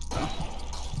 Oh.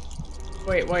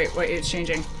 Wait, it's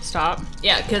changing. Stop.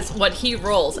 Yeah, because what he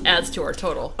rolls adds to our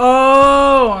total.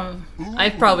 Oh! I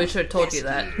probably should have told you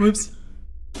that. Whoops.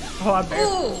 Oh, I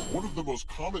barely. One of the most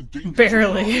common dangers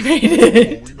Barely made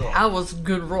it. That was a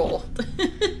good roll.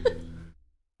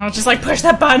 I'll just like push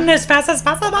that button as fast as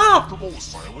possible. Comfortable with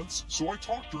silence, so I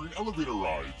talk during elevator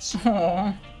rides.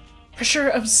 Aww. Pressure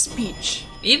of speech.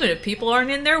 Even if people aren't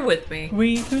in there with me.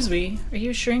 We? Who's we? Are you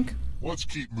a shrink? Let's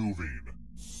keep moving.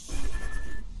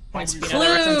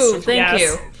 Clue! Thank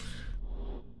you.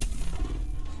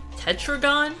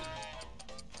 Tetragon?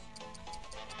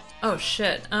 Oh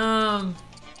shit.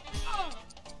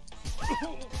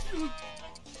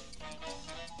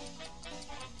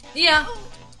 Yeah.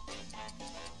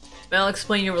 Well,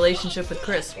 explain your relationship with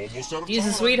Chris. He's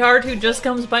a sweetheart who just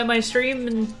comes by my stream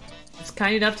and is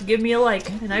kind enough to give me a like,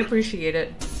 and I appreciate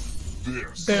it.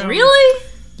 Really?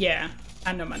 Yeah.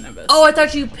 I know my numbers. Oh, I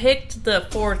thought you picked the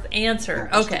fourth answer.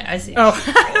 Okay, I see. Oh.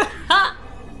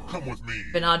 Come with me.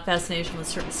 An odd fascination with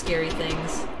certain scary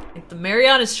things. Like the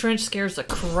Marianas Trench scares the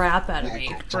crap out of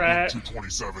me. Right.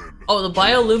 Oh, the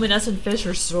bioluminescent fish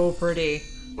are so pretty.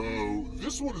 Oh,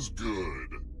 this one is good.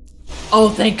 Oh,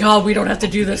 thank God we don't have to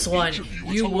do this one.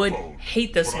 You would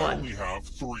hate this one. I only have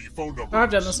 3 phone numbers. Oh,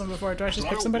 I've done this one before. Do I just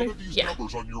pick somebody? One of these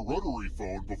numbers on your rotary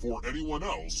phone before anyone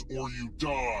else, or you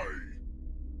die.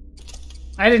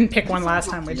 I didn't pick one last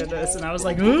time we did this, and I was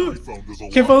like, ooh,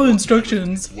 can't follow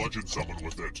instructions. Bludgeon someone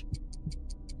with it.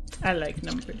 I like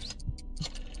numbers.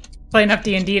 Play enough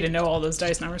D&D to know all those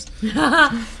dice numbers.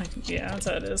 Yeah, that's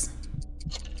how it is.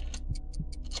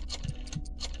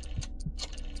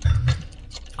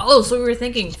 Oh, so we were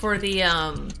thinking for the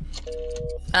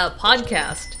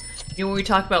podcast, you know, when we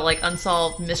talk about like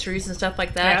unsolved mysteries and stuff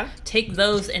like that, take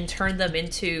those and turn them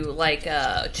into like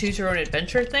a choose your own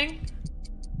adventure thing.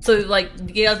 So like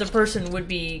the other person would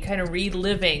be kind of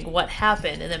reliving what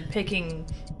happened and then picking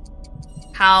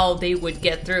how they would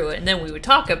get through it, and then we would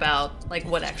talk about like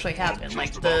what actually happened,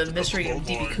 like the mystery of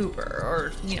D.B. Cooper,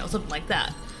 or you know, something like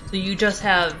that. So you just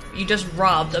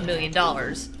robbed $1 million.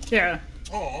 Oh, Yeah.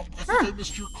 I think I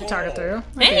missed your call. Talk it through.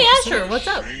 Hey, Asher, what's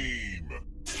up? Shame.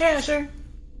 Hey, Asher.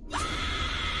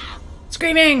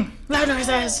 Screaming! Loud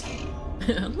noises!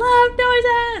 Loud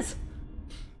noises!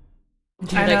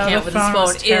 Dude, I can't with this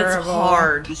phone. It's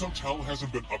hard. This hotel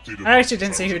hasn't been updated. I actually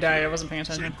didn't see who died. I wasn't paying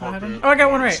attention. Oh, I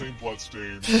got one right. Same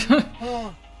bloodstains.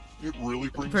 It really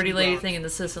brings Pretty lady thing and the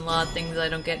sis-in-law things I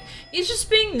don't get. He's just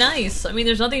being nice. I mean,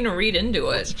 there's nothing to read into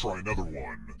it. Let's try another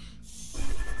one.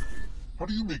 How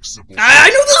do you make simple? I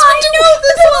know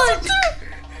this one!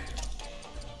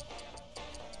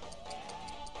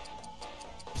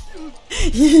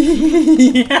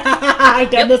 Yeah, I've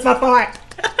done this before.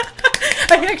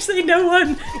 I actually know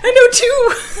one. I know 2.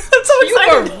 I'm so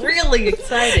excited. You are really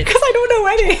excited. Because I don't know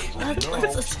any.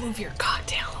 Let's move your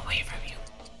cocktail away from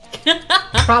you.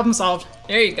 Problem solved.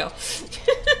 There you go.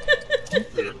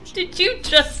 Did you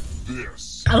just...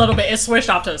 This. A little bit. It swished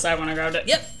off to the side when I grabbed it.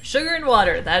 Yep. Sugar and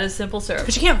water. That is simple syrup.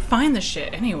 But you can't find this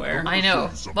shit anywhere. I know.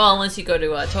 Well, unless you go to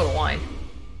Total Wine.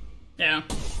 Yeah.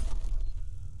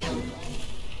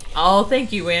 Oh,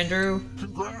 thank you, Andrew.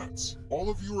 Congrats. All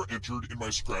of you are entered in my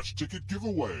scratch ticket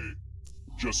giveaway.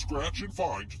 Just scratch and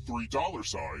find 3 dollar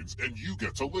signs and you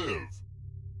get to live.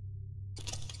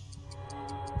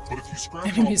 But if you scratch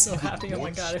That made me so happy. Oh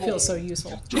my god, it feels so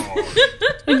useful. Die.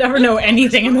 I never know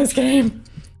anything in this game.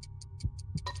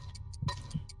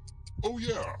 Oh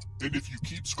yeah, and if you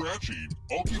keep scratching,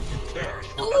 I'll give you cash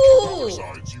for Ooh. extra dollar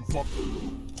signs you fuck.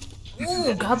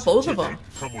 Ooh, got both of them.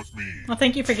 Come with me. Well,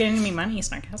 thank you for getting me money,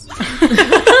 Snarkass.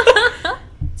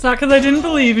 It's not because I didn't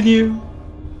believe in you.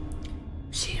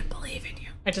 She didn't believe in you.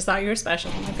 I just thought you were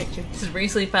special. I picked you. Just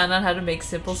recently found out how to make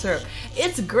simple syrup.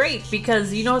 It's great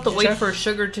because you don't have to wait for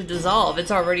sugar to dissolve.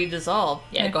 It's already dissolved.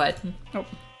 Yeah, go ahead. Oh.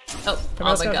 Oh,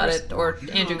 else Alma go got first? it, or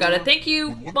Andrew got it. Thank you,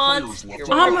 When one Bonds. player's You're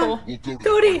left alive, wonderful. we'll go to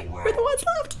Cody, the final we're the round. ones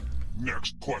left.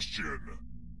 Next question.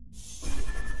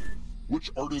 Which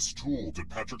artist's tool did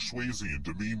Patrick Swayze and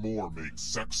Demi Moore make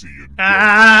sexy and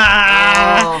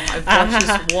Oh, I've watched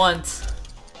this once.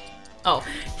 Oh.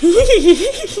 I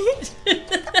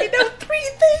know 3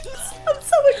 things. I'm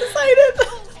so excited.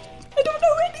 I don't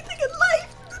know anything in life.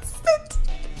 This is it.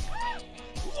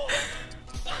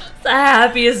 It's the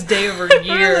happiest day of our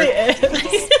year. Really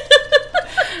is.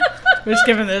 Which,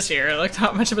 given this year, like,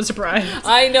 not much of a surprise.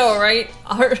 I know, right?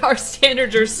 Our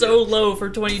standards are so low for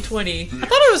 2020. I thought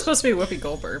it was supposed to be Whoopi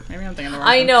Goldberg. Maybe I'm thinking the wrong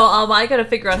I thing. know, I gotta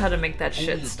figure out how to make that Only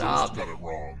shit the first stop. got it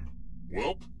wrong.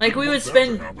 Well, Like, we didn't would want that to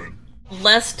spend happen.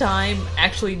 less time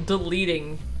actually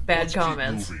deleting bad Let's keep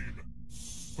comments. moving.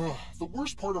 The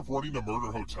worst part of running a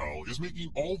murder hotel is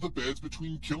making all the beds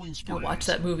between killing I sprees. watch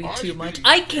that movie too much. hate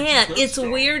I can't. empty bed It's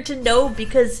stuff. weird to know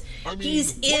because I mean,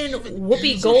 he's what in even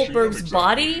Whoopi is a Goldberg's sham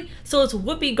body, exactly? so it's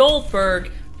Whoopi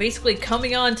Goldberg basically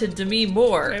coming on to Demi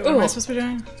Moore. Wait, what am I Ooh, supposed to be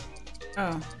doing?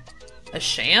 Oh. a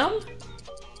sham?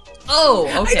 Oh,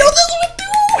 okay. I know this one too!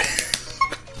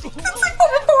 It's like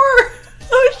over 4!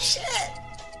 Oh shit!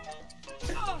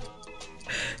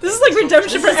 This is like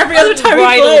redemption for every other time we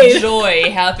Unbridled played!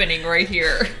 joy happening right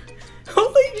here.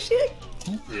 Holy shit!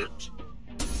 Who picked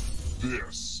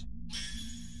this?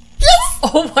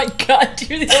 Oh my god,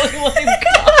 you're the only one who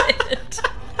got it.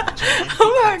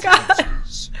 Oh my god!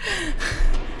 Consequences.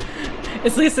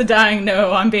 Is Lisa dying?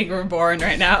 No, I'm being reborn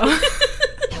right now.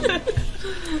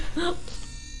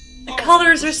 The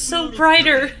colors are so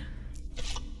brighter.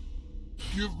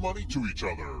 Give money to each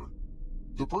other.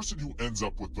 The person who ends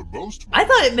up with the most I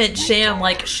thought it money meant will sham, die.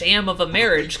 like sham of a But if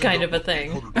marriage they end kind of up a with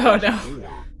thing. Oh, no. $800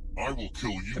 more, I will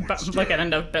kill you instead. Look at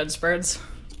end up bedspreads.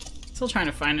 Still trying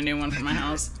to find a new one for my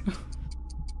house.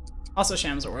 Also,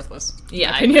 shams are worthless.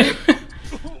 Yeah, I Opinion.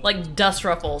 Like dust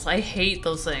ruffles. I hate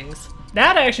those things.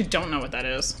 That I actually don't know what that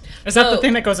is. Is that the So-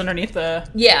 thing that goes underneath the...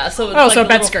 Yeah, so it's Oh, like so a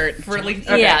bed little skirt. frilly-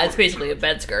 Okay. Yeah, it's basically a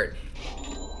bed skirt.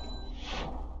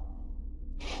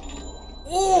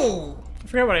 Ooh! I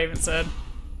forgot what I even said.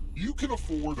 You can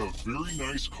afford a very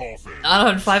nice coffin. Not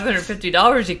on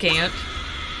 $550, you can't.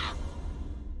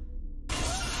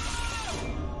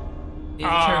 Use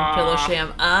the term pillow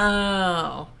sham.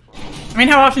 Oh. I mean,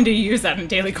 how often do you use that in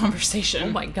daily conversation?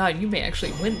 Oh my god, you may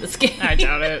actually win this game. I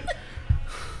doubt it.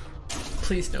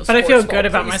 Please no But I sports feel ball. good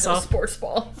about Please myself. No sports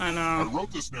ball. I I know.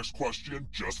 wrote this next question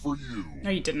just for you. No,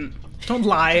 you didn't. Don't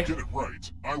lie. Get it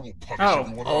right. I will punish Oh.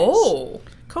 everyone else. Oh.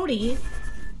 Cody.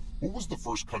 What was the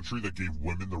first country that gave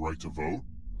women the right to vote?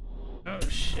 Oh,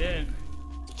 shit.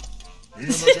 And I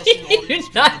guess the audience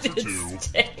can answer United too.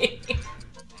 States.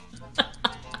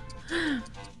 I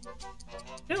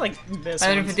feel like this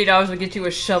one. $150 would get you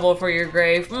a shovel for your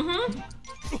grave. Mm-hmm.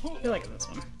 I feel like this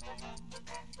one.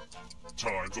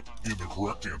 Time's up. And the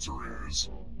correct answer is...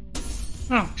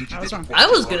 Oh, Did you I was get wrong. the I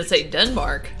was question gonna right? say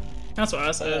Denmark. That's what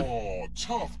I said. Oh,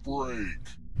 tough break.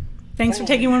 Thanks for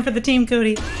taking one for the team,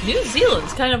 Cody. New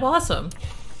Zealand's kind of awesome.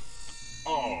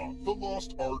 The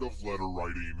lost art of letter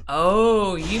writing.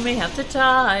 Oh, you may have to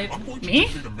type. I'm going to Me?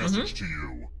 dictate a message to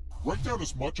you. Write down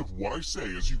as much of what I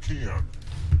say as you can.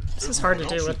 This is hard to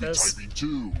do Everyone with else this. should be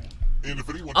typing too. And if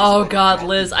anyone Oh doesn't god, write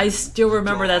Liz, I still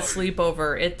remember that die.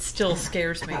 sleepover. It still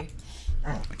scares me.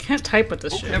 I can't type with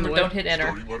this shit. Remember, Really. don't hit enter.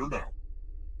 Starting letter now.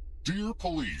 Dear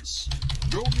police,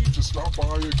 no need to stop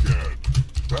by again.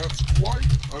 That's quite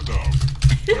enough.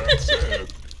 That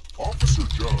said, Officer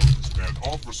Jones and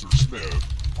Officer Smith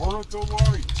are a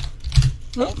delight.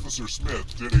 Officer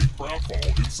Smith did a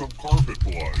pratfall in some carpet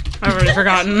blood. I've already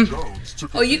forgotten. Jones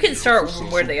took a Oh, you can video start for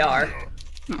where they social are. media.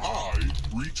 I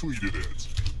retweeted it.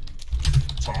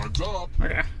 Time's up.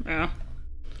 Okay, yeah.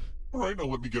 Alright, now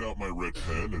let me get out my red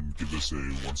pen and give this a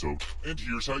once over. And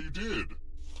here's how you did.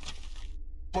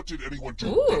 But did anyone do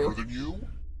Ooh. better than you?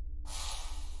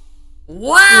 Wow!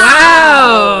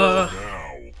 Wow!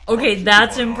 Now, Okay, I'll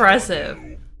that's keep my eye on impressive.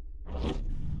 you.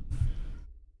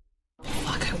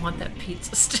 Fuck, I want that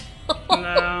pizza still.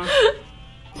 No.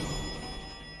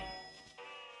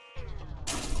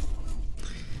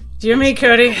 Do you mean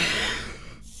Cody?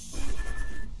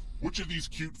 Which of these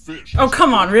cute fish? Oh,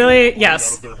 come on, really? Out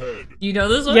Yes. of their head. You know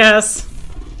this one? Yes.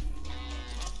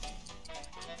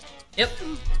 Yep.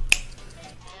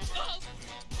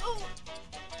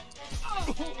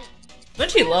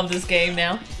 Don't you love this game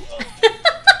now?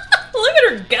 Look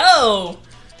at her go!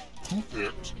 Who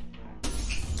picked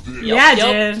this? Yeah, I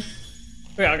Yup. did.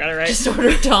 We all got it right. Just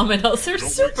order Domino's. They're Don't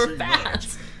super say that.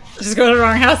 fast. Just go to the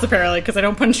wrong house, apparently, because I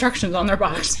don't put instructions on their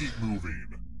Let's box. keep moving.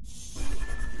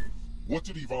 What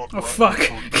did Yvonne Oh, Brown fuck.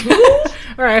 refer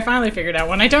Alright, I finally figured out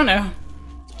one. I don't know.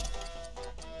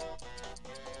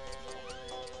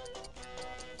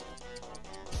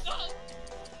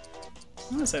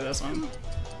 I'm gonna say this one.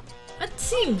 That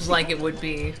seems like it would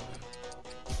be.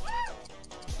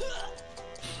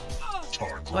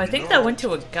 Time's Oh, I think running that out. went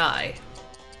to a guy.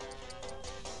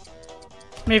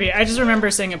 Maybe. I just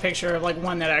remember seeing a picture of like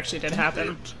one that actually did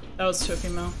happen. That was to a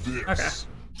female. This. Okay.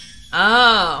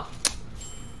 Oh.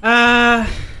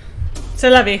 C'est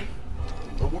la vie.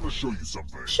 I want to show you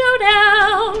something.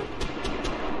 Showdown!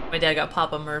 My dad got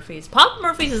Papa Murphy's. Papa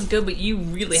Murphy's is good, but you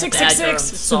really have to add your own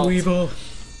 666! salt. evil.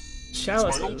 It's my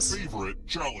old Chalices. favorite,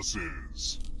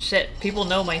 chalices. Shit, people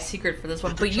know my secret for this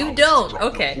one, Pick but a you chalice, don't. drop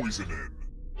your Okay. poison in.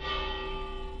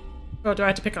 Oh, do I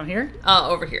have to pick on here?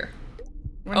 Over here.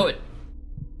 Oh, it.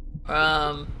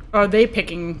 Oh, are they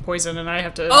picking poison and I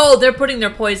have to... Oh, they're putting their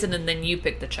poison and then you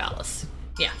pick the chalice.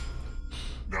 Yeah.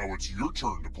 Now it's your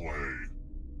turn to play.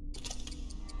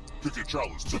 Pick a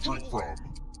chalice to drink from.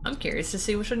 I'm curious to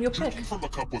see which one you'll pick. Drinking from a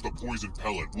cup with a poison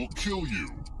pellet will kill you.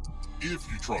 If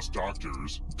you trust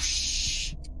doctors.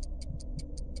 Psh.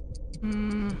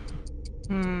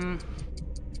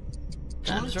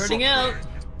 Time's Drink running out.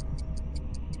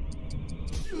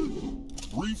 something.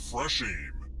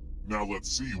 Refreshing. Now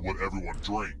let's see what everyone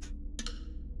drank.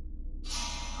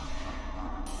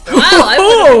 Wow, I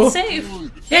would have been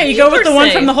safe. Yeah, you go with the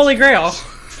one from the Holy Grail.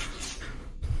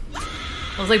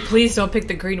 I was like, please don't pick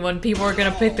the green one. People are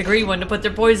gonna pick the green one to put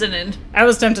their poison in. I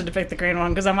was tempted to pick the green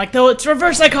one because I'm like, no, it's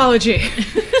reverse psychology.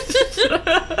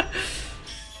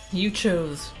 You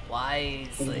chose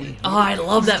wisely. Oh, I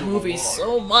love that movie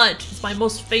so much. It's my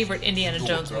most favorite Indiana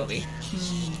Jones movie.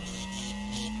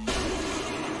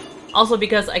 Also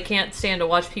because I can't stand to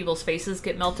watch people's faces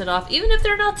get melted off, even if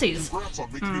they're Nazis. Congrats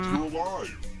on making it through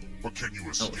alive. But can you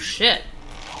escape? Oh shit.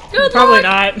 Good Probably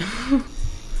luck. not.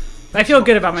 I feel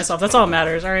good about myself. That's all that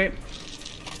matters, alright?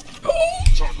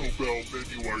 Taco Bell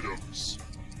menu items.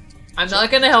 I'm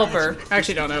not gonna help her. I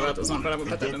actually don't know about this one, but I'm gonna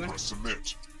put that in Then there. press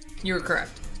submit. You were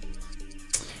correct.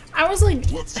 I was like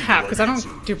Let's see half, the because right I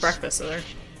answers. don't do breakfast either.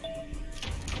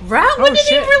 When did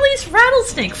shit. he release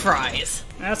rattlesnake fries?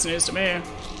 That's news to me.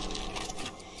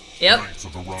 Yep. Knights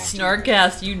of the Round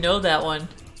Snarkcast, you know that one.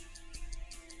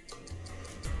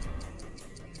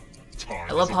 Time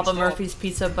I love is Papa almost up. Murphy's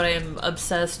pizza, but I am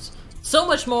obsessed so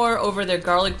much more over their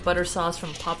garlic butter sauce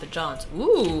from Papa John's.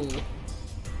 Ooh.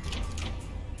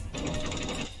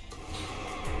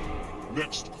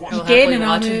 Next Go question. Gaining happily on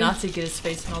watch a it. Nazi get his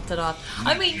face melted off.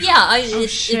 I mean, yeah,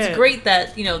 it's shit. great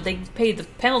that, you know, they paid the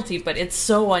penalty, but it's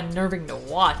so unnerving to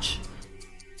watch.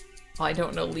 Oh, I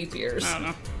don't know leap years. I don't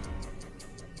know.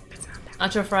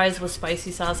 Nacho fries with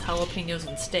spicy sauce, jalapenos,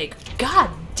 and steak. God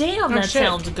damn, that shit.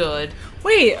 sounds good.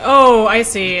 Wait, oh, I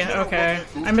see. Okay.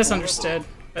 I misunderstood.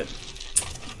 But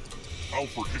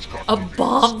Alfred Hitchcock A movies.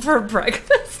 bomb for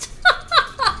breakfast?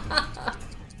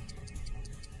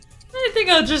 I think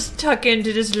I'll just tuck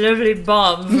into this lovely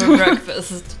bomb for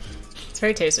breakfast. it's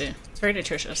very tasty. It's very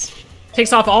nutritious.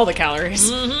 Takes off all the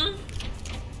calories. Mm-hmm.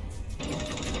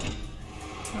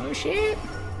 Oh shit.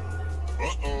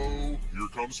 Uh-oh. Here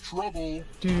comes trouble.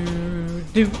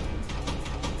 Do.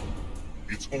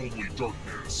 It's only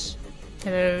darkness.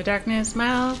 Hello, darkness,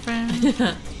 my old friend.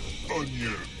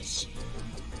 Onions.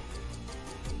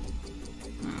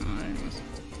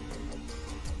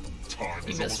 Time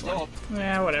is missed almost one. up.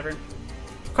 Yeah, whatever.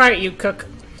 Quiet, you cook.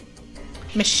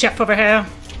 Miss Chef over here.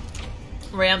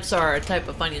 Ramps are a type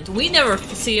of onions. We never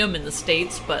see them in the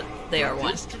States, but they are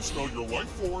one. This can smell your life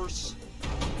force.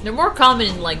 They're more common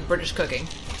in, like, British cooking.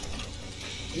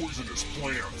 Poisonous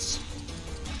plants.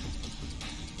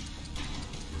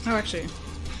 Oh, actually,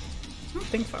 I don't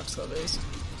think Foxglove is.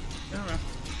 I don't know.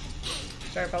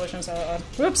 Sorry, I probably shouldn't say that loud.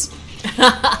 Whoops.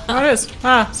 Oh, it is.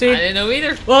 Ah, see? I didn't know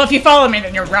either. Well, if you follow me,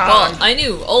 then you're wrong. Well, I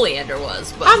knew Oleander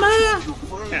was, but... Mama! Your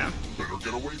friend. Yeah. Better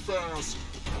get away fast.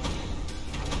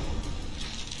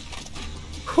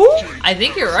 Who? I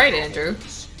think you're right, Andrew.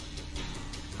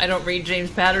 I don't read James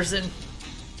Patterson.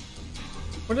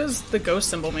 What does the ghost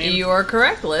symbol mean? You are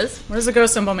correct, Liz. What does the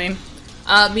ghost symbol mean?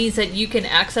 Means that you can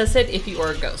access it if you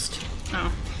are a ghost.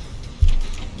 Oh.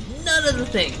 None of the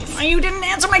things. Oh, you didn't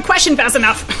answer my question fast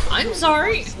enough. I'm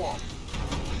sorry. Swap.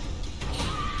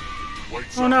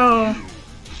 Lights Oh, out no. for you.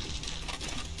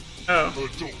 Oh.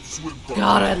 Adult Swim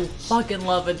God, I cartoons. fucking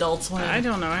love Adult Swim. I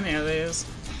don't know any of these.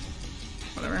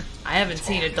 Whatever. I haven't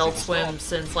seen Adult Swim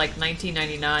since like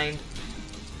 1999.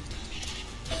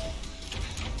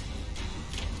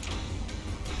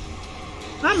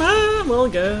 Mama! Well,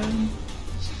 good.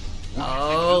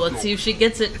 Oh, let's see if she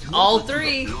gets it. All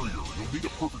three. You'll need a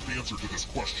perfect answer to this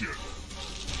question.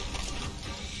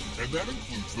 And that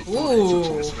includes the third answer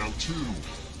choice now, too.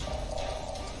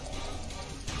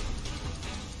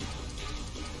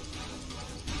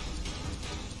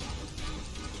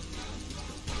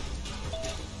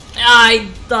 I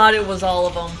thought it was all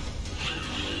of them.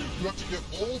 You have to get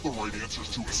all the right answers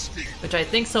to escape. Which I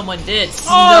think someone did.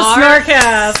 Oh,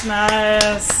 Snarkass!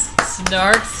 Nice!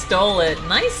 Snark stole it.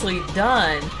 Nicely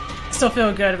done. Still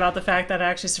feel good about the fact that I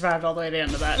actually survived all the way to the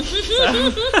end of that.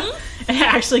 So. And I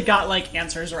actually got, like,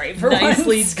 answers right for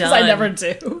Nicely once, done. because I never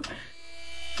do.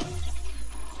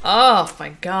 Oh my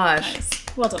gosh. Nice.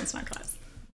 Well done, Snarkass.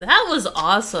 That was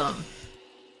awesome.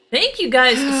 Thank you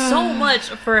guys so much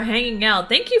for hanging out.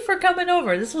 Thank you for coming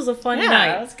over. This was a fun night. Yeah,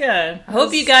 that was good. I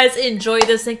hope you guys enjoyed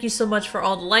this. Thank you so much for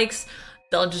all the likes.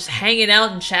 Just hanging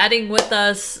out and chatting with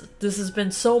us. This has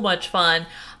been so much fun.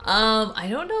 I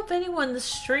don't know if anyone is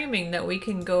streaming that we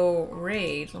can go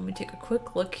raid. Let me take a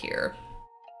quick look here.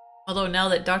 Although now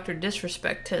that Dr.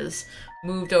 Disrespect has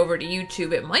moved over to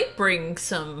YouTube, it might bring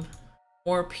some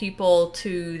more people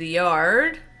to the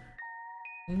yard.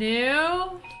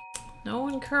 No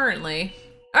one currently.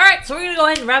 Alright, so we're going to go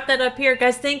ahead and wrap that up here.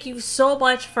 Guys, thank you so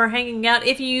much for hanging out.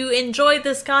 If you enjoyed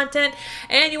this content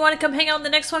and you want to come hang out in the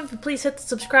next one, please hit the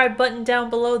subscribe button down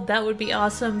below. That would be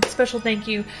awesome. Special thank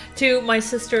you to my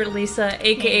sister Lisa,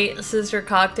 aka Sister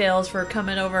Cocktails, for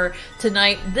coming over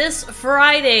tonight this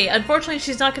Friday. Unfortunately,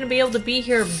 she's not going to be able to be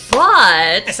here,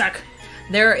 but I suck.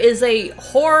 There is a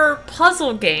horror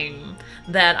puzzle game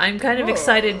that I'm kind of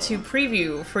excited to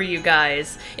preview for you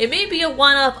guys. It may be a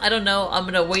one-up, I don't know. I'm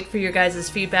gonna wait for your guys'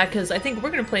 feedback because I think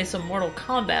we're gonna play some Mortal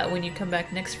Kombat when you come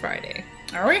back next Friday.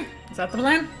 Are we? Is that the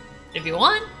plan? If you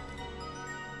want.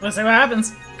 Let's see what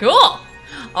happens. Cool!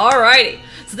 Alrighty.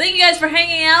 So thank you guys for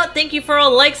hanging out. Thank you for all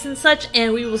the likes and such,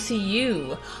 and we will see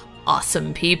you,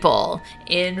 awesome people,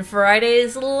 in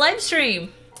Friday's live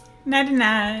stream.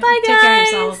 Nighty-night. Bye, guys! Take care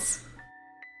of yourselves.